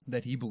signal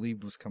that he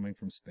believed was coming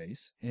from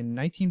space. In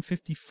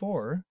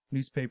 1954,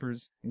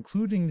 newspapers,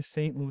 including the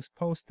St. Louis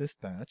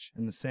Post-Dispatch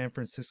and the San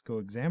Francisco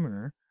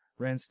Examiner,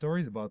 ran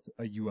stories about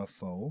a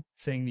UFO,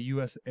 saying the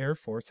U.S. Air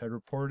Force had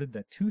reported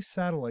that 2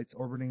 satellites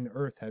orbiting the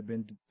Earth had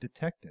been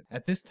detected.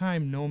 At this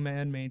time, no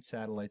man-made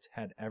satellites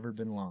had ever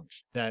been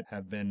launched, that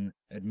have been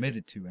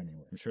admitted to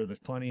anyway. I'm sure there's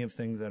plenty of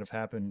things that have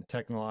happened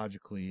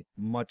technologically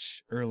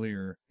much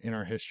earlier in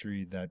our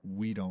history that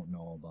we don't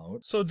know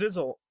about. So,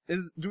 Dizzle,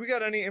 do we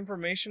got any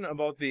information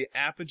about the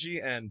apogee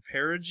and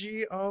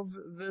perigee of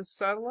this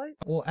satellite?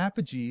 Well,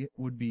 apogee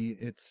would be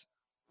its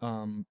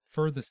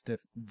furthest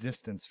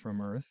distance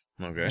from Earth.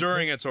 Okay.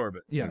 During its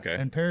orbit. Yes, okay.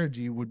 and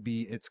perigee would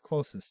be its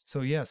closest.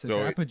 So yes, its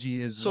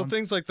apogee is... So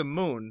things like the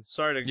moon,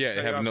 sorry to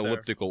it have an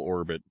elliptical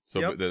orbit.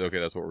 So Yep. Okay,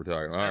 that's what we're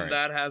talking about. All and right.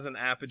 that has an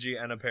apogee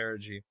and a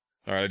perigee.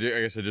 All right,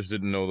 I guess I just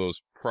didn't know those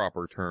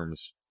proper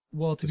terms.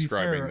 Well, to be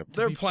describing fair... them. to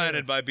They're be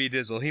planted fair- by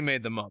B-Dizzle. He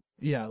made them up.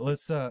 Yeah,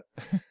 let's...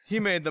 He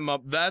made them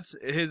up. That's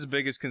his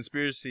biggest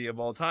conspiracy of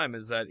all time,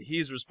 is that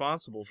he's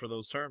responsible for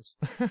those terms.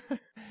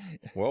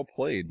 Well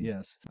played.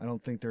 Yes, I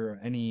don't think there are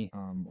any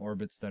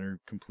orbits that are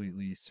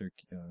completely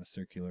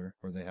circular,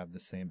 or they have the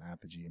same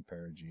apogee and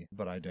perigee,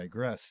 but I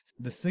digress.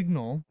 The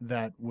signal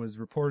that was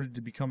reported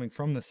to be coming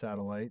from the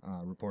satellite,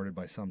 reported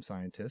by some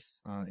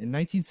scientists, in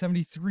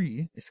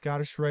 1973, a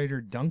Scottish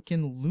writer,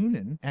 Duncan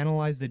Lunan,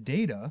 analyzed the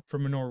data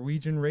from a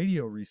Norwegian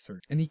radio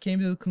research. And he came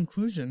to the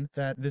conclusion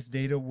that this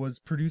data was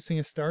producing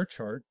a star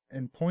chart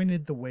and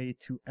pointed the way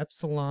to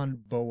Epsilon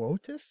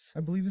Boötis,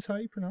 I believe is how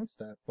you pronounce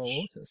that.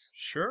 Boötis.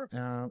 Sure.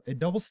 A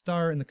double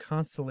star in the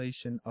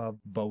constellation of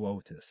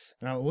Boötis.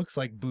 Now it looks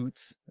like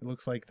boots. It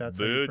looks like that's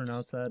how you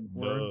pronounce that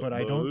word, but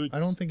I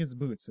don't think it's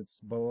boots.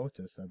 It's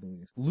Boötis, I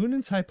believe.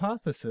 Lunan's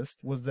hypothesis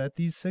was that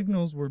these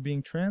signals were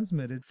being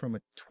transmitted from a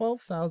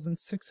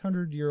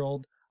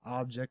 12,600-year-old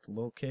object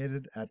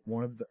located at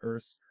one of the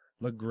Earth's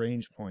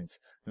Lagrange points.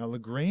 Now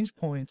Lagrange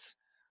points,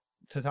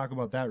 to talk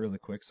about that really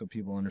quick so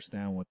people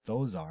understand what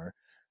those are,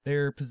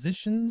 they're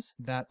positions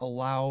that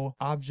allow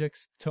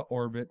objects to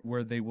orbit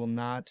where they will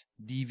not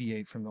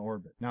deviate from the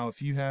orbit. Now,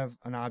 if you have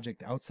an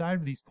object outside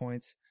of these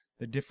points,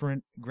 the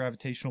different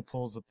gravitational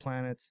pulls of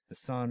planets, the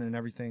sun, and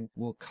everything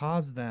will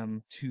cause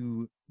them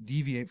to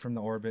deviate from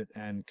the orbit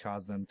and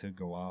cause them to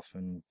go off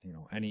in,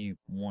 any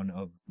one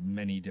of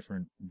many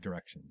different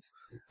directions.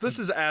 This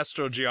is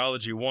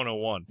astrogeology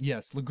 101.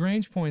 Yes,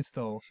 Lagrange points,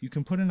 though, you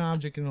can put an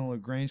object in a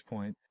Lagrange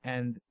point,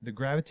 and the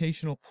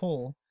gravitational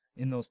pull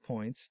in those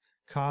points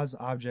cause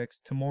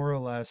objects to more or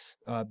less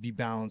be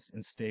balanced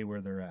and stay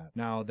where they're at.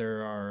 Now,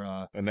 there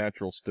are... a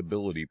natural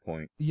stability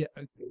point. Yeah,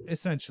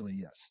 essentially,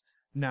 yes.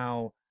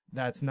 Now,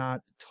 that's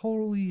not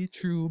totally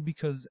true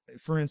because,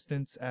 for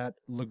instance, at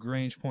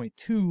Lagrange point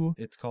 2,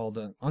 it's called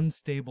an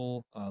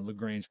unstable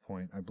Lagrange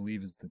point, I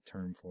believe is the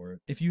term for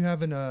it. If you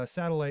have a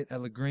satellite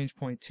at Lagrange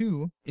point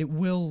 2, it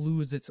will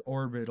lose its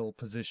orbital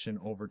position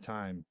over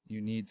time.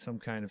 You need some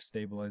kind of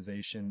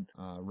stabilization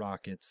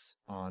rockets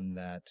on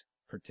that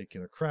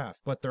particular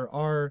craft. But there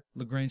are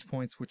Lagrange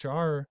points which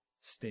are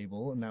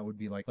stable, and that would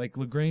be like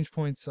Lagrange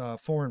points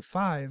 4 and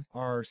 5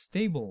 are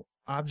stable.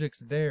 Objects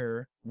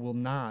there will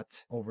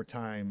not, over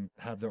time,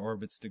 have their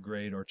orbits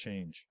degrade or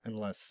change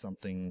unless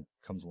something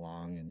comes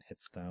along and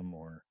hits them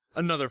or...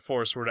 another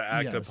force were to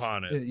act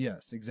upon it.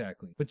 Yes,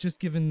 exactly. But just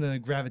given the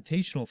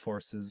gravitational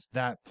forces,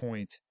 that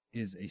point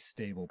is a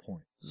stable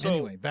point. So,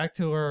 anyway, back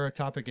to our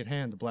topic at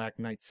hand, the Black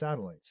Knight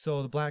satellite.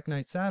 So the Black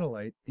Knight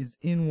satellite is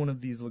in one of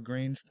these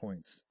Lagrange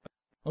points.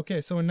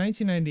 Okay, so in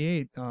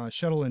 1998,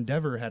 Shuttle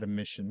Endeavour had a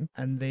mission,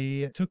 and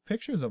they took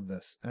pictures of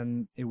this,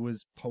 and it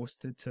was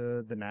posted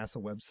to the NASA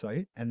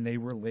website, and they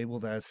were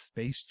labeled as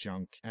space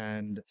junk,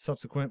 and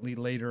subsequently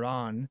later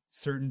on,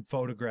 certain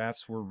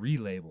photographs were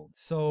relabeled.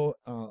 So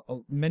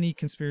many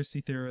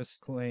conspiracy theorists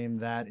claim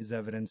that is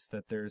evidence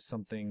that there's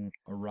something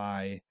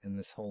awry in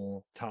this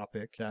whole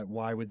topic, that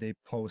why would they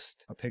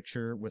post a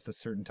picture with a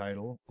certain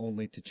title,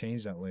 only to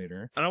change that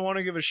later. And I want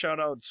to give a shout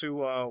out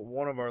to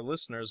one of our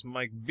listeners,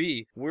 Mike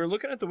B. We're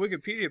looking at the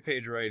Wikipedia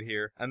page right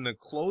here, and the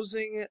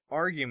closing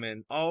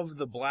argument of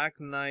the Black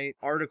Knight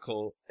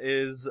article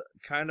is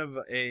kind of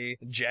a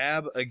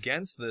jab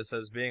against this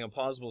as being a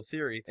plausible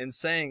theory, in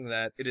saying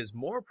that it is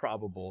more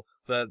probable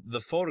that the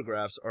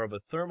photographs are of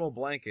a thermal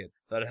blanket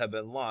that have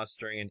been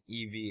lost during an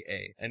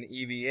EVA. An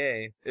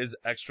EVA is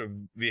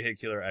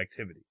extravehicular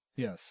activity.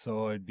 Yes,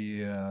 so it'd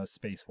be a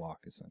spacewalk,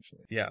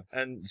 essentially. Yeah,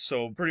 and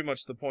so pretty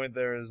much the point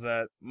there is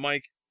that,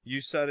 Mike,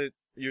 you said it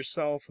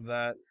yourself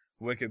that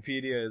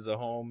Wikipedia is a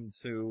home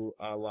to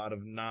a lot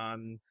of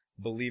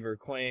non-believer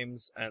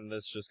claims, and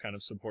this just kind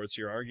of supports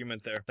your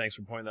argument there. Thanks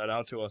for pointing that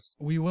out to us.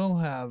 We will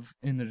have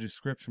in the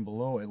description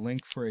below a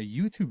link for a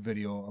YouTube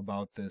video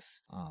about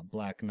this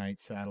Black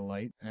Knight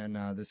satellite, and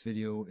this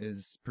video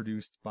is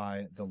produced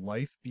by the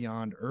Life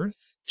Beyond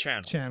Earth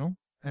channel.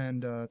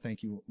 And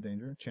thank you,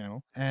 Danger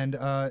channel. And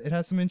it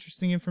has some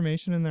interesting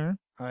information in there.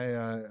 I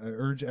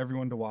urge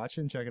everyone to watch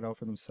it and check it out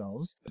for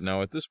themselves.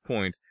 Now, at this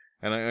point,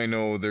 and I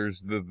know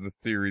there's the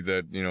theory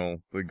that,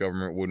 the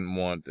government wouldn't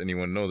want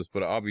anyone to know this,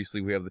 but obviously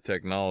we have the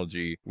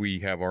technology, we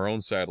have our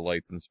own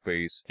satellites in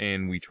space,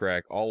 and we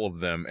track all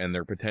of them and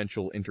their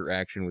potential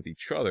interaction with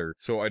each other,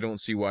 so I don't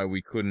see why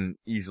we couldn't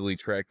easily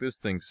track this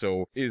thing.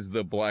 So is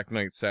the Black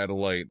Knight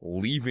satellite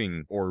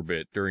leaving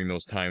orbit during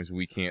those times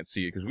we can't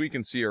see it? Because we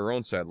can see our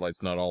own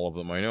satellites, not all of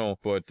them, I know,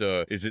 but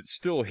is it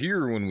still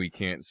here when we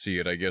can't see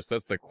it? I guess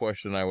that's the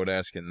question I would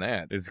ask in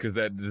that. Is because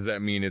does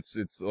that mean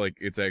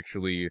it's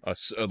actually a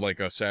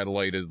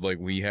satellite, is like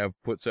we have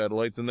put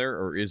satellites in there,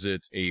 or is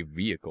it a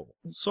vehicle?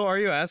 So are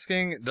you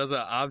asking, does an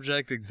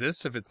object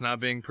exist if it's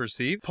not being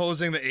perceived?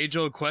 Posing the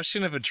age-old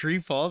question, if a tree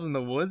falls in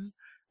the woods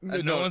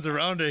and no one's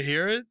around to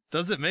hear it,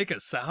 does it make a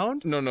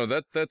sound? No,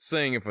 that's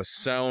saying if a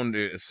sound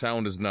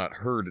is not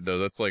heard, it does.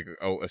 That's like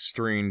a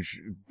strange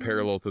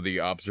parallel to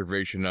the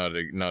observation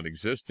not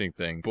existing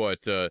thing.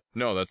 But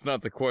no, that's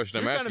not the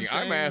question.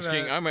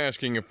 I'm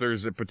asking if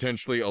there's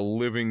potentially a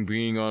living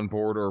being on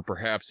board, or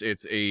perhaps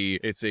it's a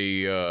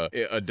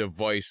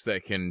device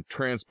that can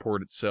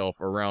transport itself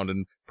around,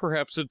 and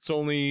perhaps it's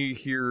only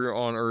here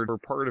on Earth for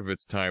part of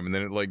its time, and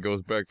then it like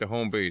goes back to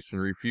home base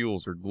and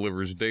refuels or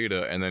delivers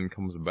data and then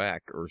comes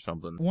back or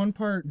something. One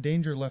part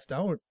Danger left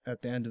out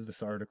at the end of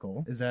this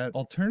article is that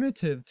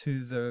alternative to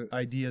the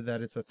idea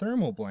that it's a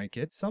thermal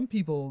blanket, some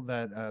people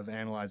that have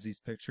analyzed these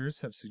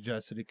pictures have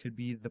suggested it could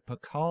be the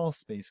Pakal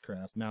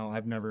spacecraft. Now,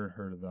 I've never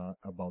heard of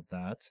about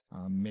that.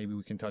 Maybe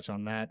we can touch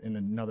on that in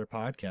another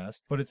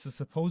podcast, but it's a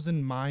supposed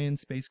Mayan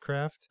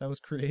spacecraft that was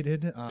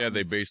created. Yeah,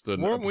 they based the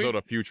episode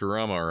of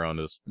Futurama around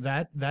us.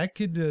 That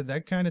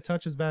kind of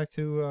touches back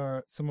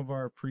to some of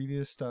our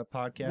previous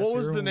podcasts. What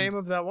was the name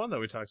of that one that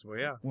we talked about?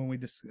 Yeah, when we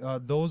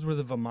those were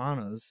the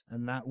Vimanas,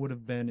 and that would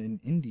have been in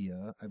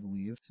India, I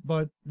believe.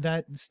 But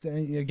that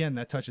again,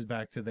 that touches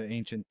back to the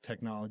ancient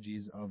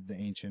technologies of the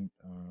ancient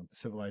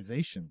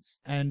civilizations.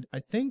 And I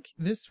think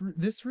this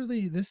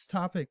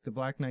topic, the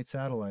Black Knight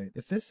satellite,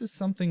 if this is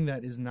something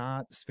that is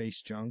not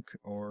space junk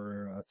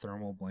or a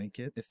thermal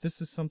blanket, if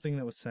this is something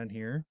that was sent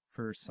here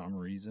for some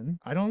reason,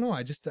 I don't know.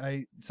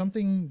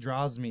 Something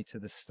draws me to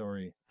this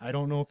story. I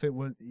don't know if it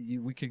was,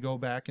 we could go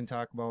back and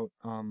talk about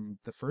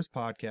the first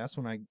podcast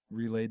when I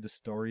relayed the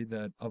story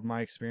of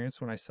my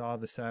experience when I saw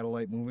the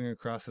satellite moving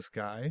across the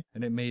sky,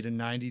 and it made a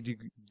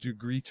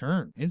 90-degree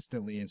turn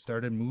instantly and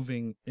started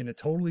moving in a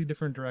totally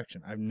different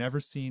direction. I've never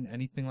seen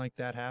anything like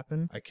that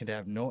happen. I could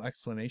have no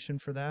explanation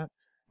for that.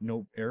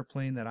 No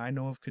airplane that I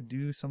know of could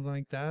do something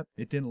like that.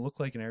 It didn't look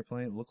like an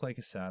airplane. It looked like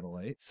a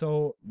satellite.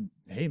 So,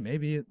 hey,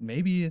 maybe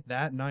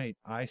that night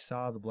I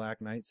saw the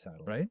Black Knight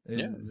satellite, right?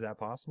 Is that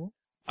possible?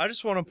 I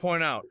just want to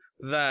point out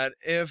that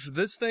if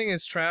this thing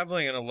is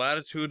traveling in a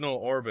latitudinal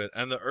orbit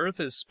and the Earth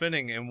is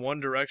spinning in one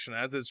direction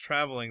as it's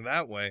traveling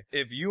that way,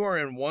 if you are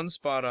in one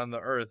spot on the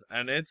Earth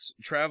and it's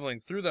traveling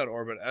through that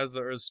orbit as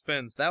the Earth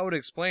spins, that would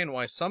explain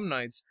why some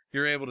nights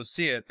you're able to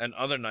see it and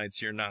other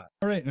nights you're not.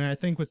 All right, and I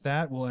think with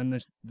that, we'll end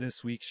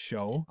this week's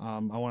show.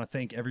 I want to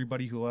thank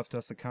everybody who left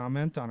us a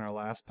comment on our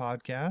last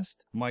podcast.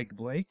 Mike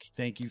Blake,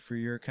 thank you for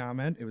your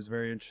comment. It was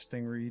very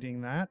interesting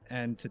reading that.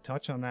 And to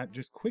touch on that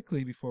just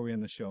quickly before we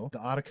end the show, the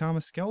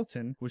Atacama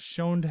skeleton was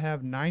shown to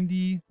have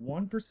 91%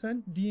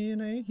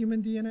 DNA,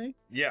 human DNA.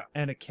 Yeah.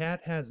 And a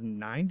cat has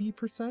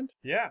 90%.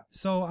 Yeah.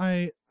 So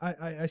I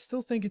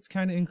still think it's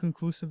kind of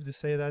inconclusive to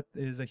say that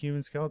is a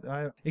human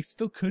skeleton. It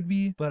still could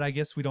be, but I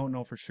guess we don't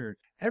know for sure.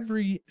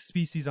 Every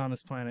species on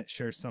this planet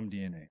shares some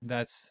DNA.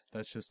 That's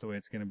just the way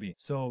it's going to be.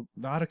 So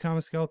the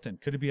Atacama skeleton,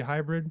 could it be a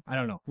hybrid? I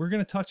don't know. We're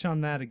going to touch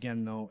on that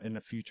again, though, in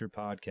a future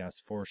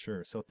podcast for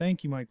sure. So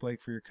thank you, Mike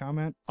Blake, for your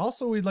comment.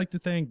 Also, we'd like to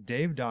thank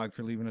Dave Dog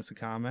for leaving us a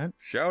comment.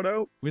 Shout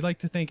out. We'd like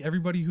to thank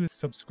everybody who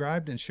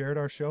subscribed and shared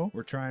our show.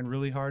 We're trying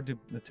really hard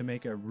to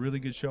make a really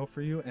good show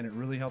for you, and it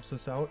really helps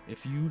us out.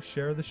 If you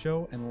share the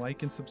show and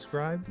like and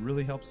subscribe, it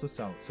really helps us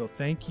out. So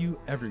thank you,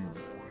 everyone.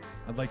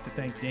 I'd like to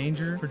thank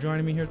Danger for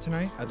joining me here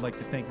tonight. I'd like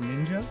to thank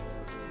Ninja.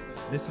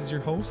 This is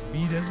your host,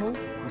 B-Dizzle.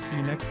 We'll see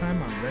you next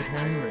time on Red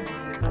Herring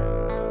Radio.